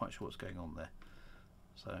view. I'm not quite sure what's going on there.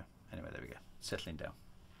 So anyway, there we go, settling down.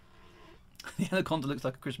 The Anaconda looks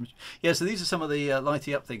like a Christmas. Yeah, so these are some of the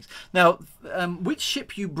lighty up things. Now, which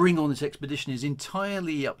ship you bring on this expedition is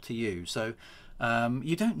entirely up to you. So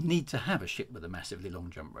you don't need to have a ship with a massively long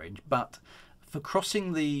jump range, but for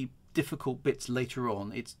crossing the difficult bits later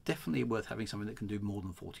on, it's definitely worth having something that can do more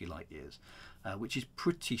than 40 light years, which is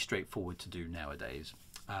pretty straightforward to do nowadays.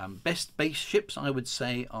 Best base ships, I would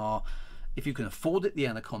say, are, if you can afford it, the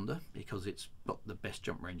Anaconda, because it's got the best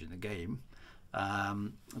jump range in the game.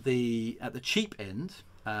 At the cheap end,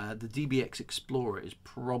 the DBX Explorer is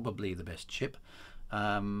probably the best ship.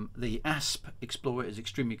 The ASP Explorer is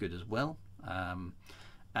extremely good as well.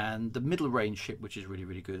 And the middle range ship, which is really,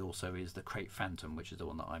 really good also, is the Krait Phantom, which is the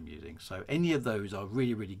one that I'm using. So any of those are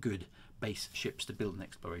really, really good base ships to build an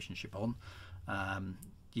exploration ship on.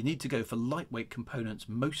 You need to go for lightweight components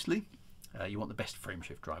mostly. You want the best frame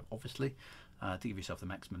shift drive, obviously, to give yourself the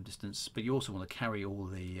maximum distance, but you also want to carry all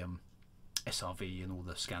the SRV and all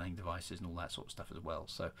the scanning devices and all that sort of stuff as well.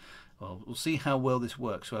 So we'll see how well this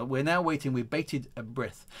works. Well, we're now waiting with bated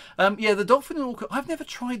breath. Yeah, the Dolphin and Orca, I've never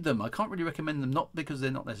tried them. I can't really recommend them, not because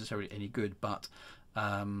they're not necessarily any good, but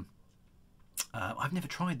I've never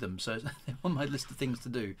tried them, so they're on my list of things to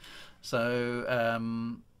do. So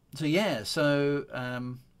yeah,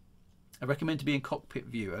 I recommend to be in cockpit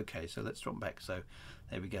view. Okay, so let's drop back. So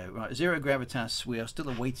there we go. Right, zero gravitas, we are still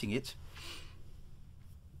awaiting it.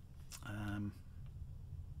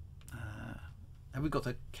 Have we got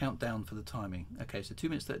a countdown for the timing? Okay, so 2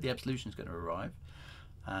 minutes that the absolution is going to arrive.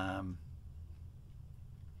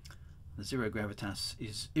 The zero gravitas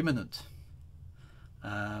is imminent.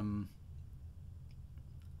 So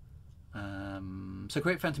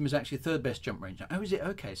Krait Phantom is actually third best jump range. Oh, is it?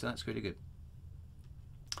 Okay, so that's really good.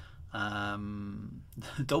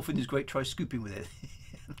 The Dolphin is great. Try scooping with it.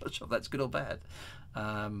 I'm not sure if that's good or bad.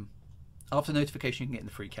 After notification, you can get in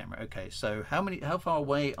the free camera. Okay, so how far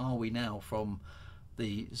away are we now from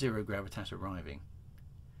the zero gravitas arriving?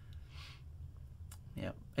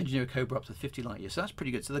 Yeah, engineer Cobra up to 50 light years, so that's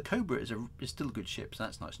pretty good. So the Cobra is still a good ship, so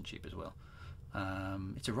that's nice and cheap as well.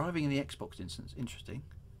 It's arriving in the Xbox instance. Interesting.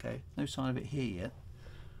 Okay, no sign of it here yet.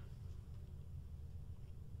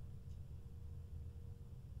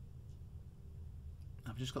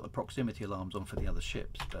 I've just got the proximity alarms on for the other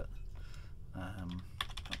ships, but I'll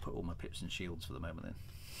put all my pips and shields for the moment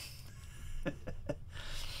then.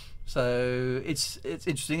 So it's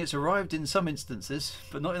interesting. It's arrived in some instances,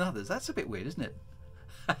 but not in others. That's a bit weird, isn't it?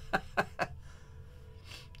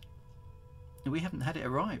 We haven't had it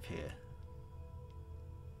arrive here.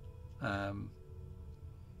 Time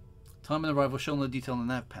and arrival shown on the detail on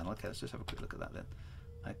the nav panel. Okay, let's just have a quick look at that then.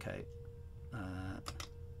 Okay. I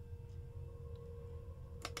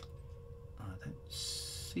don't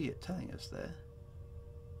see it telling us there.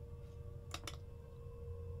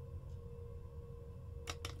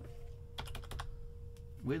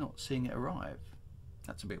 We're not seeing it arrive.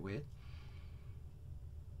 That's a bit weird.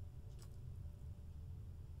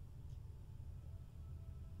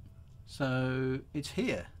 So it's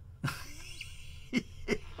here.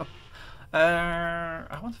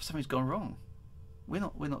 I wonder if something's gone wrong. We're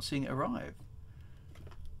not seeing it arrive.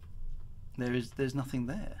 There's nothing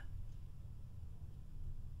there.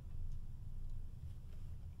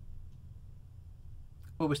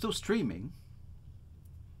 Well, we're still streaming.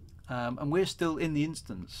 And we're still in the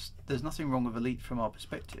instance. There's nothing wrong with Elite from our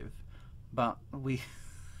perspective, but we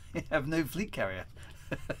have no fleet carrier.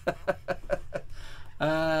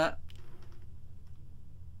 So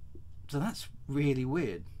that's really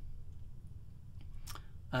weird.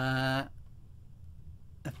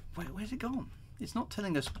 Where's it gone? It's not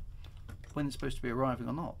telling us when it's supposed to be arriving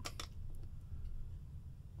or not.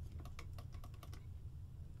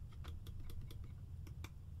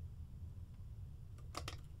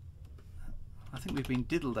 I think we've been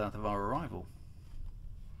diddled out of our arrival.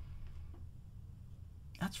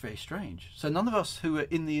 That's very strange. So none of us who are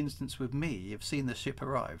in the instance with me have seen the ship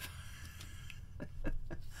arrive.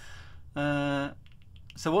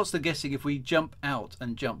 So what's the guessing? If we jump out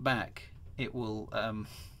and jump back, it will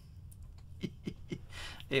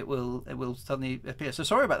it will suddenly appear. So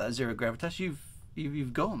sorry about that, Zero Gravitas.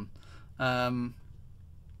 You've gone.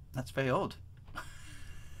 That's very odd.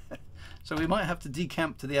 So we might have to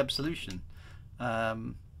decamp to the Absolution.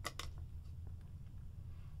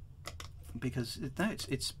 Because no,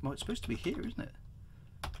 it's supposed to be here, isn't it?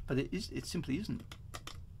 But it simply isn't.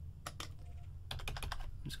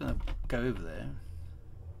 just going to go over there.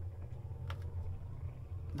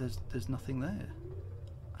 There's nothing there.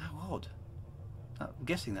 How odd. I'm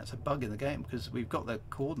guessing that's a bug in the game because we've got the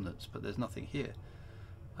coordinates, but there's nothing here.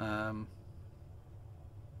 I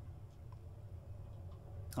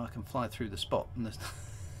can fly through the spot and there's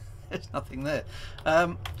there's nothing there.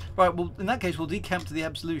 Right, well in that case we'll decamp to the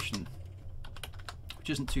Absolution, which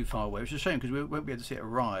isn't too far away, which is a shame because we won't be able to see it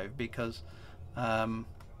arrive because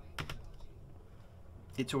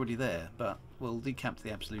it's already there, but we'll decamp to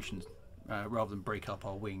the Absolution rather than break up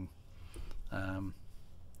our wing.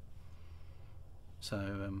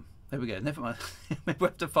 There we go. Never mind. Maybe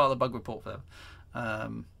we'll have to file a bug report for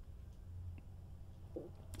them.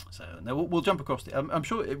 So now we'll jump across it. I'm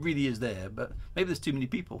sure it really is there, but maybe there's too many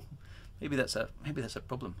people. Maybe that's a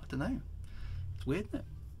problem. I don't know. It's weird, isn't it?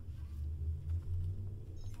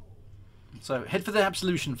 So head for the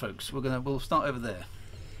Absolution, folks. We'll start over there.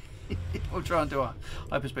 We'll try and do a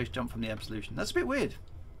hyperspace jump from the Absolution. That's a bit weird.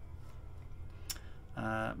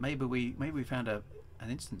 Maybe we found an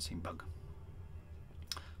instancing bug.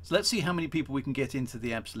 So let's see how many people we can get into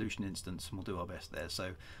the Absolution instance, and we'll do our best there.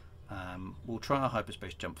 So we'll try a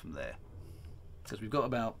hyperspace jump from there because we've got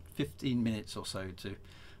about 15 minutes or so to.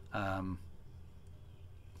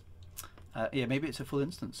 Yeah, maybe it's a full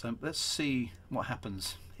instance. So let's see what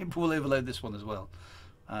happens. Maybe we'll overload this one as well.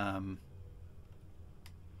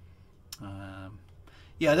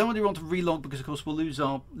 Yeah, I don't really want to relog because of course we'll lose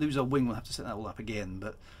our wing. We'll have to set that all up again.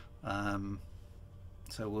 But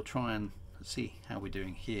so we'll try and see how we're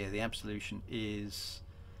doing here. The Absolution is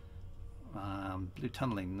blue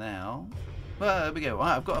tunneling now. Well, there we go.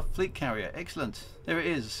 I've got a fleet carrier. Excellent. There it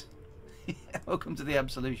is. Welcome to the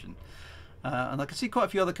Absolution. And I can see quite a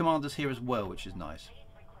few other commanders here as well, which is nice.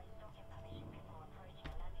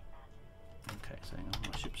 Okay, so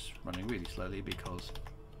my ship's running really slowly because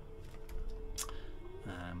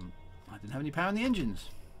I didn't have any power in the engines.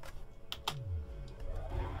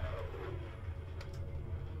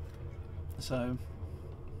 So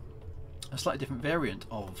a slightly different variant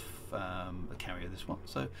of the carrier, this one.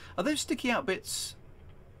 So are those sticky out bits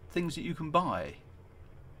things that you can buy,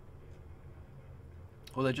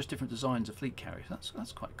 or they're just different designs of fleet carriers?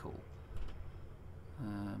 That's quite cool.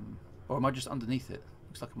 Or am I just underneath it?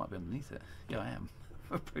 Looks like I might be underneath it. Yeah, I am.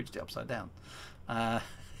 I've approached it upside down. I'm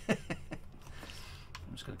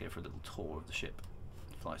just going to go for a little tour of the ship,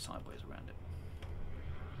 fly sideways around it.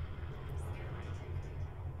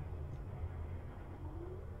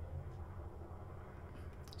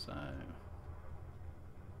 So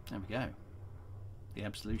there we go. The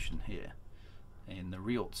Absolution here in the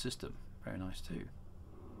Riedquat system. Very nice too.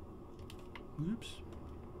 Oops.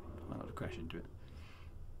 Might have to crash into it.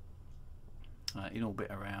 In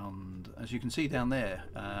orbit around, as you can see down there,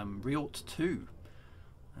 Riedquat 2.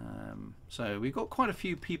 So we've got quite a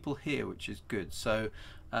few people here, which is good. So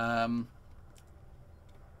yeah,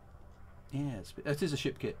 it is a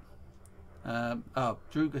ship kit. Oh,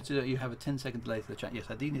 Drew, consider you have a 10-second delay to the chat. Yes,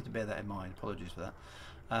 I do need to bear that in mind. Apologies for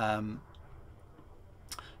that.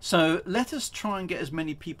 So let us try and get as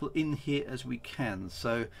many people in here as we can.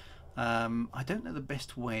 So I don't know the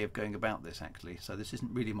best way of going about this actually. So this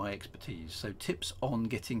isn't really my expertise. So tips on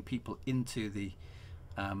getting people into the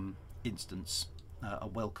instance are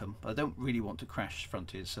welcome. But I don't really want to crash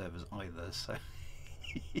Frontier servers either. So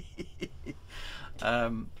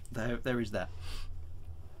there is that.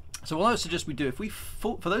 So what I would suggest we do, if we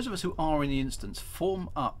for those of us who are in the instance,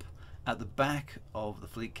 form up at the back of the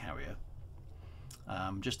fleet carrier,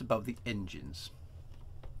 just above the engines,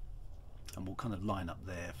 and we'll kind of line up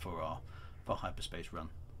there for our hyperspace run.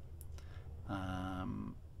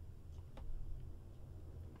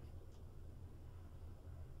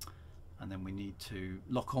 And then we need to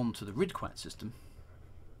lock on to the Riedquat system,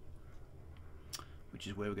 which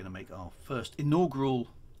is where we're going to make our first inaugural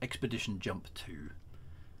expedition jump to.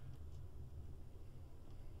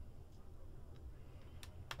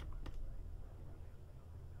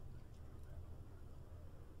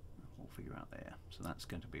 Figure out there. So that's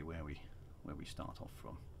going to be where we start off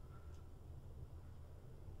from.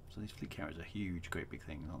 So these fleet carriers are huge, great big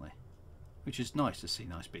things, aren't they? Which is nice to see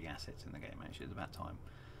nice big assets in the game. Actually, it's about time.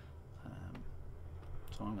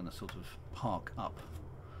 So I'm going to sort of park up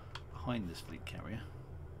behind this fleet carrier,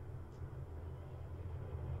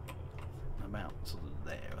 about sort of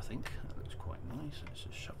there. I think that looks quite nice. Let's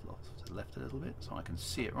just shuffle off to the left a little bit so I can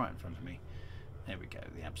see it right in front of me. There we go.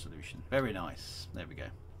 The Absolution. Very nice. There we go.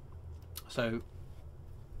 So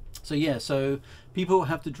yeah, so people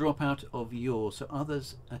have to drop out of yours. So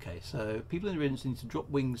others, okay. So people in the instance need to drop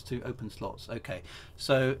wings to open slots. Okay.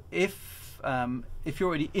 So if you're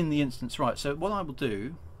already in the instance, right? So what I will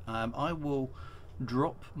do, I will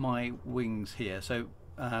drop my wings here. So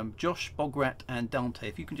Josh, Bograt and Dante,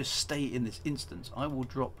 if you can just stay in this instance, I will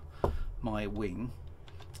drop my wing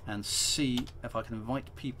and see if I can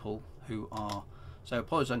invite people who are... So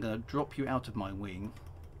apologies, I'm going to drop you out of my wing.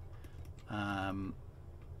 How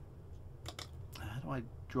do I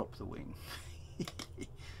drop the wing?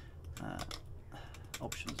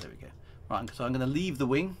 Options, there we go. Right, so I'm going to leave the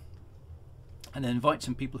wing and then invite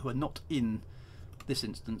some people who are not in this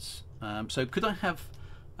instance. So could I have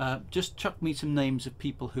just chuck me some names of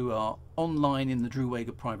people who are online in the Drew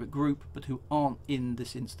Wager private group but who aren't in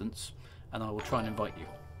this instance, and I will try and invite you.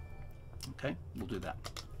 Okay, we'll do that.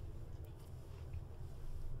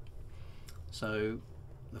 So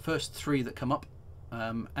the first three that come up,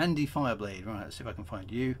 Andy Fireblade, right, let's see if I can find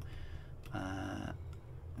you, and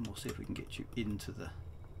we'll see if we can get you into the...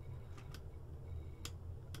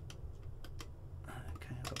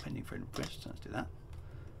 Okay, I've got pending friend requests, let's do that.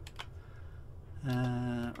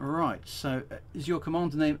 Right, so is your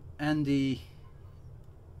commander name Andy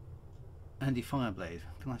Fireblade?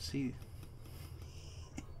 Can I see?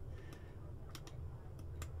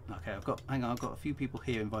 Okay, hang on, I've got a few people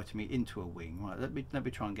here inviting me into a wing. Right, let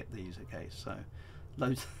me try and get these. Okay, so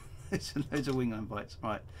loads of wing invites.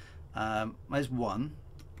 Right, there's one.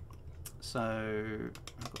 So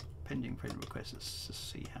I've got pending friend requests. Let's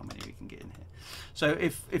just see how many we can get in here. So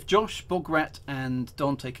if Josh, Bograt and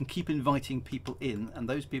Dante can keep inviting people in, and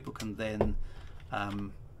those people can then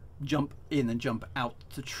jump in and jump out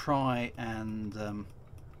to try and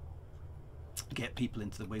get people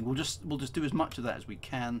into the wing. We'll just do as much of that as we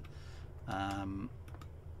can, and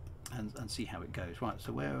see how it goes. Right.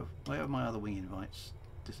 So where have my other wing invites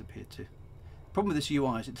disappeared to? Problem with this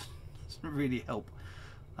UI is it doesn't really help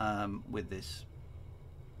with this.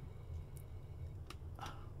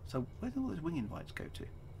 So where do all those wing invites go to?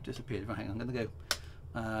 Disappeared. Right, hang on, I'm going to go.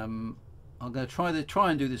 I'm going to try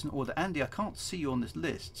and do this in order. Andy, I can't see you on this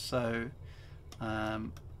list, so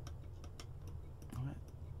I'm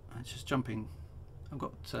just jumping. I've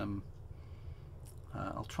got.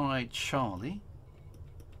 I'll try Charlie.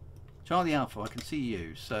 Charlie Alpha. I can see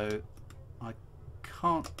you, so I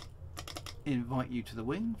can't invite you to the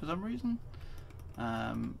wing for some reason.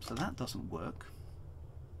 So that doesn't work.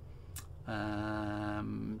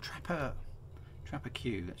 Trapper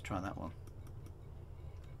Q, let's try that one.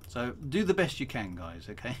 So do the best you can, guys,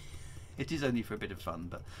 okay? It is only for a bit of fun,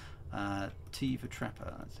 but T for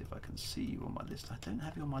Trapper. Let's see if I can see you on my list. I don't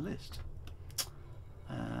have you on my list.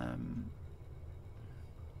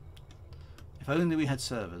 If only we had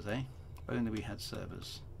servers, eh? If only we had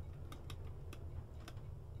servers.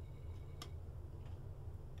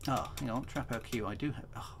 Oh, hang on, Trapper Q, I do have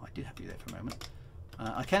you there for a moment.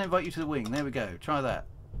 I can invite you to the wing. There we go. Try that.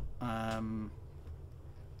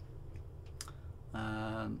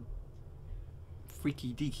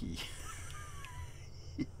 Freaky deaky.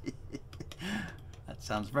 That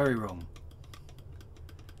sounds very wrong.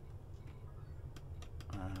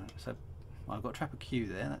 So I've got Trapper Q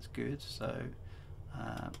there. That's good. So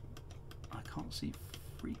I can't see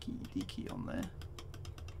Freaky deaky on there.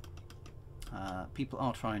 People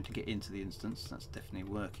are trying to get into the instance. That's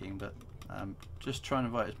definitely working, but just try and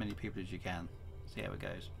invite as many people as you can. See how it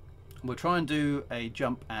goes. We'll try and do a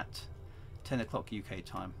jump at 10 o'clock UK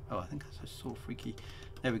time. Oh, I think I saw Freaky.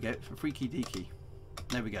 There we go, for Freaky Deaky.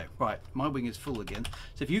 There we go. Right, my wing is full again.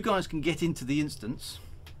 So if you guys can get into the instance,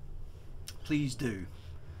 please do.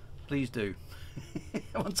 Please do.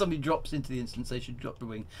 Once somebody drops into the instance, they should drop the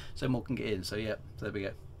wing so more can get in. So yeah, there we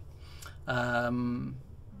go.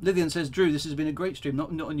 Lillian says, Drew, this has been a great stream. Not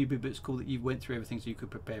a newbie, but it's cool that you went through everything so you could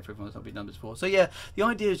prepare for everyone that's not been done before. So yeah, the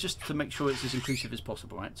idea is just to make sure it's as inclusive as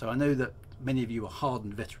possible, right? So I know that many of you are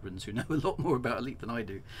hardened veterans who know a lot more about Elite than I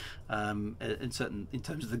do, in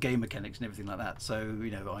terms of the game mechanics and everything like that. So you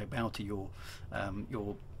know, I bow to your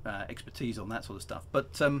expertise on that sort of stuff.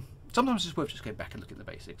 But sometimes it's worth just going back and look at the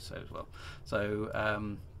basics as well. So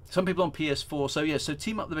some people on PS4, so yeah, so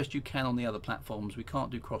team up the best you can on the other platforms. We can't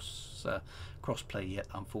do cross-play yet,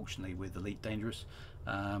 unfortunately, with Elite Dangerous.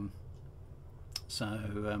 Right,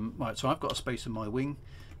 so I've got a space in my wing.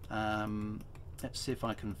 Let's see if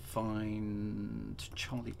I can find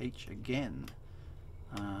Charlie H again.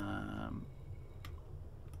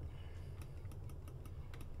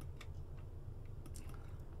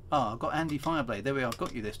 I've got Andy Fireblade. There we are. I've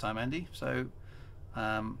got you this time, Andy. So,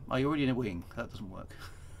 are you already in a wing? That doesn't work.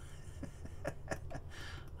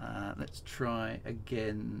 Let's try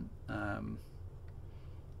again.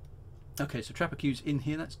 Okay, so Trapper Q's in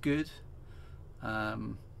here. That's good.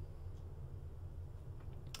 So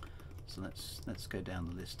let's go down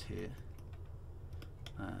the list here.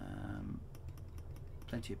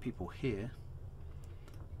 Plenty of people here.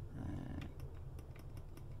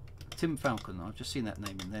 Tim Falcon. I've just seen that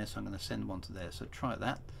name in there, so I'm going to send one to there. So try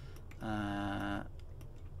that. And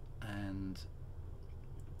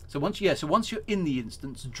so once you're in the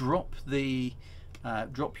instance, drop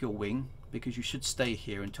your wing, because you should stay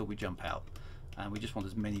here until we jump out. And we just want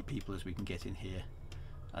as many people as we can get in here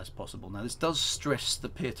as possible. Now this does stress the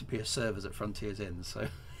peer-to-peer servers at Frontier's End, so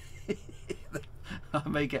I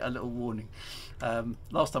may get a little warning.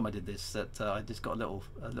 Last time I did this, I just got a little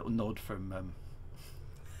nod from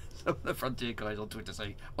some of the Frontier guys on Twitter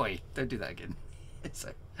saying, "Oi, don't do that again."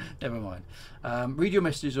 So never mind. Read your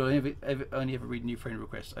messages, or only ever read new friend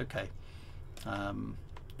requests. Okay. So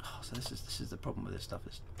this is the problem with this stuff.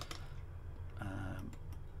 It's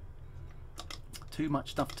too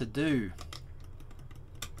much stuff to do.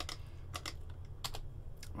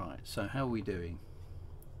 Right. So how are we doing?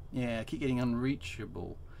 Yeah, I keep getting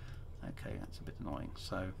unreachable. Okay, that's a bit annoying.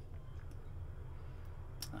 So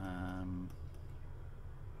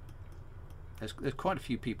there's quite a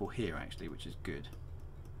few people here actually, which is good.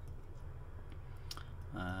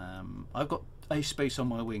 I've got a space on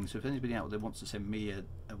my wing, so if anybody out there wants to send me a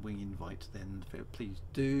wing invite, then please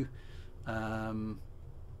do. Yeah,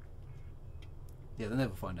 they'll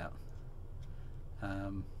never find out.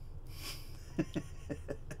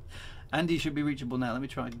 Andy should be reachable now. Let me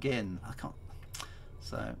try again. I can't.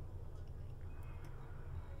 So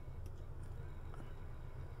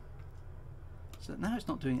now it's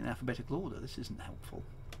not doing it in alphabetical order. This isn't helpful.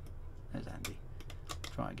 There's Andy.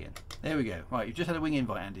 Try again. There we go. Right, you've just had a wing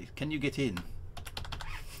invite, Andy. Can you get in?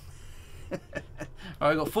 All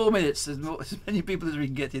right, I've got 4 minutes. As many people as we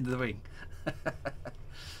can get into the ring.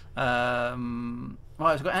 Right, so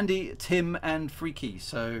I've got Andy, Tim, and Freaky.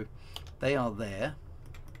 So they are there.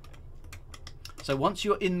 So once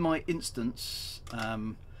you're in my instance,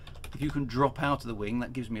 if you can drop out of the wing,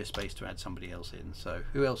 that gives me a space to add somebody else in. So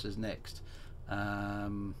who else is next?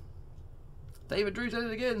 David Drew's at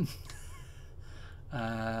it again.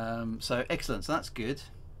 So excellent. So that's good.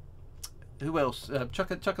 Who else?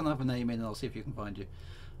 Chuck another name in, and I'll see if you can find you.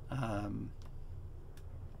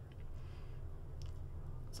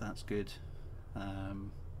 So that's good.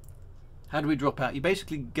 How do we drop out? You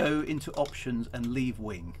basically go into options and leave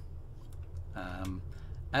wing.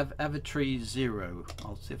 Avatry 0.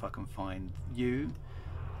 I'll see if I can find you.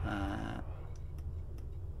 I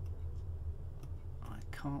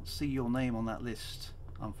can't see your name on that list,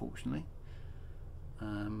 unfortunately.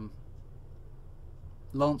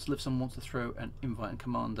 Lancel, if someone wants to throw an invite, and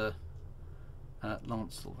Commander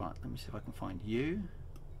Lancel. Right, let me see if I can find you.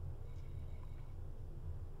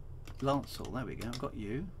 Lancel, there we go, I've got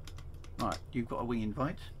you. Right, you've got a wing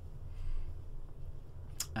invite.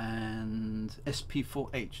 And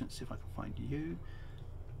SP4H, let's see if I can find you.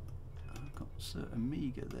 I've got Sir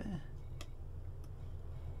Amiga there.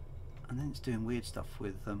 And then it's doing weird stuff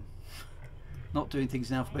with not doing things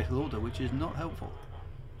in alphabetical order, which is not helpful.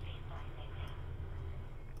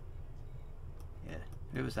 Yeah,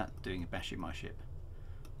 who was that doing bashing my ship?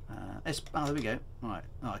 Oh, there we go. Right,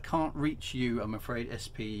 I can't reach you, I'm afraid.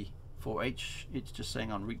 SP4H, it's just saying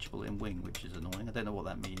unreachable in wing, which is annoying. I don't know what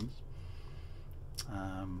that means.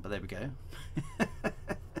 But there we go.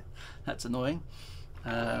 That's annoying.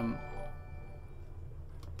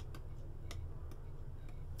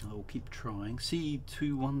 I will keep trying.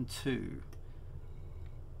 C212.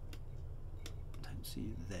 Don't see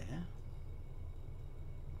you there.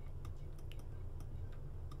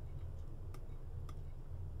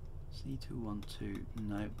 C212.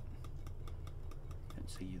 No. Don't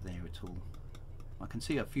see you there at all. I can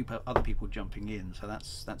see a few other people jumping in, so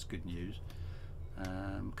that's good news.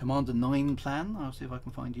 Commander 9 plan. I'll see if I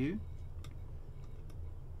can find you.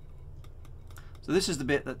 So this is the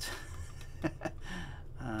bit that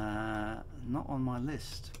not on my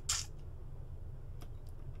list.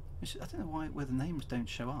 I don't know where the names don't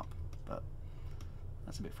show up, but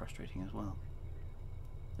that's a bit frustrating as well.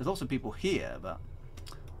 There's lots of people here, but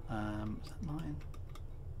is that 9?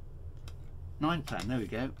 9 plan. There we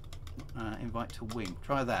go. Invite to wing.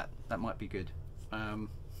 Try that. That might be good.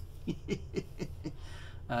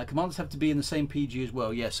 Commanders have to be in the same PG as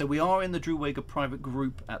well. Yeah, so we are in the Drew Wager private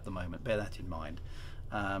group at the moment. Bear that in mind.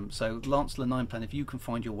 So Lancelot 9 plan, if you can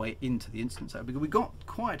find your way into the instance, because we've got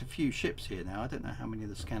quite a few ships here now. I don't know how many of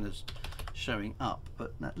the scanners showing up,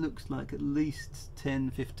 but that looks like at least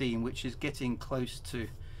 10, 15, which is getting close to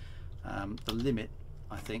the limit,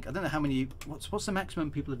 I think. I don't know how many. What's the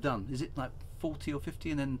maximum people have done? Is it like 40 or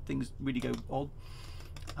 50, and then things really go odd?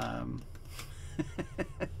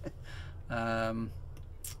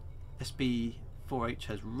 SB4H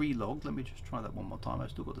has relogged. Let me just try that one more time. I've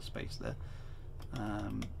still got the space there.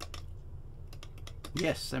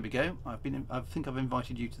 Yes, there we go. I think I've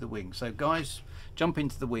invited you to the wing. So guys, jump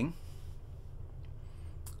into the wing.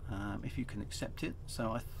 If you can accept it.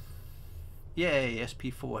 So yay,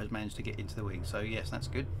 SP4 has managed to get into the wing. So yes, that's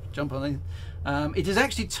good. Jump on in. It is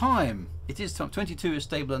actually time. It is time. 22 is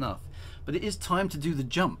stable enough, but it is time to do the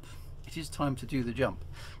jump. It is time to do the jump.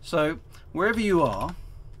 So wherever you are,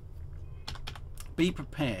 be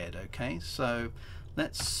prepared. Okay, so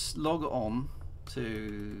let's log on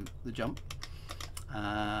to the jump.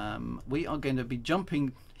 We are going to be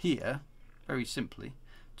jumping here very simply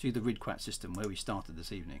to the Riedquat system where we started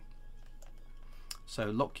this evening. So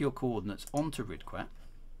lock your coordinates onto Riedquat.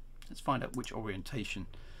 Let's find out which orientation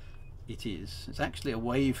it is. It's actually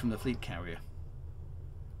away from the fleet carrier.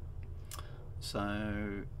 So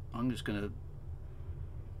I'm just going to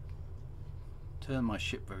turn my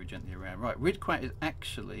ship very gently around. Right, Riedquat is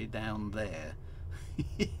actually down there.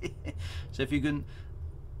 So if you can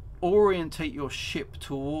orientate your ship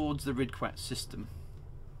towards the Riedquat system.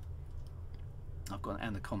 I've got an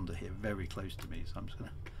anaconda here very close to me, so I'm just going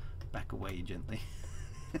to back away gently.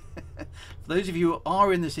 For those of you who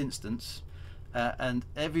are in this instance, and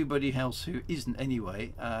everybody else who isn't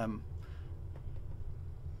anyway,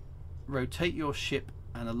 rotate your ship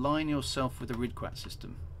and align yourself with the Riedquat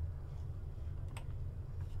system.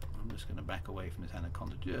 I'm just going to back away from this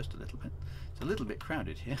anaconda just a little bit. It's a little bit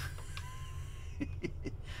crowded here.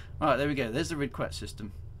 Right, there we go. There's the Riedquat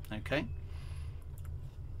system. Okay.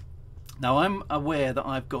 Now I'm aware that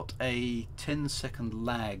I've got a 10-second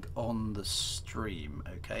lag on the stream.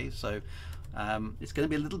 Okay, so it's going to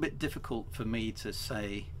be a little bit difficult for me to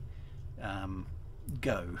say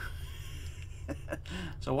go.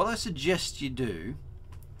 So what I suggest you do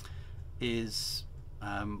is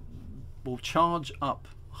we'll charge up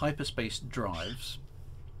hyperspace drives,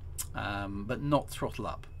 but not throttle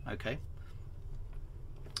up. Okay.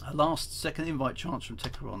 A last second invite chance from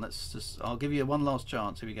Techeron. I'll give you one last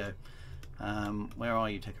chance. Here we go. Where are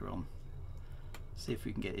you, Techeron? See if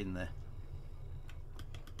we can get in there.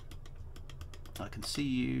 I can see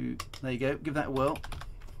you. There you go. Give that a whirl,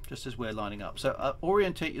 just as we're lining up. So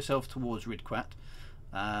orientate yourself towards Riedquat,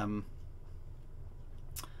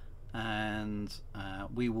 and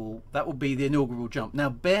that will be the inaugural jump. Now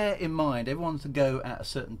bear in mind, everyone's to go at a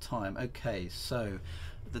certain time. Okay, so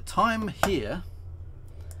the time here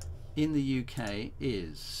in the UK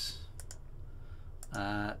is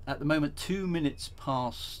at the moment 2 minutes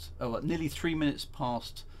past, nearly 3 minutes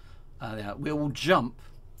past. We will jump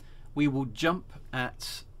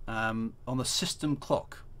at on the system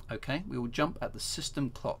clock. Okay, we will jump at the system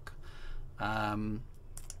clock. Now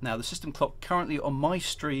the system clock currently on my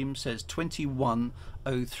stream says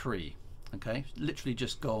 21:03. Okay, literally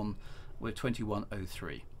just gone with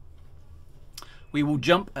 21:03. We will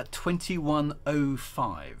jump at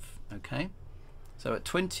 21:05. Okay, so at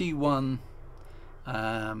 21.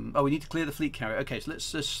 Oh, we need to clear the fleet carrier. Okay, so let's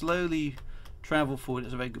just slowly travel forward.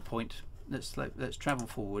 That's a very good point. Let's travel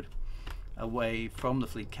forward away from the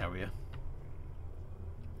fleet carrier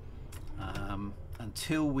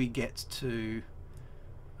until we get to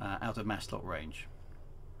out of mast lock range.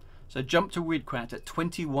 So jump to Riedquat at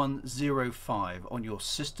 21:05 on your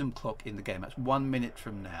system clock in the game. That's 1 minute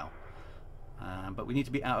from now. But we need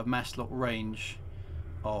to be out of mast lock range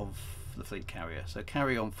of the fleet carrier. So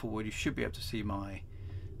carry on forward. You should be able to see my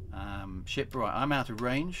ship. Right, I'm out of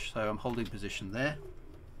range, so I'm holding position there.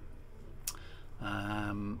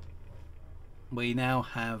 We now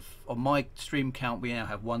have, on my stream count, we now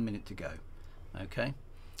have 1 minute to go. Okay,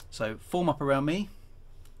 so form up around me.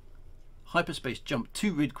 Hyperspace jump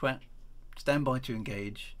to Riedquat. Stand by to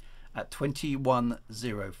engage at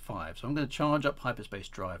 21:05. So I'm going to charge up hyperspace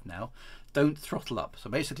drive now. Don't throttle up. So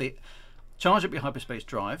basically, charge up your hyperspace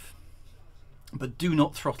drive, but do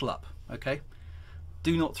not throttle up. Okay,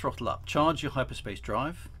 do not throttle up. Charge your hyperspace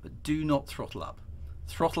drive, but do not throttle up.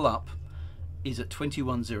 Throttle up is at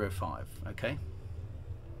 21:05. Okay,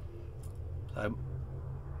 so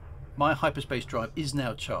my hyperspace drive is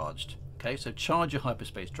now charged. Okay, so charge your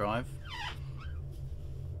hyperspace drive.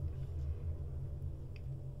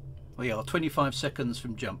 We are 25 seconds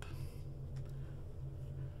from jump.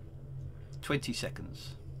 20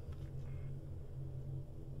 seconds.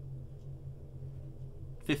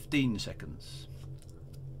 15 seconds.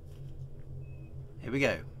 Here we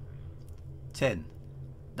go. 10,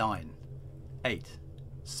 9, 8,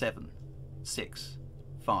 7, 6,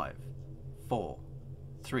 5, 4,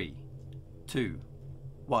 3, 2,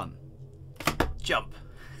 1. Jump.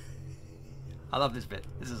 I love this bit.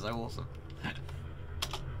 This is so awesome.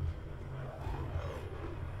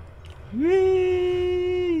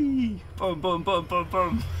 Whee! Boom, boom, boom, boom,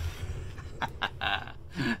 boom.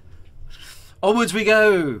 Onwards we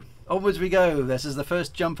go. Onwards we go. This is the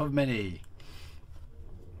first jump of many.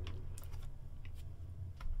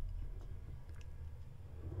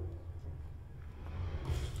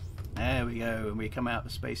 There we go, and we come out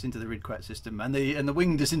of space into the Riedquat system, and the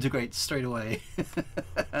wing disintegrates straight away,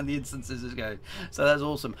 and the instances is going. So that's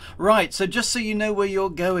awesome. Right, so just so you know where you're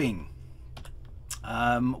going,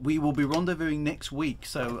 we will be rendezvousing next week.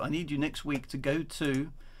 So I need you next week to go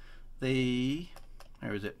to the,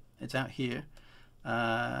 where is it? It's out here. Where's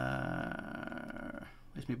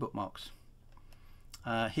my bookmarks?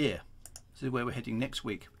 Here. This is where we're heading next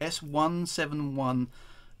week. S171.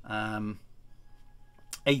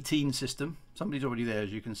 18 system. Somebody's already there,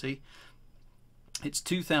 as you can see. It's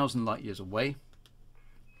 2,000 light years away,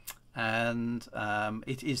 and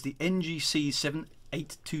it is the NGC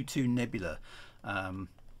 7822 nebula. But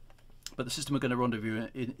the system we're going to rendezvous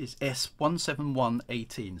in is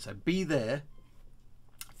S17118. So be there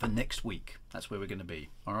for next week. That's where we're going to be.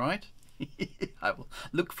 All right. I will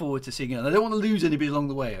look forward to seeing you. And I don't want to lose anybody along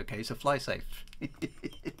the way. Okay, so fly safe.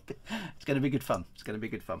 It's going to be good fun. It's going to be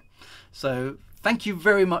good fun. So thank you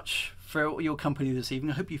very much for your company this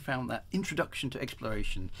evening. I hope you found that introduction to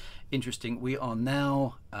exploration interesting. We are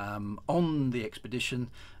now on the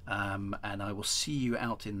expedition, and I will see you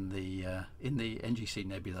out in the NGC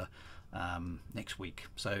Nebula next week.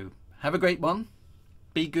 So have a great one.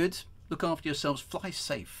 Be good. Look after yourselves. Fly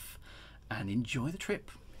safe, and enjoy the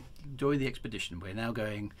trip. Enjoy the expedition. We're now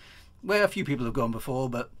going where a few people have gone before,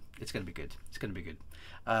 but it's going to be good. It's going to be good.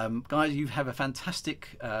 Guys, you have a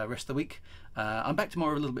fantastic rest of the week. I'm back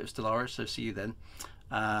tomorrow with a little bit of Stellaris, so see you then.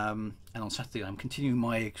 And on Saturday I'm continuing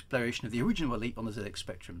my exploration of the original Elite on the ZX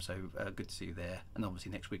Spectrum, so good to see you there. And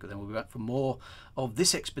obviously next week then we'll be back for more of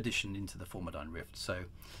this expedition into the Formidine Rift. So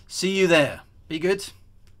see you there. Be good,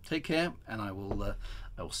 take care, and I will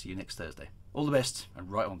see you next Thursday. All the best,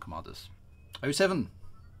 and right on, Commanders. 07.